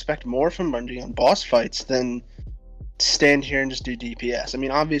we should expect more from Bungie on boss fights than stand here and just do DPS. I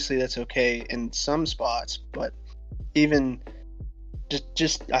mean, obviously that's okay in some spots, but even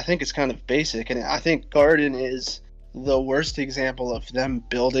just I think it's kind of basic. And I think Garden is the worst example of them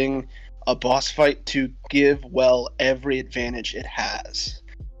building a boss fight to give well every advantage it has.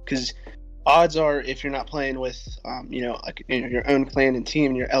 Because odds are, if you're not playing with, your own clan and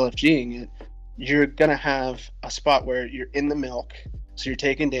team, and you're LFGing it, you're gonna have a spot where you're in the milk, so you're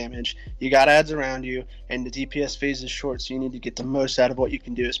taking damage. You got adds around you, and the DPS phase is short, so you need to get the most out of what you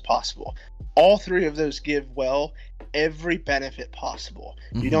can do as possible. All 3 of those give well every benefit possible.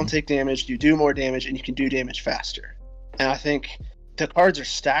 You don't take damage, you do more damage, and you can do damage faster. And I think the cards are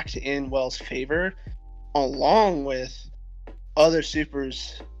stacked in Well's favor, along with other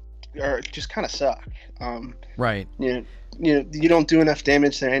supers are just kind of suck. Right. You don't do enough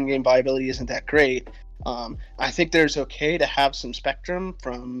damage. Their endgame viability isn't that great. I think there's okay to have some spectrum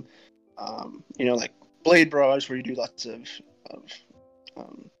from, like Blade Brawlers, where you do lots of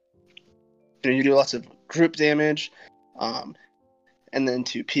group damage, and then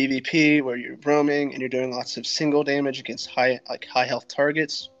to PvP, where you're roaming and you're doing lots of single damage against high health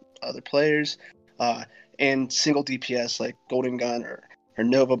targets, other players, and single DPS like Golden Gun or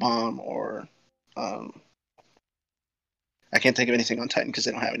Nova Bomb, or I can't think of anything on Titan because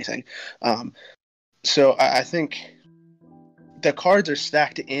they don't have anything. So I think the cards are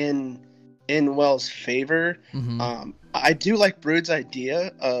stacked in in Well's favor. I do like Brood's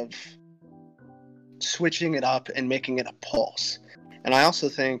idea of switching it up and making it a pulse. And I also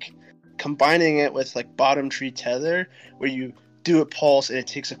think combining it with like bottom tree tether, where you do a pulse and it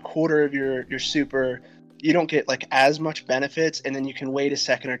takes a quarter of your super, you don't get like as much benefits, and then you can wait a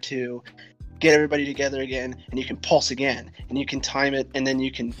second or two, get everybody together again, and you can pulse again, and you can time it, and then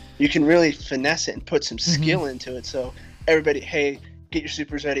you can really finesse it and put some skill into it. So everybody, hey, get your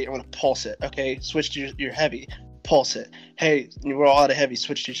supers ready, I want to pulse it. Okay, switch to your heavy, pulse it. Hey, we're all out of heavy,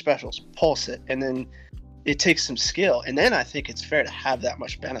 switch to your specials, pulse it. And then it takes some skill, and then I think it's fair to have that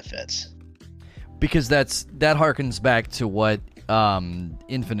much benefits. Because that harkens back to what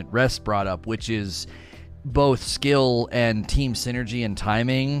Infinite Rest brought up, which is both skill and team synergy and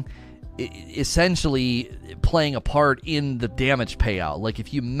timing essentially playing a part in the damage payout. Like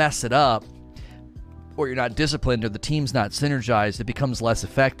if you mess it up, or you're not disciplined, or the team's not synergized, it becomes less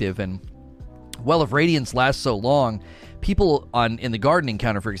effective. And Well of Radiance lasts so long, people in the garden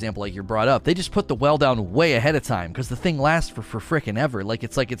encounter, for example, like you brought up, they just put the well down way ahead of time because the thing lasts for frickin' ever. Like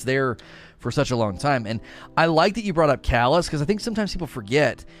it's there for such a long time. And I like that you brought up Callus, because I think sometimes people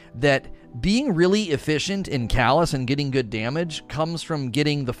forget that being really efficient in Callus and getting good damage comes from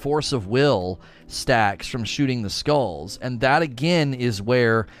getting the Force of Will stacks from shooting the skulls. And that, again, is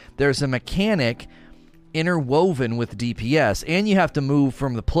where there's a mechanic interwoven with DPS, and you have to move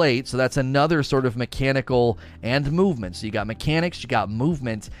from the plate, so that's another sort of mechanical and movement. So you got mechanics, you got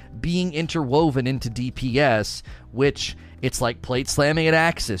movement being interwoven into DPS, which it's like plate slamming at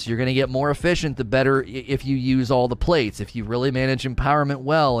Axis. You're going to get more efficient the better if you use all the plates. If you really manage empowerment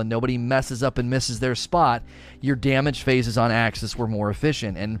well and nobody messes up and misses their spot, your damage phases on Axis were more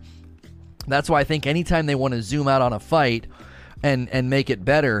efficient. And that's why I think anytime they want to zoom out on a fight and make it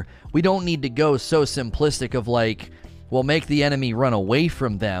better, we don't need to go so simplistic of like, well, make the enemy run away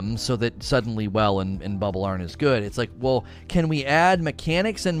from them so that suddenly Well and Bubble aren't as good. It's like, well, can we add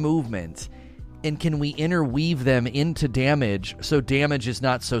mechanics and movement, and can we interweave them into damage so damage is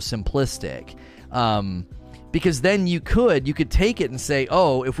not so simplistic? Because then you could take it and say,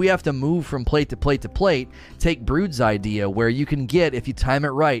 oh, if we have to move from plate to plate to plate, take Brood's idea where you can get, if you time it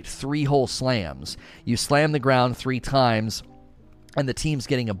right, 3 whole slams. You slam the ground 3 times, and the team's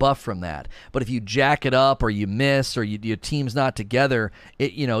getting a buff from that. But if you jack it up, or you miss, or your team's not together,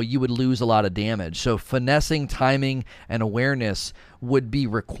 you would lose a lot of damage. So finessing, timing, and awareness would be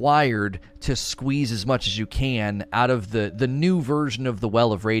required to squeeze as much as you can out of the new version of the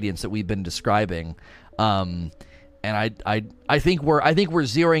Well of Radiance that we've been describing. And I think we're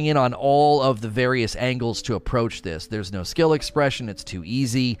zeroing in on all of the various angles to approach this. There's no skill expression. It's too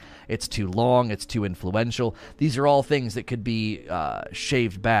easy. It's too long. It's too influential. These are all things that could be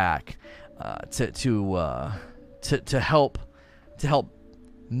shaved back to help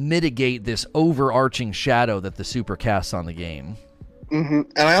mitigate this overarching shadow that the super casts on the game. And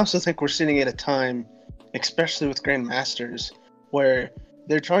I also think we're sitting at a time, especially with Grandmasters, where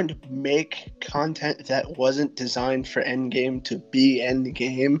they're trying to make content that wasn't designed for endgame to be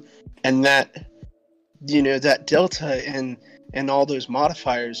endgame, and that that delta and all those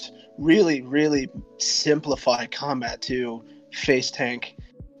modifiers really, really simplify combat to face tank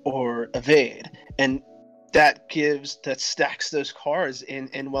or evade, and that stacks those cards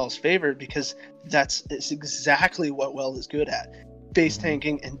in Well's favor, because it's exactly what Well is good at, face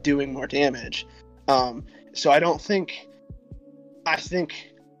tanking and doing more damage. So I think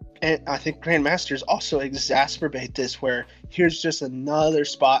Grandmasters also exacerbate this, where here's just another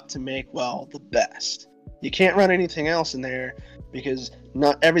spot to make Well the best. You can't run anything else in there because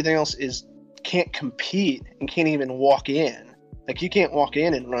not everything else can't compete and can't even walk in. Like, you can't walk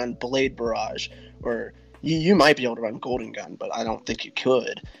in and run Blade Barrage, or you might be able to run Golden Gun, but I don't think you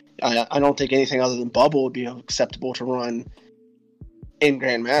could. I don't think anything other than Bubble would be acceptable to run in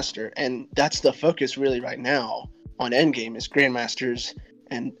Grandmaster, and that's the focus really right now on Endgame, is Grandmasters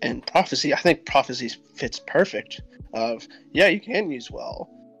and Prophecy. I think Prophecy fits perfect. You can use Well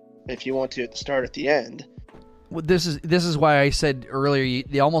if you want to at the start, at the end. Well, this is why I said earlier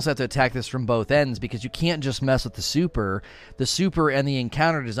they almost have to attack this from both ends, because you can't just mess with the super. The super and the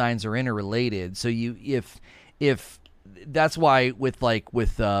encounter designs are interrelated. So if that's why with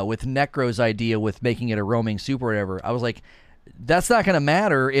Necro's idea with making it a roaming super or whatever, I was like, that's not going to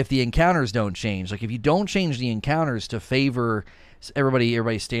matter if the encounters don't change. Like, if you don't change the encounters to favor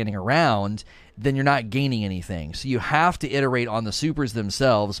everybody standing around, then you're not gaining anything. So you have to iterate on the supers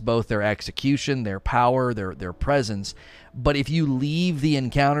themselves, both their execution, their power, their presence. But if you leave the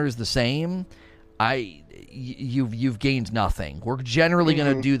encounters the same, you've gained nothing. We're generally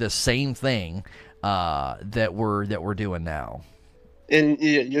going to do the same thing that we're doing now. and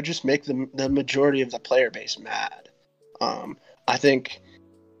you'll just make the majority of the player base mad. I think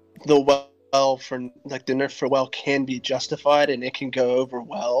the well for like the nerf for well can be justified and it can go over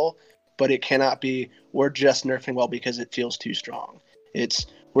well, but it cannot be we're just nerfing well because it feels too strong. It's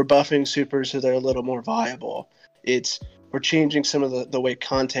we're buffing supers so they're a little more viable. It's we're changing some of the way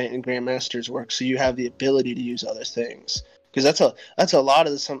content and grandmasters work so you have the ability to use other things. Because that's a lot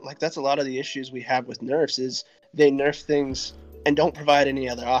of the issues we have with nerfs is they nerf things and don't provide any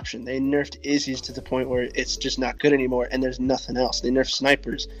other option. They nerfed Izzy's to the point where it's just not good anymore and there's nothing else. They nerf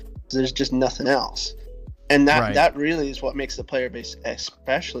snipers, so there's just nothing else. And that really is what makes the player base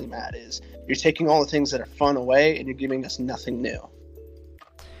especially mad is you're taking all the things that are fun away and you're giving us nothing new.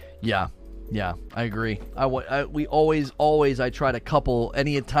 Yeah, I agree. We always I try to couple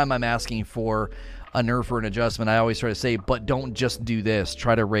any time I'm asking for a nerf or an adjustment, I always try to say, but don't just do this.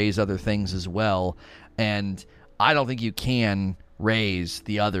 Try to raise other things as well. And I don't think you can raise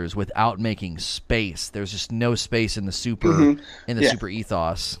the others without making space. There's just no space in the super super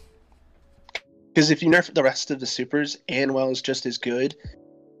ethos. Because if you nerf the rest of the supers and well is just as good,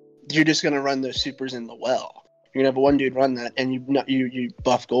 you're just going to run those supers in the well. You're going to have one dude run that, and you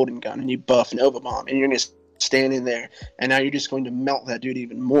buff Golden Gun, and you buff Nova Bomb, and you're going to stand in there, and now you're just going to melt that dude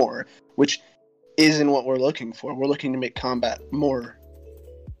even more, which isn't what we're looking for. We're looking to make combat more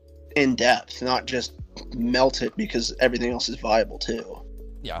in-depth, not just melt it because everything else is viable too.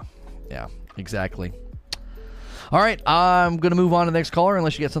 Yeah, exactly. All right, I'm going to move on to the next caller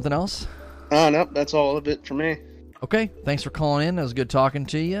unless you get something else. Nope, that's all of it for me. Okay, thanks for calling in. It was good talking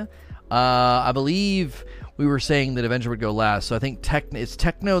to you. I believe we were saying that Avenger would go last, so I think it's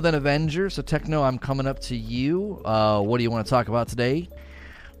Techno then Avenger. So Techno, I'm coming up to you. What do you want to talk about today,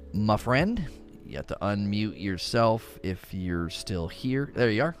 my friend? You have to unmute yourself if you're still here. There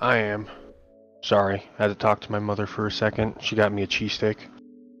you are. I am. Sorry, I had to talk to my mother for a second. She got me a cheesesteak.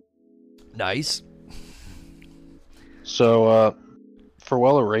 Nice. So, for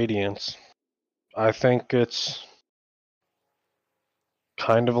Well of Radiance, I think it's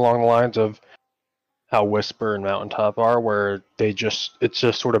kind of along the lines of how Whisper and Mountaintop are, where it just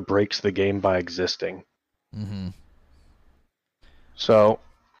sort of breaks the game by existing. Mm-hmm. So,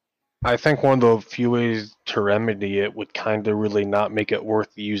 I think one of the few ways to remedy it would kind of really not make it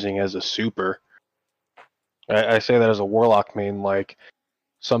worth using as a super. I say that as a Warlock main, like,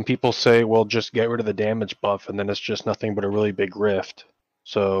 some people say, well, just get rid of the damage buff, and then it's just nothing but a really big rift.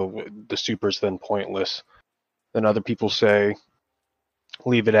 So the super's then pointless. Then other people say,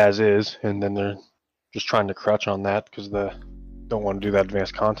 leave it as is, and then they're just trying to crutch on that because they don't want to do that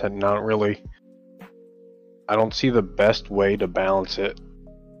advanced content. And I don't see the best way to balance it.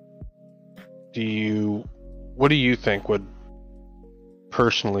 What do you think would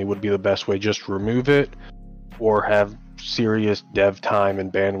be the best way? Just remove it, or have serious dev time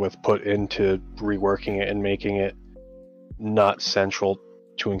and bandwidth put into reworking it and making it not central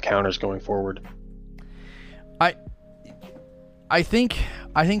to encounters going forward? I think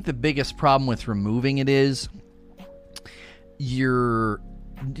the biggest problem with removing it is you're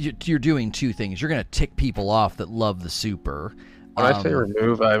doing two things. You're going to tick people off that love the super. When I say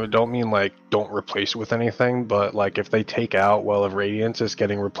remove, I don't mean like don't replace it with anything, but like if they take out Well of Radiance, it's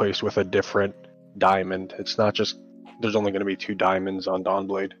getting replaced with a different diamond. It's not just there's only going to be 2 diamonds on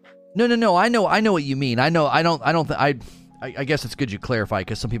Dawnblade. No. I know what you mean. I guess it's good you clarify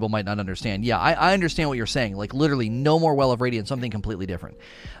because some people might not understand. Yeah, I understand what you're saying. Like literally, no more Well of Radiance, something completely different.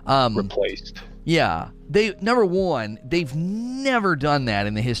 Replaced. Yeah, number one, they've never done that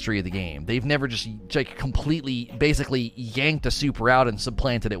in the history of the game. They've never just like completely, basically yanked a super out and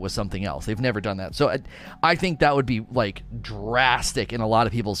supplanted it with something else. They've never done that. So I think that would be like drastic in a lot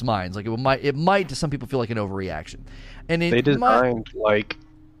of people's minds. Like it might to some people feel like an overreaction. And they designed like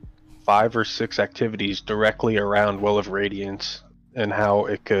 5 or 6 activities directly around Well of Radiance and how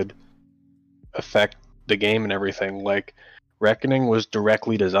it could affect the game and everything. Like Reckoning was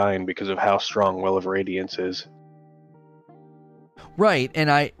directly designed because of how strong Well of Radiance is. Right, and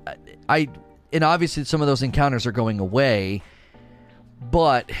and obviously some of those encounters are going away,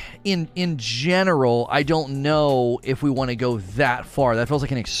 but in general, I don't know if we want to go that far. That feels like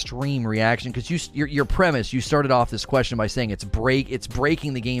an extreme reaction because your premise, you started off this question by saying it's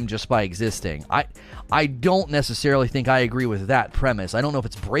breaking the game just by existing. I don't necessarily think I agree with that premise. I don't know if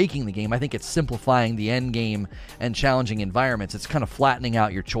it's breaking the game. I think it's simplifying the end game and challenging environments. It's kind of flattening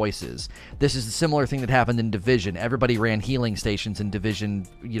out your choices. This is a similar thing that happened in Division. Everybody ran healing stations in Division,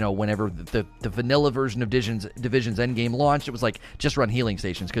 whenever the vanilla version of Division's end game launched, it was like, just run healing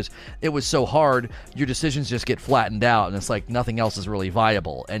stations because it was so hard, your decisions just get flattened out and it's like nothing else is really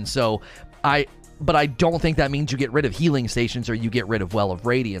viable. And so but I don't think that means you get rid of healing stations or you get rid of Well of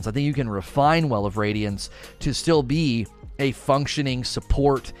Radiance. I think you can refine Well of Radiance to still be a functioning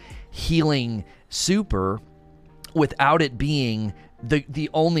support healing super without it being the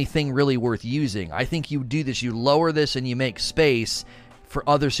only thing really worth using. I think you do this, you lower this and you make space for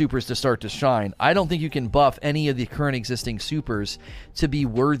other supers to start to shine. I don't think you can buff any of the current existing supers to be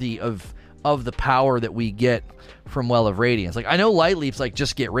worthy of the power that we get from Well of Radiance. Like, I know Light Leap's like,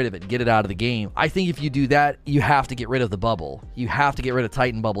 just get rid of it, get it out of the game. I think if you do that, you have to get rid of the bubble. You have to get rid of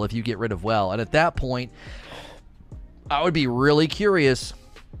Titan Bubble if you get rid of Well. And at that point, I would be really curious,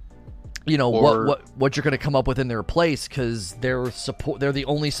 you know, what you're going to come up with in their place, because they're the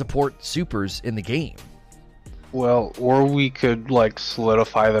only support supers in the game. Well, or we could like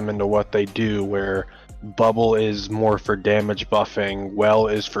solidify them into what they do, where Bubble is more for damage buffing, Well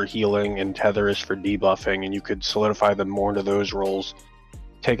is for healing, and Tether is for debuffing, and you could solidify them more into those roles.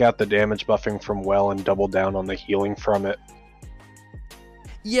 Take out the damage buffing from Well and double down on the healing from it.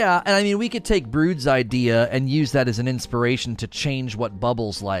 Yeah, and I mean, we could take Brood's idea and use that as an inspiration to change what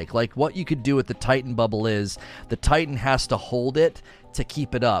Bubble's like. Like, what you could do with the Titan Bubble is the Titan has to hold it to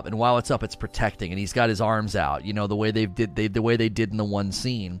keep it up, and while it's up, it's protecting, and he's got his arms out, you know, the way they did in the one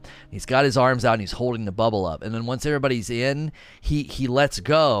scene. He's got his arms out and he's holding the bubble up, and then once everybody's in, he lets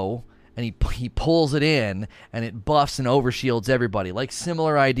go and he pulls it in, and it buffs and overshields everybody. Like,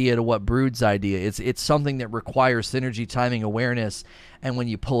 similar idea to what Brood's idea. It's something that requires synergy, timing, awareness, and when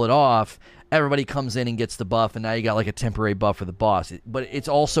you pull it off, everybody comes in and gets the buff, and now you got like a temporary buff for the boss. But it's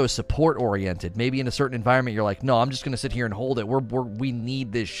also support oriented. Maybe in a certain environment, you're like, no, I'm just going to sit here and hold it. We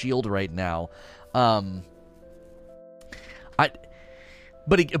need this shield right now.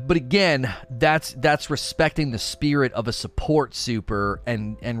 But again, that's respecting the spirit of a support super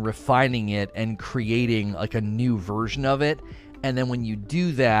and refining it and creating like a new version of it. And then when you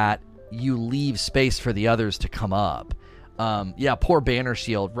do that, you leave space for the others to come up. Yeah, poor Banner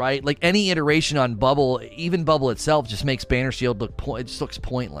Shield, right? Like, any iteration on Bubble, even Bubble itself, just makes Banner Shield it just looks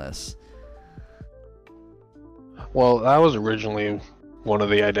pointless. Well, that was originally one of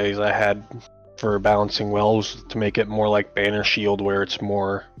the ideas I had for balancing Wells, to make it more like Banner Shield, where it's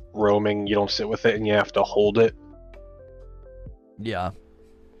more roaming, you don't sit with it and you have to hold it. Yeah.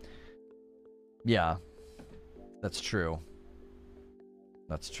 Yeah. That's true.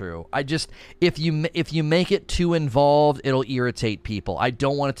 That's true. I just, if you make it too involved, it'll irritate people. I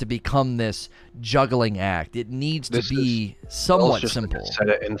don't want it to become this juggling act. It needs to be somewhat simple. Set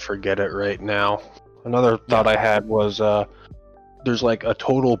it and forget it right now. Another thought I had was there's like a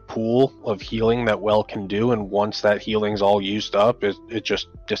total pool of healing that Well can do, and once that healing's all used up, it just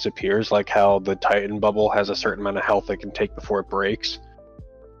disappears, like how the Titan Bubble has a certain amount of health it can take before it breaks.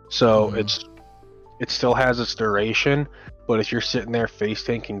 So it still has its duration, but if you're sitting there face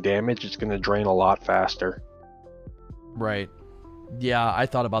tanking damage, it's going to drain a lot faster. Right. Yeah, I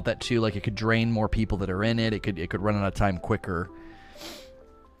thought about that too. Like, it could drain more people that are in it. It could run out of time quicker.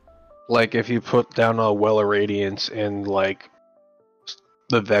 Like, if you put down a Well of Radiance in like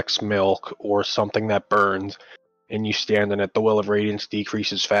the Vex Milk or something that burns, and you stand in it, the Well of Radiance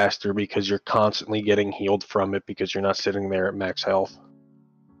decreases faster because you're constantly getting healed from it because you're not sitting there at max health.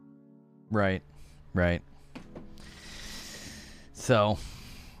 Right. So,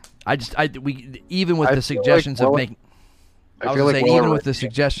 even with the suggestions of making, even with the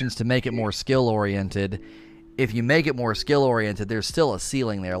suggestions to make it more skill oriented, if you make it more skill oriented, there's still a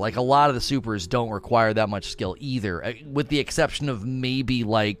ceiling there. Like, a lot of the supers don't require that much skill either, with the exception of maybe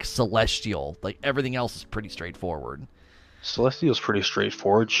like Celestial. Like, everything else is pretty straightforward. Celestial's pretty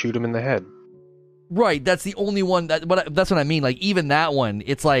straightforward. Shoot him in the head. Right, that's the only one. That's what I mean. Like, even that one,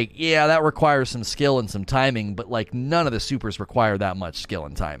 it's like, yeah, that requires some skill and some timing, but like, none of the supers require that much skill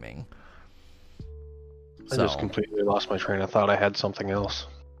and timing. I just completely lost my train of thought. I had something else.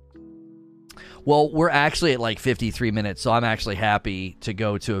 Well, we're actually at like 53 minutes, so I'm actually happy to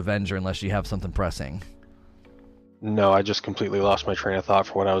go to Avenger unless you have something pressing. No, I just completely lost my train of thought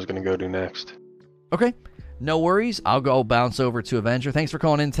for what I was going to go do next. Okay, no worries. I'll go bounce over to Avenger. Thanks for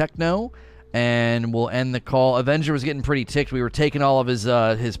calling in, Techno, and we'll end the call. Avenger was getting pretty ticked. We were taking all of his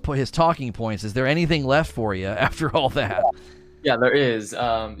talking points. Is there anything left for you after all that? Yeah, there is.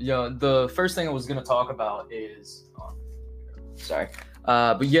 The first thing I was going to talk about is...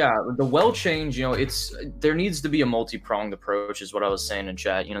 but yeah, the well change, there needs to be a multi-pronged approach, is what I was saying in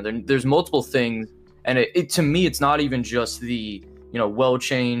chat. There's multiple things, and it to me, it's not even just the well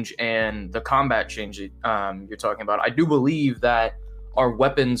change and the combat change that you're talking about. I do believe that our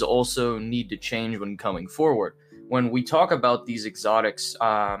weapons also need to change when coming forward. When we talk about these exotics,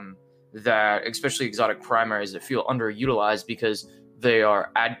 that especially exotic primaries that feel underutilized because they are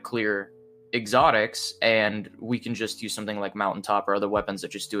ad clear exotics and we can just use something like Mountaintop or other weapons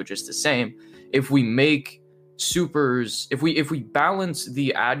that just do it just the same. If we make supers, if we balance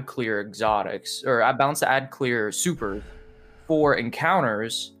the add clear exotics or balance the add clear super for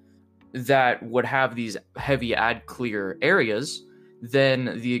encounters that would have these heavy add clear areas,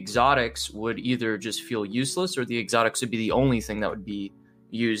 then the exotics would either just feel useless or the exotics would be the only thing that would be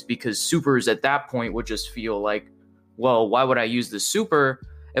used, because supers at that point would just feel like, well, why would I use the super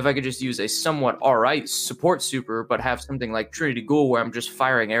if I could just use a somewhat alright support super, but have something like Trinity Ghoul where I'm just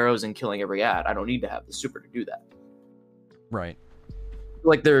firing arrows and killing every ad? I don't need to have the super to do that. Right.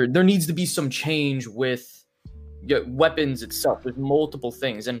 Like there needs to be some change with weapons itself. There's multiple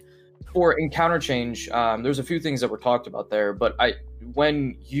things, and for encounter change, there's a few things that were talked about there. But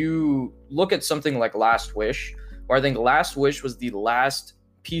when you look at something like Last Wish, where I think Last Wish was the last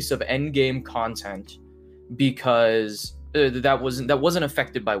piece of end game content because that wasn't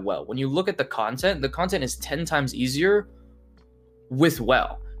affected by Well. When you look at the content is 10 times easier with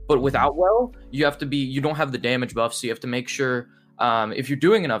Well, but without Well, you don't have the damage buff, so you have to make sure if you're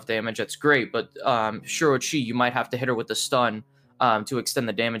doing enough damage, that's great. But Shuro-Chi, you might have to hit her with the stun to extend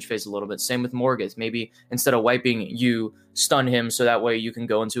the damage phase a little bit. Same with Morgeth. Maybe instead of wiping, you stun him so that way you can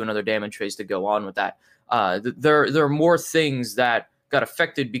go into another damage phase to go on with that. There are more things that got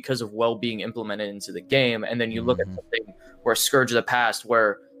affected because of Well being implemented into the game. And then you look at something where Scourge of the Past,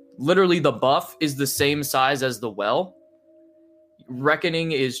 where literally the buff is the same size as the Well. Reckoning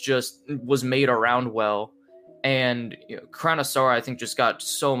was made around Well. And Crown of Sorrow, I think, just got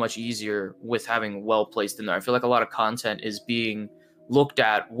so much easier with having Well placed in there. I feel like a lot of content is being looked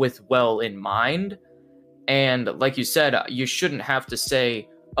at with Well in mind. And like you said, you shouldn't have to say,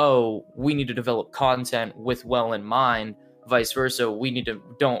 oh, we need to develop content with Well in mind. Vice versa, we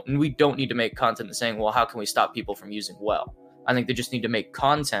don't need to make content saying, well, how can we stop people from using Well? I think they just need to make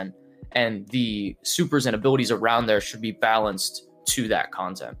content, and the supers and abilities around there should be balanced to that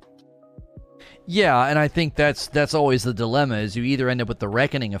content. Yeah, and I think that's always the dilemma, is you either end up with the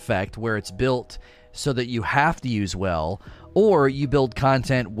Reckoning effect, where it's built so that you have to use Well, or you build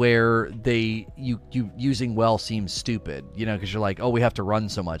content where you using Well seems stupid, because you're like, oh, we have to run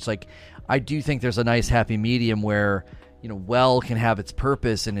so much. Like, I do think there's a nice happy medium where Well can have its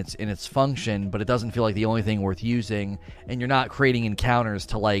purpose and its function, but it doesn't feel like the only thing worth using, and you're not creating encounters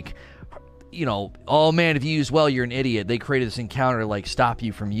to like, oh man, if you use Well, you're an idiot. They created this encounter to like stop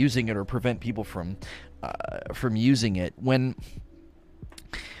you from using it or prevent people from using it.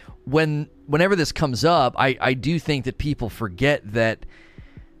 Whenever this comes up, I do think that people forget that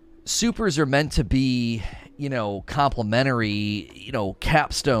supers are meant to be, complementary,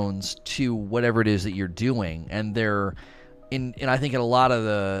 capstones to whatever it is that you're doing, and they're and I think in a lot of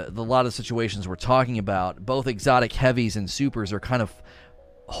the situations we're talking about, both exotic heavies and supers are kind of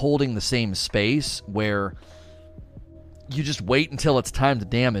holding the same space, where you just wait until it's time to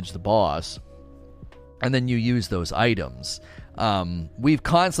damage the boss, and then you use those items. We've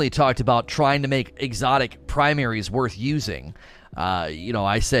constantly talked about trying to make exotic primaries worth using.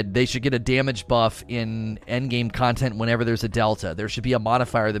 I said they should get a damage buff in endgame content whenever there's a delta. There should be a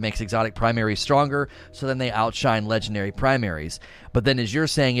modifier that makes exotic primaries stronger, so then they outshine legendary primaries. But then, as you're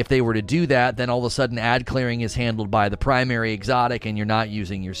saying, if they were to do that, then all of a sudden ad clearing is handled by the primary exotic and you're not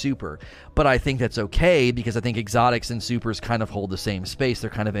using your super. But I think that's okay, because I think exotics and supers kind of hold the same space. They're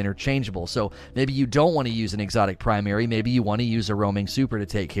kind of interchangeable. So maybe you don't want to use an exotic primary. Maybe you want to use a roaming super to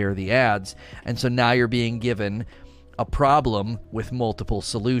take care of the ads. And so now you're being given a problem with multiple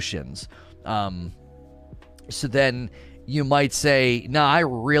solutions. So then you might say, no, I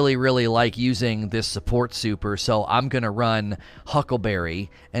really, really like using this support super, so I'm going to run Huckleberry,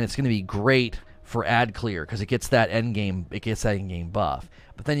 and it's going to be great for ad clear because it gets that endgame buff.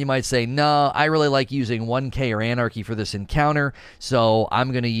 But then you might say, no, I really like using 1K or Anarchy for this encounter, so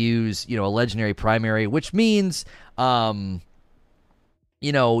I'm going to use, a legendary primary, which means, you're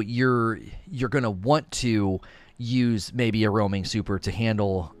going to want to use maybe a roaming super to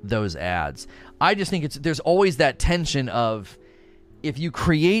handle those ads. I just think there's always that tension of, if you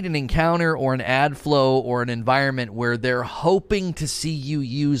create an encounter or an ad flow or an environment where they're hoping to see you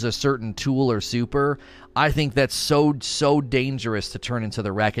use a certain tool or super, I think that's so dangerous to turn into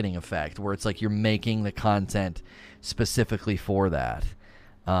the Reckoning effect, where it's like you're making the content specifically for that.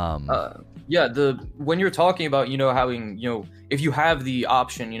 When you're talking about, having, if you have the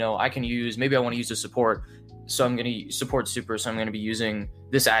option, maybe I want to use a support, so I'm going to support super, so I'm going to be using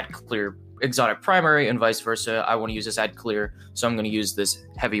this ad clear exotic primary, and vice versa. I want to use this ad clear, so I'm going to use this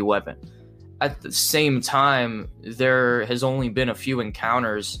heavy weapon. At the same time, there has only been a few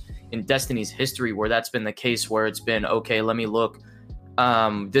encounters in Destiny's history where that's been the case, where it's been, okay, let me look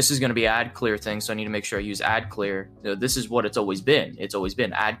this is going to be ad clear thing, so I need to make sure I use ad clear. This is what it's always been. It's always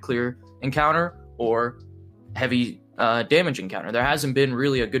been ad clear encounter or heavy damage encounter. There hasn't been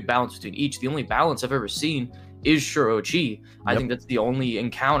really a good balance between each. The only balance I've ever seen is Shuro-chi. I think that's the only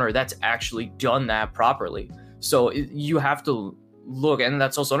encounter that's actually done that properly. So you have to look, and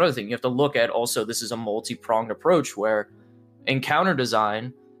that's also another thing. You have to look at also, this is a multi-pronged approach where encounter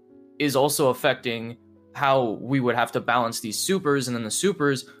design is also affecting how we would have to balance these supers, and then the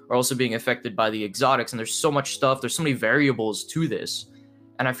supers are also being affected by the exotics, and there's so much stuff, there's so many variables to this.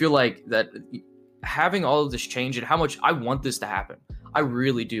 And I feel like that having all of this change, and how much I want this to happen, I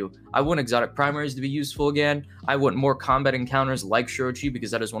really do. I want exotic primaries to be useful again. I want more combat encounters like Shuro-chi,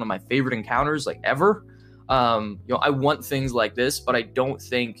 because that is one of my favorite encounters like ever. I want things like this, but I don't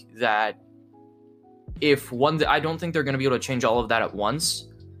think that I don't think they're going to be able to change all of that at once.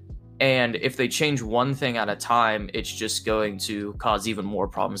 And if they change one thing at a time, it's just going to cause even more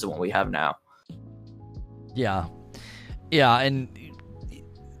problems than what we have now. Yeah, and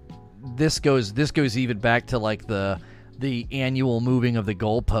this goes even back to like the annual moving of the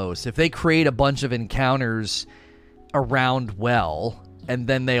goalposts. If they create a bunch of encounters around well, and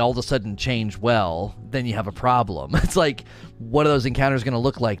then they all of a sudden change well, then you have a problem. It's like, what are those encounters going to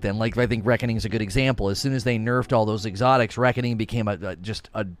look like then? Like, I think Reckoning is a good example. As soon as they nerfed all those exotics, Reckoning became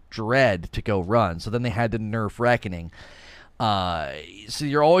just a dread to go run. So then they had to nerf Reckoning. So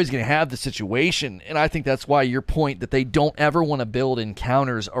you're always going to have the situation, and I think that's why your point that they don't ever want to build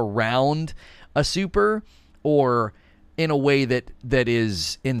encounters around a super or in a way that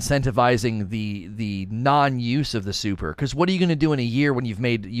is incentivizing the non-use of the super. Because what are you going to do in a year when you've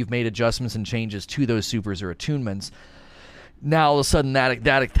made adjustments and changes to those supers or attunements? Now all of a sudden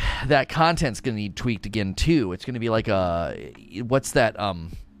that content's going to need tweaked again too. It's going to be like what's that?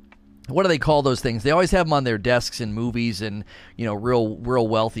 What do they call those things? They always have them on their desks in movies and real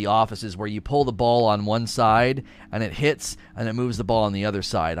wealthy offices where you pull the ball on one side and it hits and it moves the ball on the other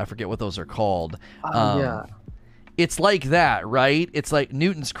side. I forget what those are called. Yeah. It's like that, right? It's like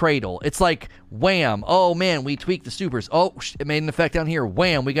Newton's cradle. It's like, wham, oh man, we tweaked the supers. Oh, it made an effect down here.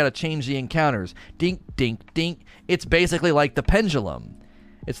 Wham, we got to change the encounters. Dink, dink, dink. It's basically like the pendulum.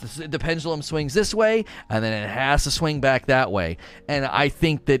 It's the pendulum swings this way, and then it has to swing back that way. And I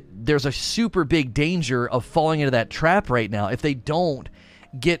think that there's a super big danger of falling into that trap right now. If they don't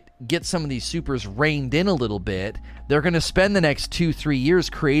get some of these supers reined in a little bit, they're going to spend the next 2-3 years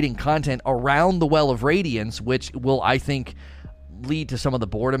creating content around the Well of Radiance, which will, I think, lead to some of the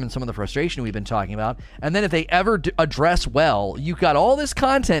boredom and some of the frustration we've been talking about. And then if they ever address well, you've got all this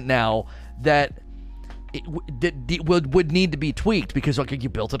content now that would need to be tweaked because you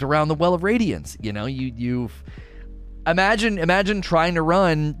built it around the Well of Radiance. You've imagine trying to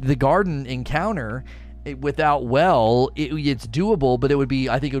run the Garden encounter without well. It's doable, but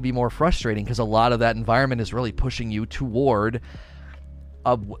I think it would be more frustrating because a lot of that environment is really pushing you toward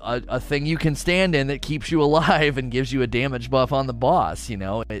a thing you can stand in that keeps you alive and gives you a damage buff on the boss.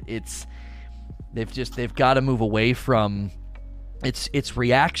 They've got to move away from. It's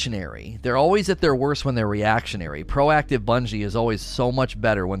reactionary. They're always at their worst when they're reactionary. Proactive Bungie is always so much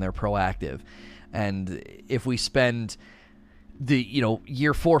better when they're proactive. And if we spend the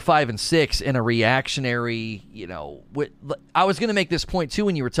year 4, 5, and 6 in a reactionary, I was going to make this point too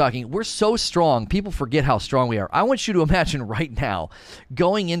when you were talking. We're so strong. People forget how strong we are. I want you to imagine right now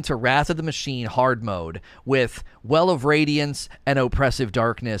going into Wrath of the Machine hard mode with Well of Radiance and Oppressive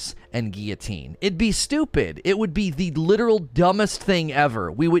Darkness and Guillotine. It'd be stupid. It would be the literal dumbest thing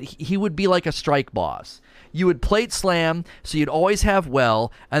ever. He would be like a strike boss. You would plate slam, so you'd always have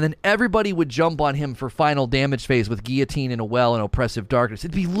well, and then everybody would jump on him for final damage phase with Guillotine and a well and Oppressive Darkness.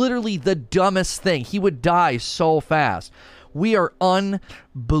 It'd be literally the dumbest thing. He would die so fast. We are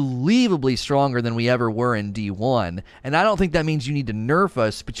unbelievably stronger than we ever were in D1, and I don't think that means you need to nerf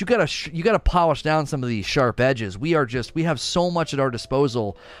us, but you gotta polish down some of these sharp edges. We have so much at our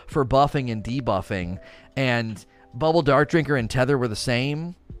disposal for buffing and debuffing, and Bubble Dart Drinker and Tether were the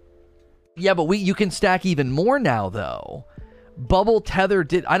same. Yeah, but you can stack even more now, though. Bubble Tether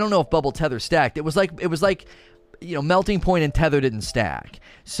did. I don't know if Bubble Tether stacked. It was like Melting Point and Tether didn't stack.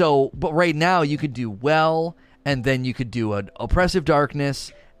 So, but right now you could do well, and then you could do an Oppressive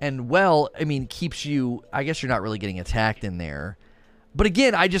Darkness, and well, keeps you. I guess you're not really getting attacked in there. But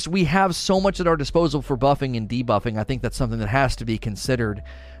again, we have so much at our disposal for buffing and debuffing. I think that's something that has to be considered.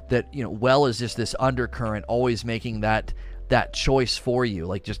 That well is just this undercurrent, always making that choice for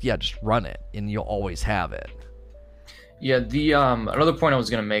you. Just run it and you'll always have it. Yeah, the another point I was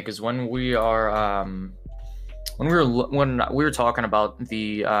going to make is when we were talking about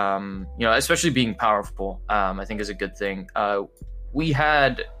the especially being powerful, I think is a good thing. we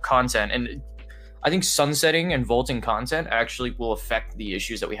had content, and I think sunsetting and vaulting content actually will affect the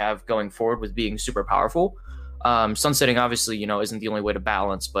issues that we have going forward with being super powerful. Sunsetting, obviously, you know, isn't the only way to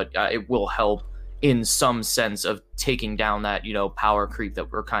balance, but it will help in some sense of taking down that, you know, power creep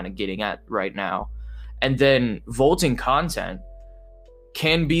that we're kind of getting at right now. And then vaulting content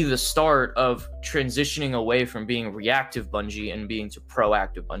can be the start of transitioning away from being reactive Bungie and being to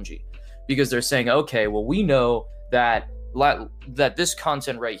proactive Bungie, because they're saying, okay, well, we know that this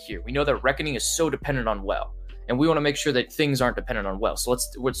content right here, we know that Reckoning is so dependent on WELL, and we want to make sure that things aren't dependent on WELL. So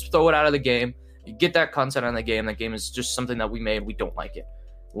let's throw it out of the game. You get that content out of the game. That game is just something that we made. We don't like it.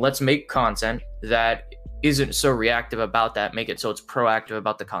 Let's make content that isn't so reactive about that. Make it so it's proactive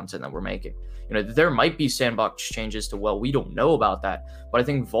about the content that we're making. You know, there might be sandbox changes to WELL. We don't know about that. But I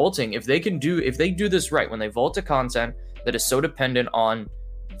think vaulting, if they do this right, when they vault a content that is so dependent on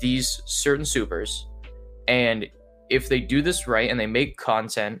these certain supers, and if they do this right and they make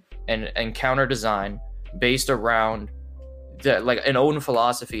content and counter design based around like an own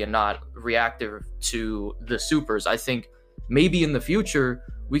philosophy and not reactive to the supers, I think maybe in the future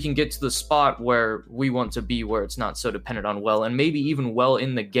we can get to the spot where we want to be, where it's not so dependent on WELL, and maybe even WELL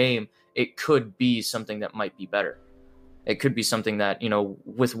in the game, it could be something that might be better. It could be something that, you know,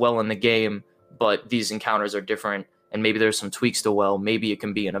 with WELL in the game, but these encounters are different, and maybe there's some tweaks to WELL, maybe it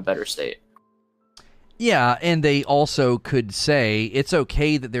can be in a better state. Yeah, and they also could say it's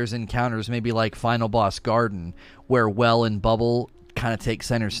okay that there's encounters maybe like Final Boss Garden where WELL and Bubble kind of take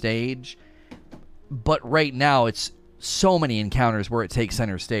center stage, but right now it's so many encounters where it takes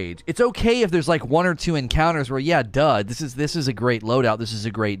center stage. It's okay if there's like one or two encounters where, yeah, this is a great loadout, this is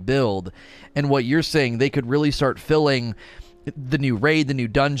a great build, and what you're saying, they could really start filling the new raid, the new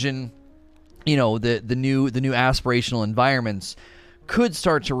dungeon, you know, the new aspirational environments could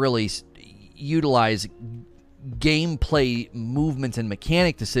start to really utilize gameplay movement and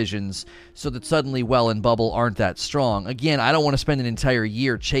mechanic decisions so that suddenly WELL and Bubble aren't that strong. Again, I don't want to spend an entire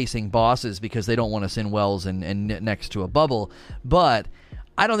year chasing bosses because they don't want us in Wells and next to a Bubble, but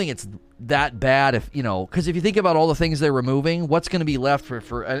I don't think it's that bad if, you know, because if you think about all the things they're removing, what's going to be left for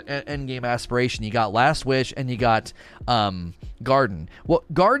endgame aspiration? You got Last Wish and you got Garden. Well,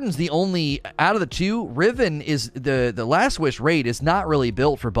 Garden's the only, out of the two, Riven is, the Last Wish raid is not really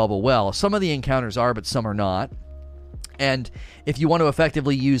built for Bubble WELL. Some of the encounters are, but some are not. And if you want to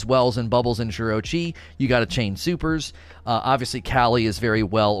effectively use Wells and Bubbles in Shirochi, you got to chain supers. Obviously, Kali is very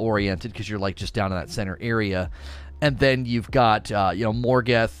well-oriented because you're like just down in that center area. And then you've got,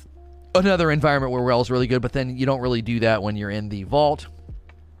 Morgeth, another environment where WELL's really good, but then you don't really do that when you're in the vault.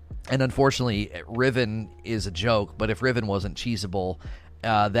 And unfortunately, Riven is a joke, but if Riven wasn't cheesable,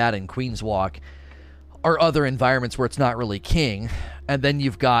 that and Queen's Walk are other environments where it's not really king. And then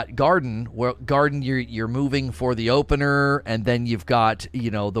you've got Garden, where Garden you're moving for the opener, and then you've got,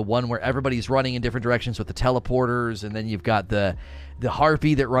 the one where everybody's running in different directions with the teleporters, and then you've got the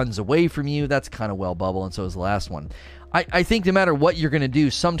Harpy that runs away from you. That's kind of WELL Bubble, and so is the last one. I think no matter what you're going to do,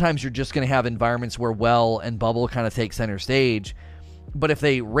 sometimes you're just going to have environments where WELL and Bubble kind of take center stage. But if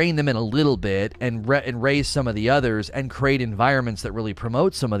they rein them in a little bit and raise some of the others and create environments that really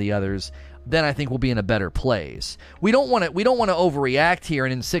promote some of the others, then I think we'll be in a better place. We don't want to overreact here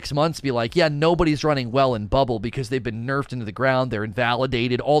and in 6 months be like, yeah, nobody's running WELL and Bubble because they've been nerfed into the ground, they're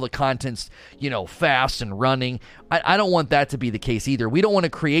invalidated, all the content's, fast and running. I don't want that to be the case either. We don't want to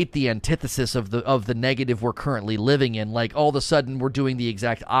create the antithesis of the negative we're currently living in, like all of a sudden we're doing the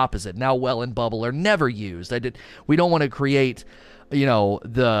exact opposite. Now WELL and Bubble are never used. We don't want to create,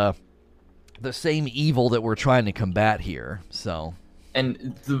 the same evil that we're trying to combat here. So,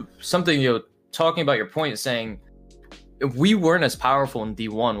 and something, talking about your point, saying if we weren't as powerful in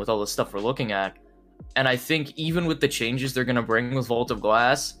D1 with all the stuff we're looking at, and I think even with the changes they're going to bring with Vault of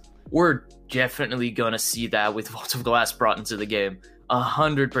Glass, we're definitely going to see that with Vault of Glass brought into the game.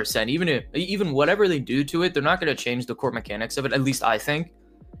 100%. Even whatever they do to it, they're not going to change the core mechanics of it, at least I think.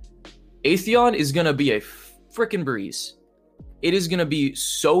 Atheon is going to be a freaking breeze. It is going to be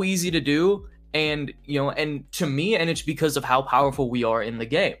so easy to do, and to me, and it's because of how powerful we are in the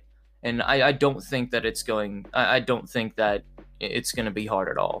game. And I don't think that it's going to be hard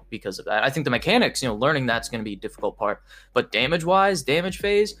at all because of that. I think the mechanics, learning that's going to be a difficult part. But damage-wise, damage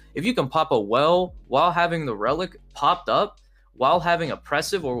phase, if you can pop a WELL while having the Relic popped up, while having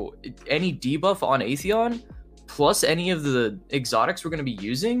Oppressive or any debuff on Atheon, plus any of the exotics we're going to be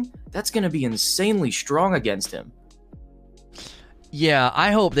using, that's going to be insanely strong against him. Yeah,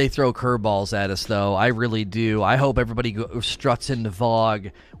 I hope they throw curveballs at us, though. I really do. I hope everybody struts into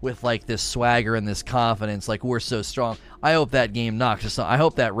VoG with, this swagger and this confidence, like, we're so strong. I hope that game knocks us on. I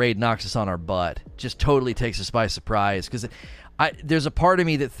hope that raid knocks us on our butt. Just totally takes us by surprise. Because there's a part of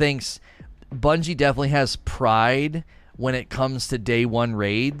me that thinks Bungie definitely has pride when it comes to day one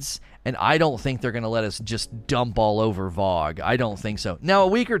raids, and I don't think they're going to let us just dump all over VoG. I don't think so. Now, a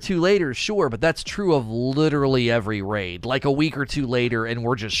week or two later, sure, but that's true of literally every raid. Like a week or two later, and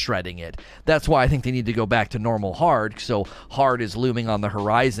we're just shredding it. That's why I think they need to go back to normal hard, so hard is looming on the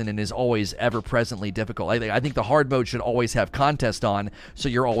horizon and is always ever-presently difficult. I think the hard mode should always have contest on, so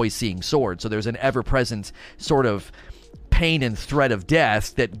you're always seeing swords. So there's an ever-present sort of pain and threat of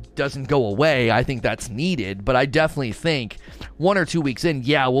death that doesn't go away. I think that's needed, but I definitely think 1 or 2 weeks in,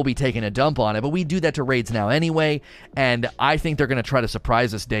 yeah, we'll be taking a dump on it, but we do that to raids now anyway, and I think they're going to try to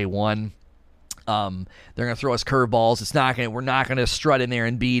surprise us day one. They're going to throw us curveballs. We're not going to strut in there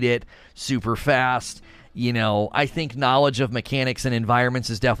and beat it super fast. You know, I think knowledge of mechanics and environments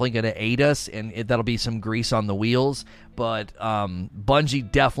is definitely going to aid us, and that'll be some grease on the wheels, but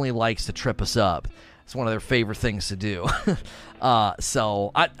Bungie definitely likes to trip us up. It's one of their favorite things to do.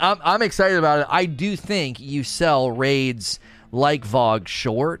 So I'm excited about it. I do think you sell raids like VoG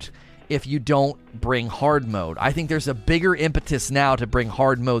short if you don't bring hard mode. I think there's a bigger impetus now to bring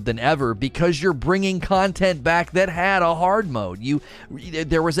hard mode than ever because you're bringing content back that had a hard mode.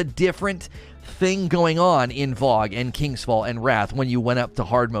 There was a different thing going on in VoG and Kingsfall and Wrath when you went up to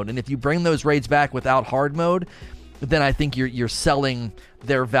hard mode. And if you bring those raids back without hard mode, then I think you're selling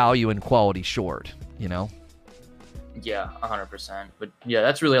their value and quality short. You know? Yeah, 100%. But yeah,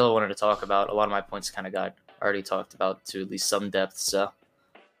 that's really all I wanted to talk about. A lot of my points kind of got already talked about to at least some depth. So.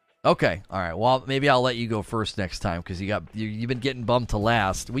 Okay. All right. Well, maybe I'll let you go first next time because you've been getting bumped to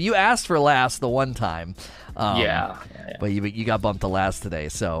last. Well, you asked for last the one time. Yeah. But you got bumped to last today.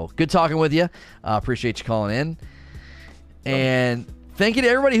 So good talking with you. Appreciate you calling in. And thank you to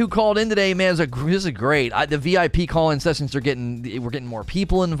everybody who called in today, man. This is great. The VIP call-in sessions we're getting more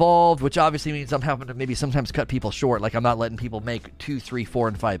people involved, which obviously means I'm having to maybe sometimes cut people short. Like I'm not letting people make 2, 3, 4,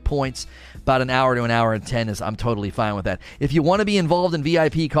 and 5 points. About an hour to an hour and 10 I'm totally fine with that. If you want to be involved in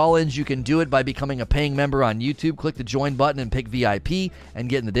VIP call-ins, you can do it by becoming a paying member on YouTube. Click the join button and pick VIP and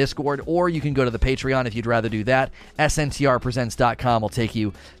get in the Discord, or you can go to the Patreon if you'd rather do that. SNTRpresents.com will take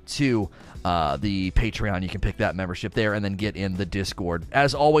you to the Patreon. You can pick that membership there and then get in the Discord.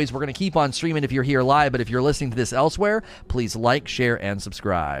 As always, we're going to keep on streaming if you're here live, but if you're listening to this elsewhere, please like, share, and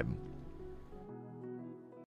subscribe.